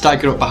kind of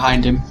stagger up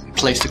behind him,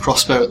 place the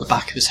crossbow at the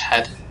back of his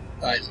head.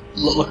 I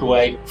look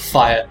away,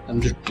 fire,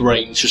 and just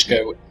brains just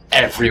go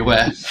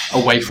everywhere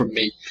away from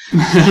me.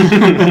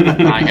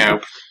 And I go,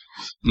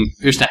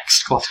 who's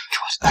next? Come on.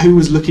 Who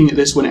was looking at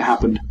this when it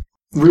happened?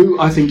 Rue,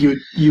 I think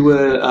you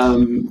were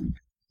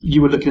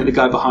looking at the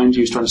guy behind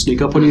you who's trying to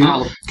sneak up on you.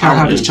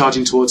 Karahad was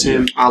charging towards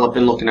him. I'll have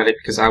been looking at it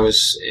because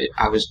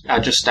I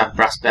just stabbed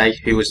Brassbay,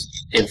 who was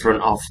in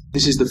front of.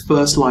 This is the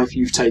first life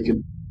you've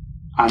taken,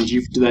 and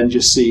you've then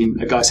just seen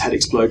a guy's head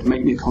explode.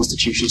 Make me a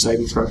Constitution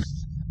saving throw.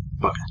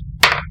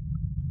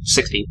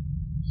 16.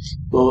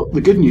 Well,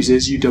 the good news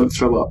is you don't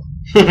throw up.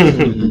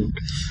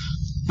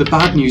 The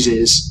bad news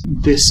is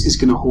this is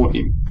going to haunt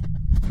you.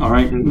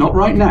 Alright? Not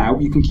right now.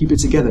 You can keep it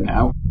together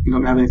now. You're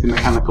not going to have anything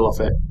mechanical off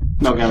it.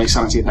 Not going to have any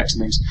sanity effects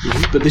and things.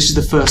 But this is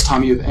the first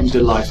time you've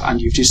ended a life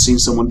and you've just seen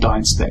someone die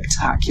in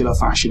spectacular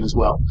fashion as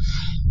well.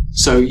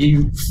 So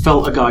you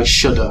felt a guy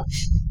shudder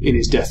in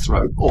his death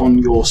throw on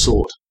your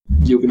sword.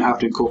 You're going to have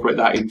to incorporate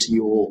that into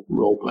your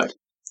roleplay.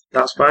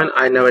 That's fine.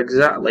 I know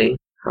exactly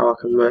how I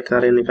can work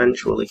that in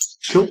eventually.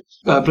 Cool.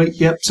 Blake,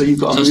 yep, so you've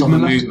got So a it's on the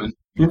movement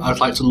left. movement. I'd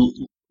like to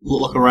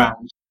look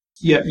around.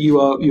 Yep, you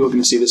are going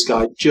to see this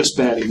guy just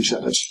barely in the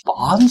shadows.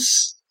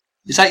 Barnes?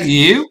 Is that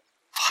you?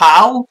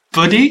 Pal?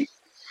 Buddy?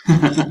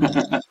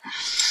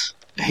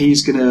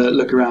 He's going to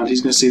look around.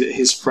 He's going to see that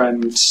his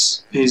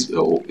friends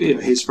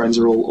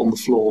are all on the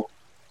floor.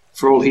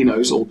 For all he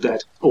knows, all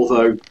dead.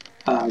 Although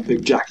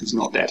Big Jack is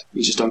not dead.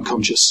 He's just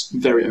unconscious,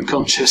 very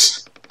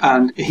unconscious.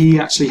 And he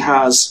actually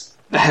has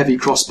a heavy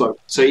crossbow.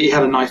 So he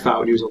had a knife out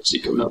when he was obviously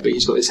coming up, but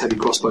he's got this heavy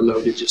crossbow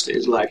loaded just at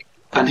his leg.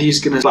 And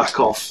he's going to back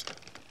off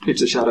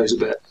into the shadows a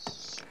bit.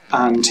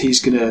 And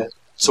he's going to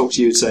talk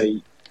to you and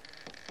say,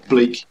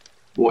 Bleak,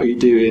 what are you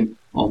doing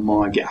on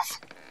my gaff?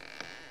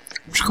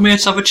 Just come here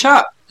to have a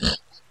chat.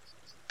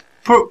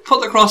 Put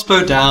the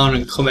crossbow down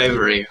and come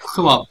over here.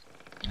 Come on.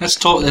 Let's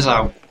talk this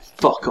out.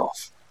 Fuck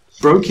off.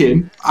 Broke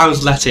in. I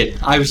was let in.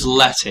 Are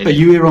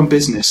you here on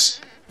business?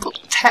 But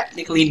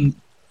technically,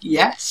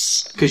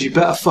 yes. Because you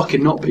better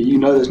fucking not be. You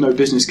know there's no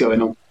business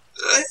going on.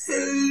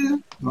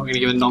 I'm not going to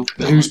give a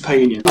non-committal. Who's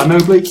paying you? I know,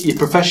 Blake, you're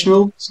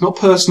professional. It's not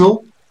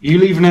personal. You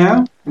leave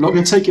now. I'm not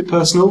going to take it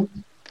personal.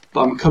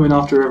 But I'm coming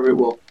after whoever it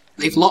was.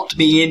 They've locked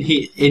me in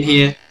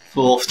here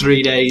for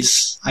 3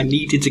 days. I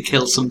needed to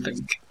kill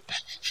something.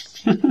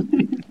 I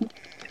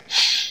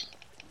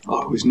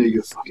always knew you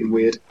were fucking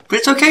weird. But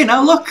it's okay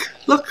now, look.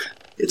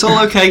 It's all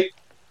okay.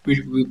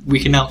 We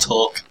can now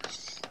talk.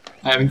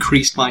 I have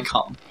increased my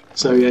calm.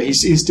 So yeah,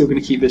 he's still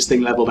going to keep this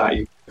thing levelled at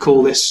you.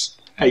 Call this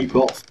ape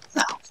off.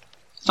 No,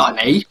 it's not an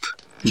ape.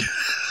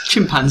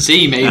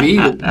 Chimpanzee, maybe,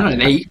 but not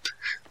an ape.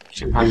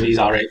 Chimpanzees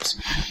are apes.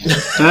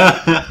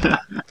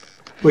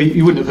 Well,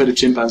 you wouldn't have heard of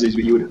chimpanzees,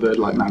 but you would have heard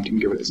like mountain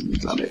gorillas and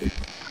things like that.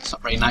 That's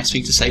not a very nice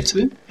thing to say to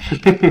him.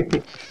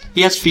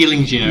 He has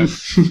feelings, you know.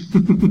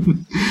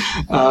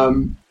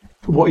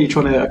 What are you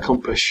trying to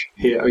accomplish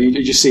here? Are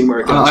you just seeing where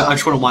it goes? I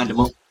just want to wind him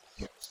up.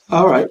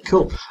 Alright,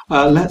 cool.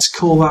 Let's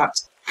call that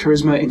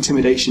charisma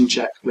intimidation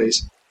check,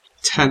 please.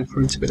 10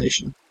 for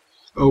intimidation.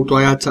 Oh, do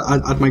I add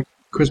my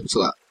charisma to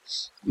that?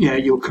 Yeah,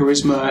 your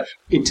charisma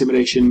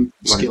intimidation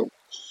skill.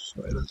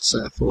 Sorry, that's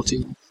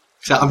 14.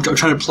 So I'm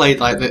trying to play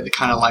like the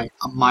kind of like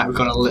I might have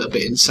gone a little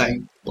bit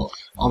insane, but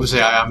obviously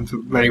I am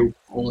very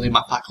all in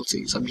my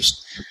faculties. I'm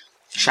just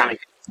shammy.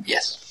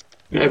 Yes.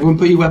 Yeah, everyone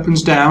put your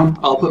weapons down.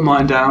 I'll put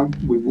mine down.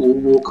 We will all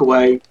walk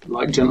away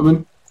like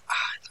gentlemen.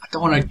 I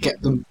don't want to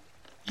get them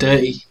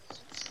dirty,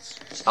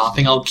 so I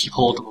think I'll keep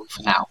hold of them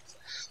for now.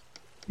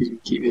 He's going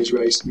to keep his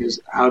race. He goes,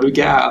 how do we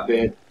get out of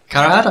here?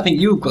 Karahad, I think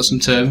you've got some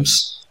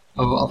terms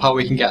of how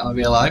we can get out of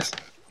here alive.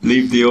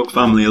 Leave the Oak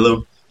family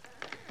alone.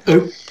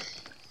 Oh?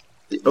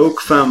 The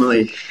Oak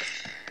family.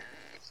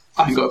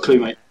 I ain't got a clue,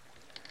 mate.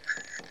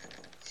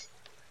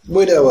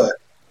 Widower.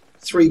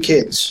 3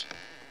 kids.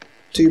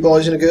 2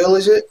 boys and a girl,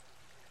 is it?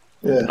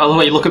 Yeah. Oh, the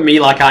way you look at me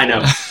like I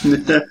know.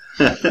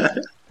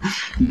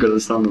 You've got a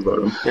song about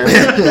him.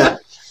 Yeah.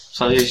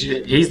 So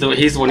he's the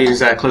one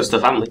who's close to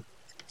the family.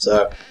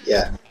 So,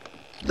 yeah.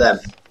 Them.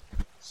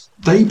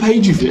 They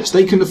paid you for this.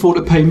 They couldn't afford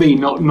to pay me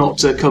not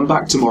to come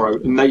back tomorrow,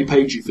 and they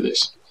paid you for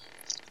this.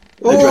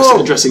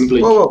 Addressing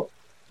Bleak. Whoa.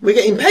 We're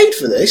getting paid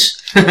for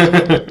this?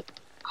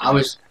 I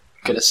was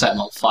going to set them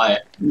on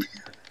fire,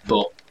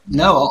 but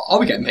no, I'll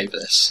be getting paid for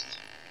this.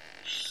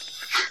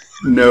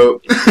 No.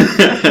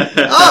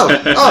 Oh,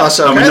 that's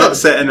okay. I'm not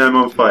setting them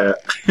on fire.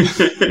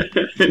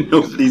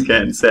 Nobody's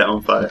getting set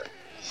on fire.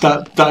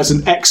 That is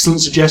an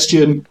excellent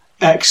suggestion.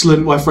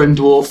 Excellent, my friend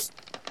Dwarf.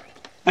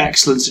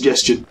 Excellent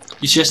suggestion.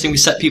 You're suggesting we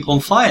set people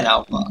on fire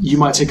now? Mark? You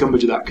might take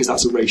umbrage with that because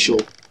that's a racial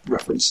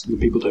reference and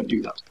people don't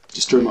do that.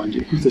 Just to remind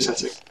you of the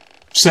setting.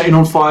 Setting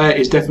on fire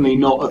is definitely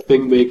not a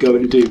thing we're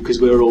going to do because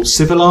we're all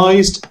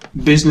civilised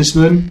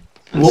businessmen.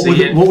 What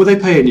were they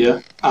paying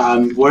you?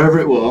 And wherever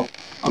it was,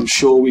 I'm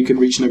sure we can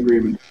reach an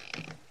agreement.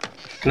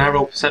 Can I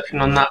roll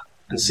perception on that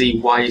and see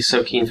why you're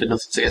so keen for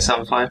nothing to get set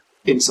on fire?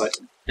 Insight.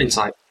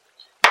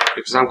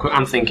 Because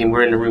I'm thinking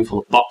we're in a room full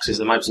of boxes.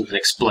 There might be something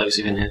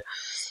explosive in here.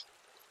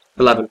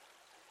 11.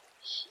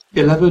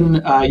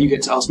 11. You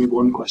get to ask me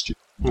one question.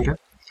 Okay.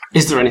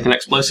 Is there anything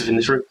explosive in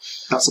this room?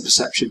 That's a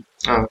perception.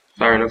 Oh,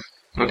 fair enough.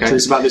 Okay. So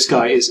it's about this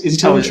guy. Is he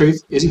telling the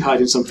truth? Is he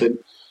hiding something?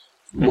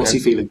 What's he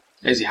feeling?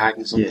 Is he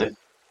hiding something? Yeah.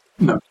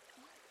 No.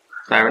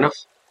 Fair enough.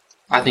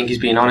 I think he's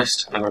being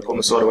honest. I'm going to put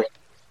my sword away.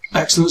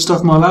 Excellent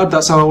stuff, my lad.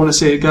 That's how I want to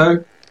see it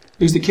go.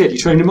 Who's the kid? You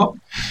trained him up?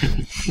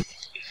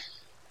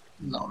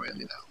 Not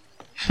really,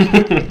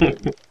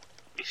 no.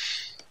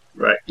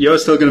 Right. You're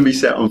still going to be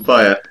set on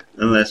fire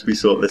unless we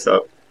sort this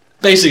out.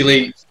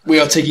 Basically, we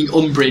are taking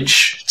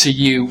umbrage to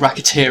you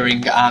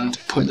racketeering and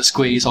putting the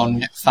squeeze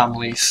on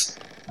families.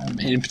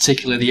 In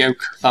particular, the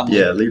Oak family.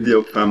 Yeah, leave the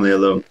Oak family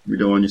alone. We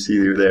don't want you to see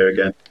you there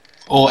again.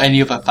 Or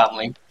any other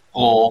family.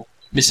 Or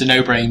Mr.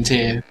 No-Brains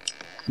here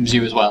comes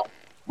you as well.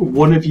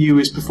 One of you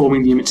is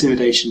performing the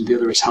intimidation, the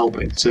other is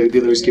helping. So the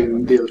other is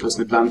giving the other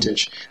person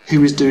advantage.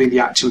 Who is doing the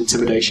actual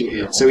intimidation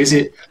here? So is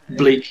it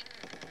Bleak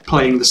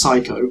playing the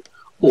psycho,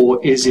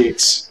 or is it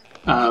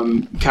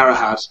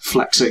Karahad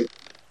flexing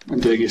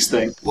and doing his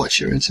thing? What's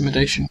your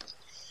intimidation?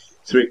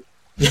 3.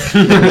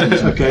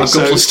 Okay, I've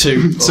got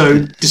 +2. So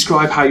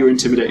describe how you're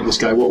intimidating this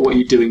guy. What are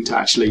you doing to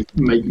actually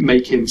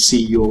make him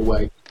see your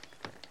way?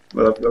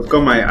 Well, I've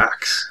got my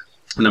axe,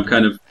 and I've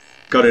kind of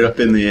got it up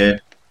in the air.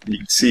 You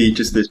can see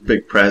just this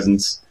big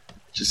presence,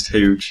 just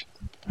huge.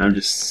 And I'm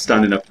just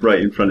standing up right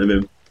in front of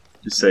him,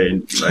 just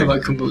saying, I like,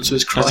 might come up to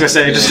his I cry. was going to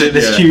say, just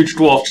this Yeah. huge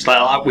dwarf just like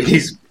that with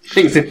his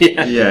things in the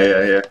air.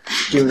 yeah.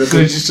 Give it a So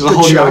good, just good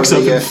hold your show axe of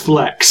up the, and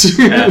flex.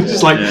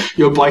 It's yeah.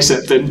 your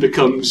bicep then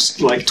becomes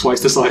like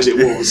twice the size it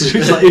was.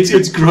 It's like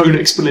it's grown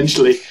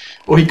exponentially,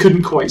 or he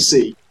couldn't quite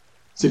see.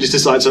 So he just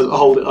decides to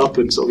hold it up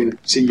and sort of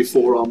see your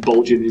forearm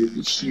bulging, your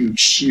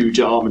huge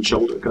arm and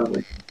shoulder, can't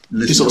they?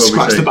 listen Just sort to of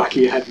what we scratch say. the back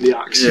of your head with the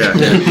axe.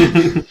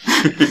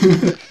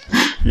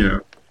 Yeah.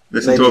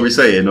 Listen Maybe to what we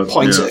say. Not,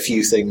 point you know. at a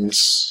few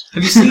things.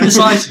 Have you seen the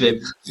size of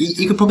him?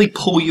 He could probably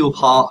pull you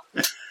apart.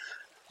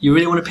 You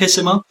really want to piss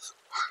him off?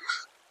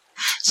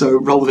 So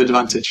roll with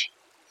advantage.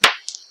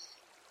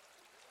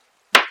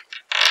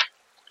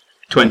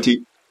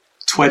 20.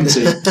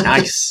 20.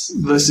 Nice.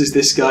 Versus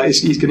this guy,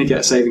 he's going to get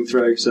a saving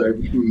throw, so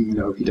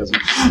no, he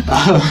doesn't.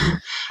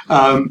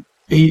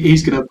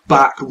 He's going to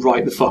back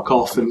right the fuck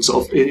off, and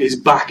sort of his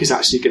back is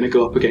actually going to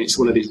go up against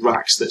one of these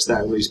racks that's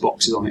there with these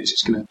boxes on it. It's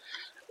just going to,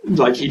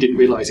 like, he didn't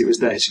realise it was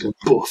there. He's going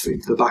to buff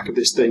into the back of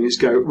this thing. Just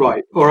go,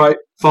 right, all right,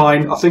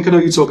 fine. I think I know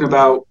what you're talking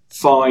about.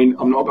 Fine,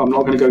 I'm not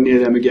going to go near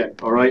them again.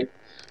 All right,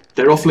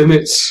 they're off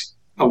limits,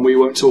 and we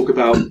won't talk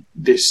about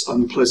this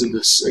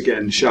unpleasantness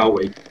again, shall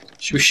we?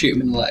 Should we shoot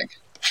him in the leg?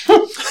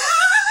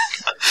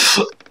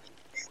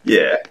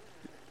 Yeah.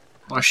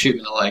 I want to shoot him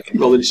in the leg.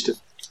 Roll initiative.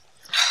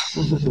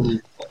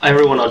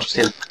 Everyone or just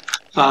him?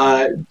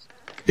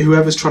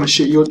 Whoever's trying to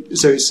shoot you.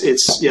 So it's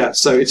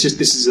just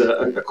this is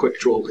a quick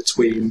draw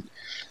between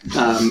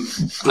I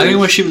only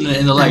want to shoot him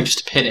in the leg just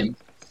to pin him.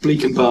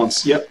 Bleak and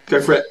Barnes. Yep,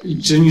 go for it.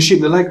 So you shoot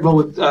in the leg.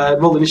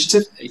 Roll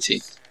initiative. 18.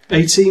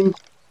 18.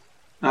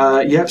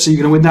 Yep. So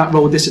you're going to win that.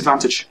 Roll with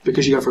disadvantage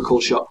because you go for a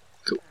cold shot.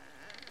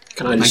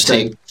 Can I just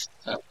 19.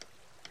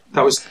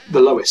 That was the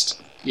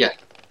lowest. No.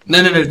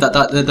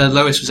 The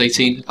lowest was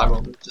 18 if I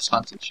rolled with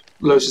disadvantage.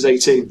 Lowest is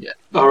 18. Yeah.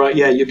 All right.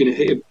 Yeah, you're going to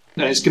hit him.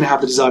 It's going to have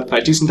the desired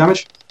effect. Do some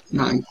damage.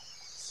 9.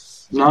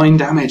 9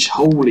 damage.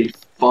 Holy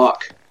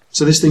fuck.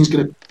 So this thing's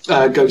going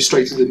to go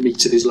straight to the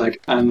meat of his leg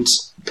and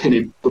pin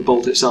him. The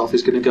bolt itself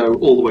is going to go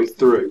all the way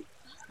through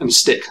and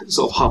stick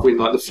sort of halfway in,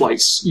 like the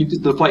flights.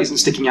 The plate isn't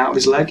sticking out of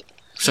his leg.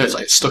 So it's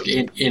like stuck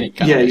in it.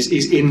 Yeah,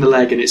 he's in the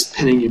leg and it's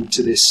pinning him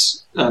to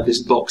this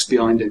box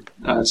behind him.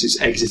 So it's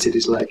exited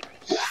his leg.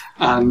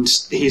 And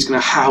he's going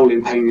to howl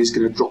in pain. He's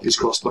going to drop his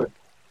crossbow,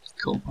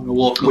 Cool. I'm going to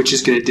walk up. which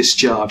is going to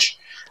discharge.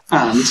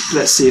 And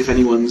let's see if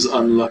anyone's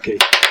unlucky.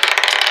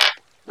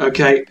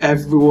 Okay,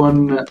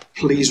 everyone,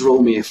 please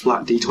roll me a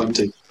flat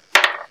d20.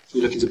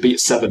 You're looking to beat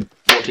 7.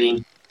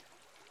 14.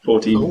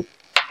 14.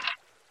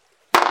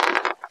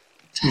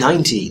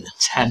 19.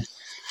 10.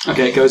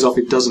 Okay, it goes off.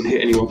 It doesn't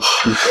hit anyone.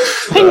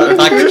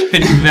 That could have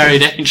been very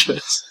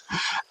dangerous.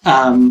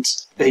 And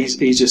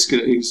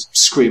he's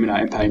screaming out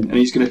in pain, and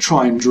he's going to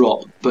try and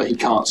drop, but he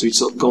can't. So he's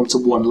sort of gone to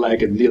one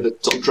leg, and the other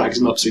sort of drags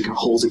him up so he can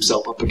hold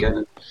himself up again.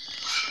 And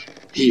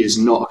he is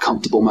not a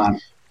comfortable man,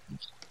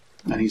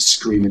 and he's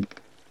screaming.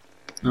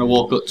 I'm going to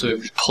walk up to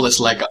him, just pull his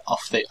leg out of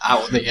the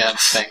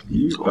thing.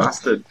 You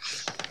bastard.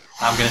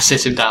 I'm going to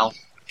sit him down,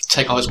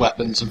 take off his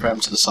weapons, and throw him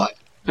to the side.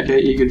 Okay, are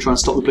you going to try and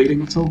stop the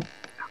bleeding at all?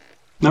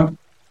 No?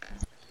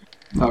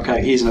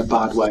 Okay, he's in a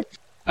bad way,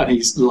 and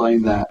he's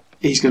lying there.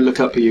 He's going to look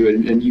up at you,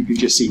 and you can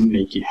just see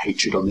naked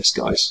hatred on this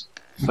guy's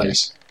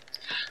face.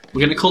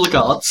 We're going to call the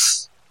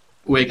guards.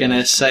 We're going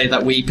to say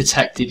that we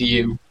protected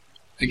you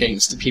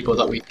against the people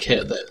that we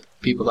killed, the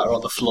people that are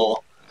on the floor,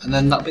 and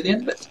then that'll be the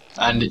end of it.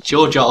 And it's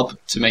your job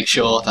to make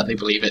sure that they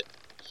believe it.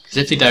 Because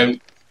if they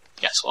don't,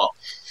 guess what?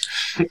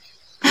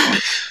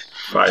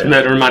 Fire.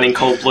 Murder a man in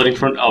cold blood in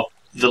front of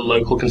the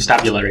local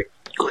constabulary.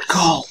 Good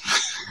call.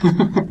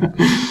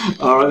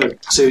 Alright then.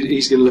 So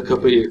he's going to look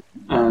up at you,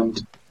 and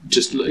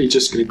he's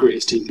just going to grit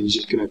his teeth, and he's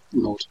just going to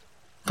nod.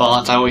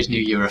 Bart, I always knew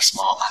you were a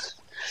smart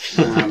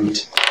man.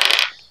 And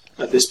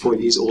at this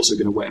point, he's also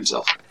going to wet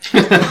himself.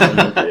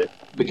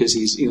 Because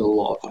he's in a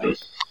lot of pain.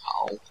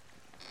 Oh,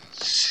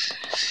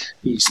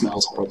 He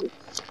smells horrible.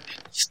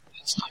 it's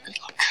not good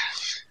luck.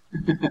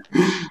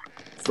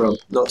 From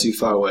not too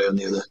far away on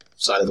the other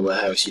side of the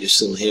warehouse, you just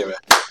suddenly hear it.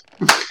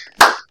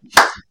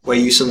 Where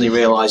you suddenly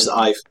realise that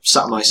I've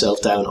sat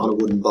myself down on a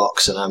wooden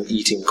box and I'm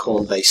eating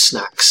corn-based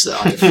snacks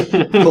that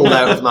I've pulled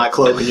out of my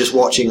cloak and just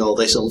watching all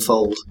this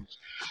unfold.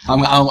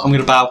 I'm going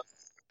to bow.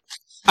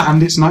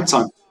 And it's night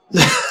time.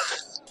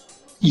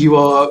 You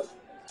are,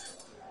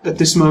 at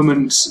this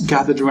moment,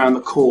 gathered around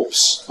the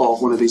corpse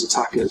of one of these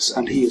attackers,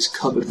 and he is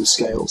covered with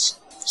scales.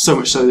 So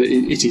much so that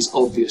it is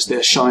obvious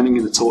they're shining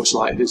in the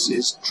torchlight,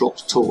 his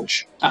dropped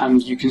torch.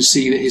 And you can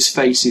see that his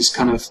face is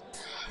kind of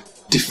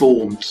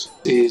deformed.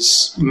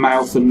 His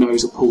mouth and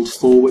nose are pulled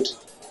forward.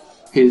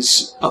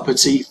 His upper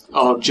teeth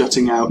are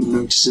jutting out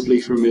noticeably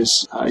from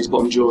his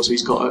bottom jaw, so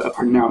he's got a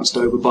pronounced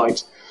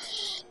overbite.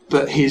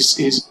 But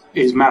his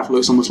mouth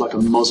looks almost like a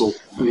muzzle,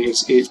 and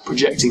it's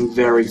projecting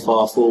very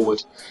far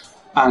forward.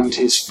 and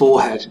his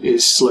forehead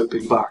is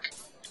sloping back.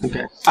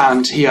 Okay.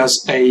 And he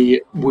has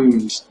a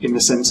wound in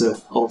the centre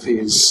of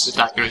his The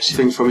dagger is.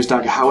 thing from his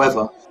dagger.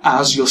 However,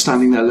 as you're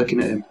standing there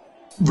looking at him,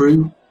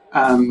 Rue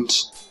and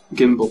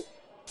Gimbal,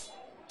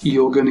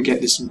 you're going to get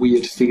this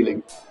weird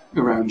feeling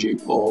around you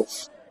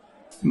of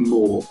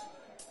more.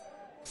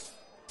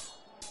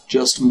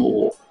 Just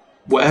more.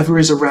 Whatever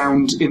is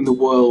around in the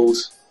world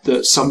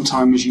that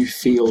sometimes you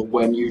feel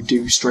when you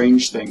do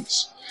strange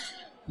things,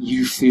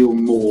 you feel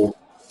more.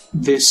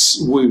 This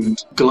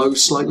wound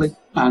glows slightly,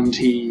 and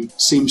he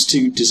seems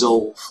to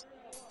dissolve,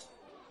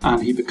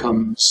 and he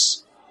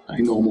becomes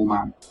a normal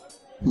man.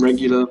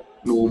 Regular,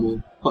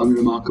 normal,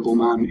 unremarkable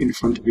man in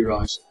front of your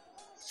eyes.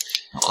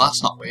 Oh,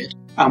 that's not weird.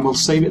 And we'll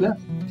save it there.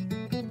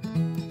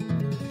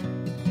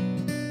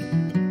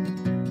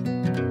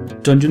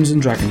 Dungeons &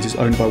 Dragons is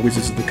owned by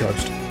Wizards of the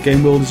Coast.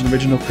 Game World is an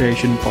original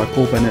creation by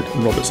Paul Bennett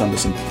and Robert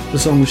Sanderson. The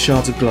song was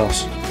Shards of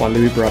Glass by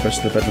Louis Barabbas,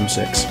 The Bedroom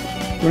Six.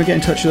 If you want to get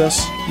in touch with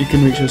us, you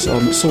can reach us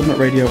on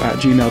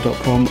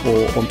swordnutradio@gmail.com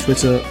or on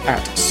Twitter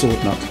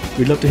 @swordnut.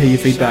 We'd love to hear your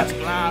feedback,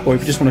 or if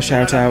you just want to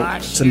shout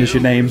out, send us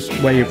your name,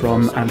 where you're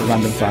from, and a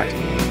random fact.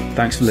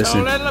 Thanks for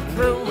listening.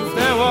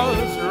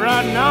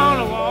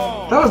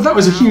 That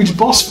was a huge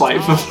boss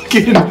fight for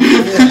fucking...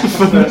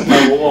 That's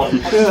number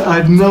one. Yeah, I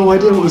had no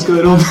idea what was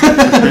going on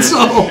at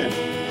all.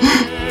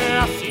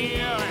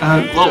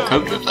 Well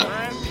coped with that.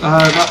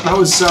 That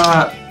was...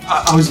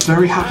 I was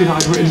very happy that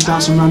I'd written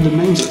down some random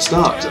names at the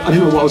start. I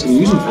didn't know what I was going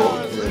to use them for,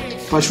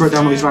 but I just wrote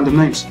down all these random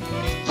names.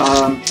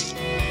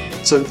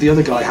 So the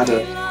other guy had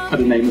a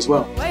name as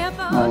well.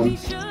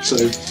 So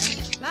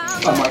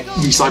I might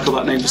recycle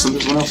that name for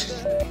someone else.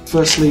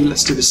 Firstly,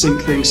 let's do the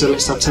sync thing, so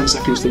let's have 10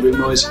 seconds for the room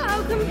noise.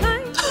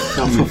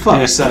 Oh, for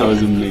fuck's sake. That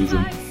was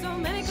amazing.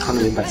 Can't have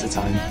been better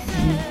time.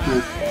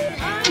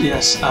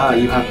 Yes,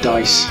 you have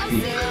dice.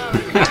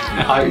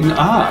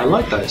 I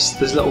like those.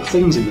 There's little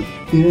things in them.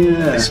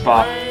 Yeah.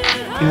 Spark.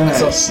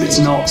 Yeah, it's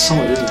not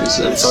solid, is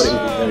it? I thought it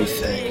would be very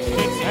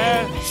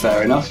fair.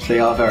 Fair enough, they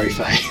are very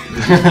fair.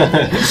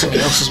 Something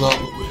else as well.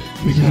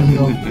 We can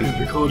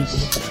record it.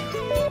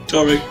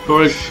 Sorry.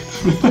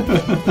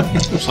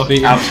 Sorry.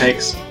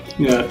 Outtakes.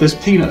 Yeah, there's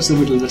peanuts in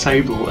the middle of the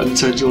table and it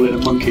turns you all into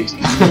monkeys.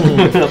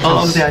 That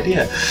was the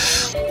idea.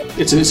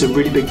 It's a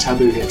really big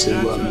taboo here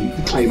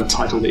to claim a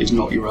title that is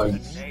not your own.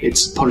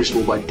 It's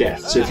punishable by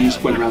death. So if you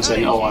went around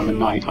saying, "Oh, I'm a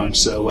knight, I'm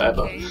Sir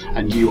whatever,"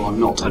 and you are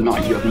not a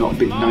knight, you have not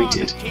been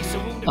knighted,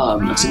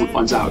 and someone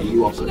finds out,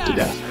 you are put to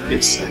death.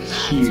 It's a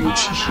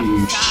huge,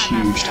 huge,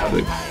 huge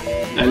taboo.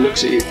 And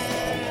looks at you,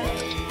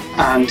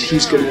 and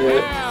he's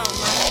gonna.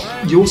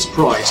 You're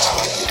surprised.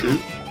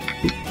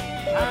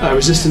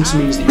 Resistance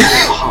means that you get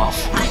a half.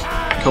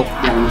 Cool.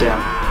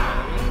 Down.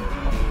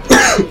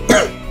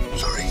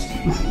 Sorry.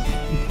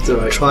 It's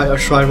alright. I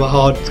tried my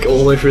hard to get all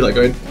the way through that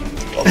going.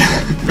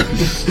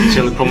 It's the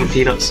only problem with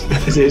peanuts.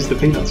 It is the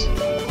peanuts,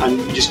 and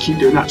you just keep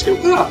doing that to go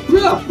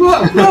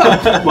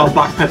while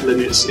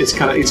backpedaling. It's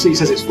kind of. He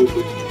says it's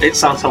foolproof. It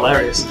sounds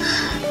hilarious.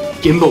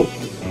 Gimbal,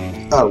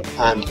 Oh,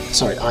 and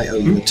sorry, I owe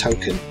you a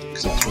token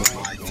because that's one of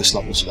my first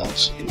level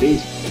spells. indeed.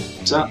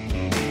 What's that?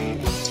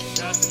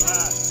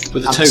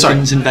 But the I'm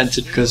token's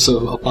invented because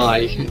of my.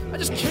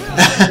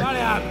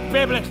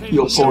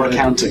 Your poor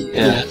accounting.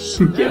 Yeah.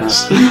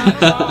 Yes.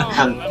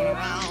 And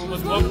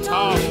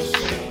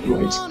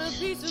Right.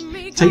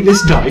 Take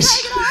this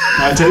dice.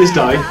 Right, take this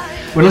die.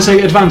 When I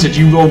say advantage,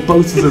 you roll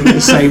both of them at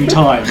the same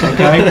time,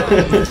 okay?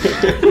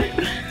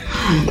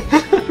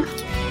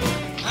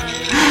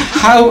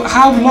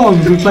 How long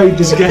have we played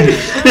this game?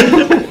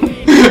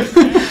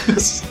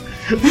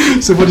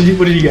 So what did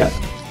you get?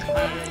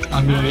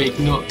 I'm gonna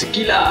ignore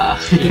tequila.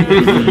 do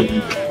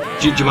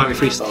you mind me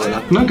freestyling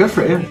that? No, go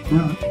for it.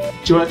 Yeah.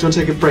 Do you want to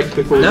take a break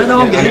before?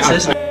 No, I'm getting okay,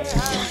 this.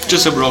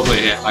 Just some roleplay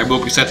here. I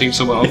will be setting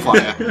someone on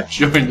fire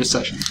during the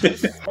session.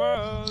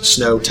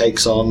 Snow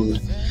takes on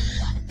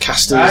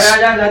casters.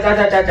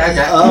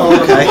 Oh,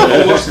 okay.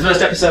 Watch the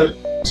first episode.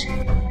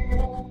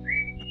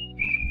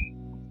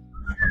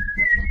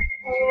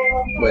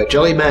 Where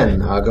jolly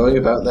men are going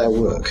about their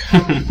work.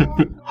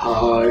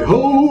 Hi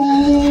ho!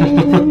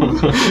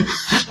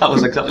 That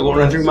was exactly what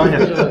ran through my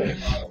head.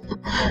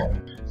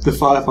 The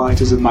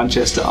firefighters of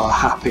Manchester are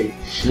happy.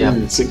 Yeah.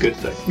 It's a good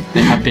thing.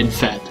 They have been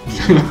fed.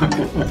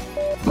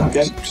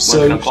 Okay, Working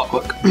so on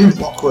clockwork.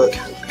 Clockwork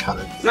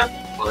cannon. No.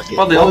 Well,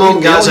 Hold on,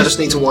 guys, I just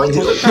need to wind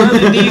it up.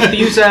 They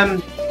use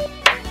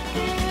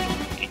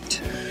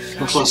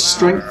plus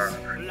strength,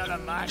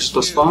 just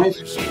plus 5,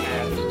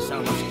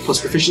 plus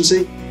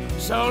proficiency,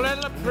 so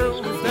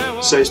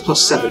it's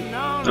plus 7.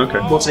 Okay.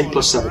 What's 8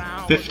 plus 7?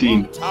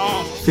 15.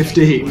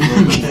 15.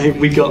 Okay,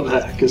 we got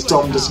there, because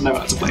Tom doesn't know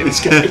how to play this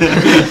game.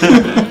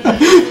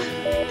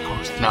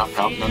 No,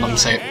 I'm not gonna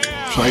say it.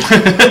 Sorry.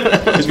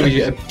 It's gonna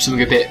be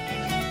something a bit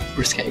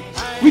risque.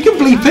 We can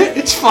bleep it,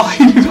 it's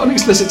fine. We've got an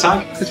explicit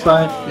tag. It's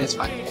fine. It's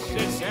fine.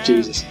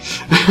 Jesus.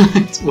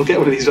 We'll get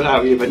one of these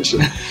out of you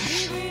eventually.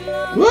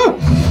 Woo!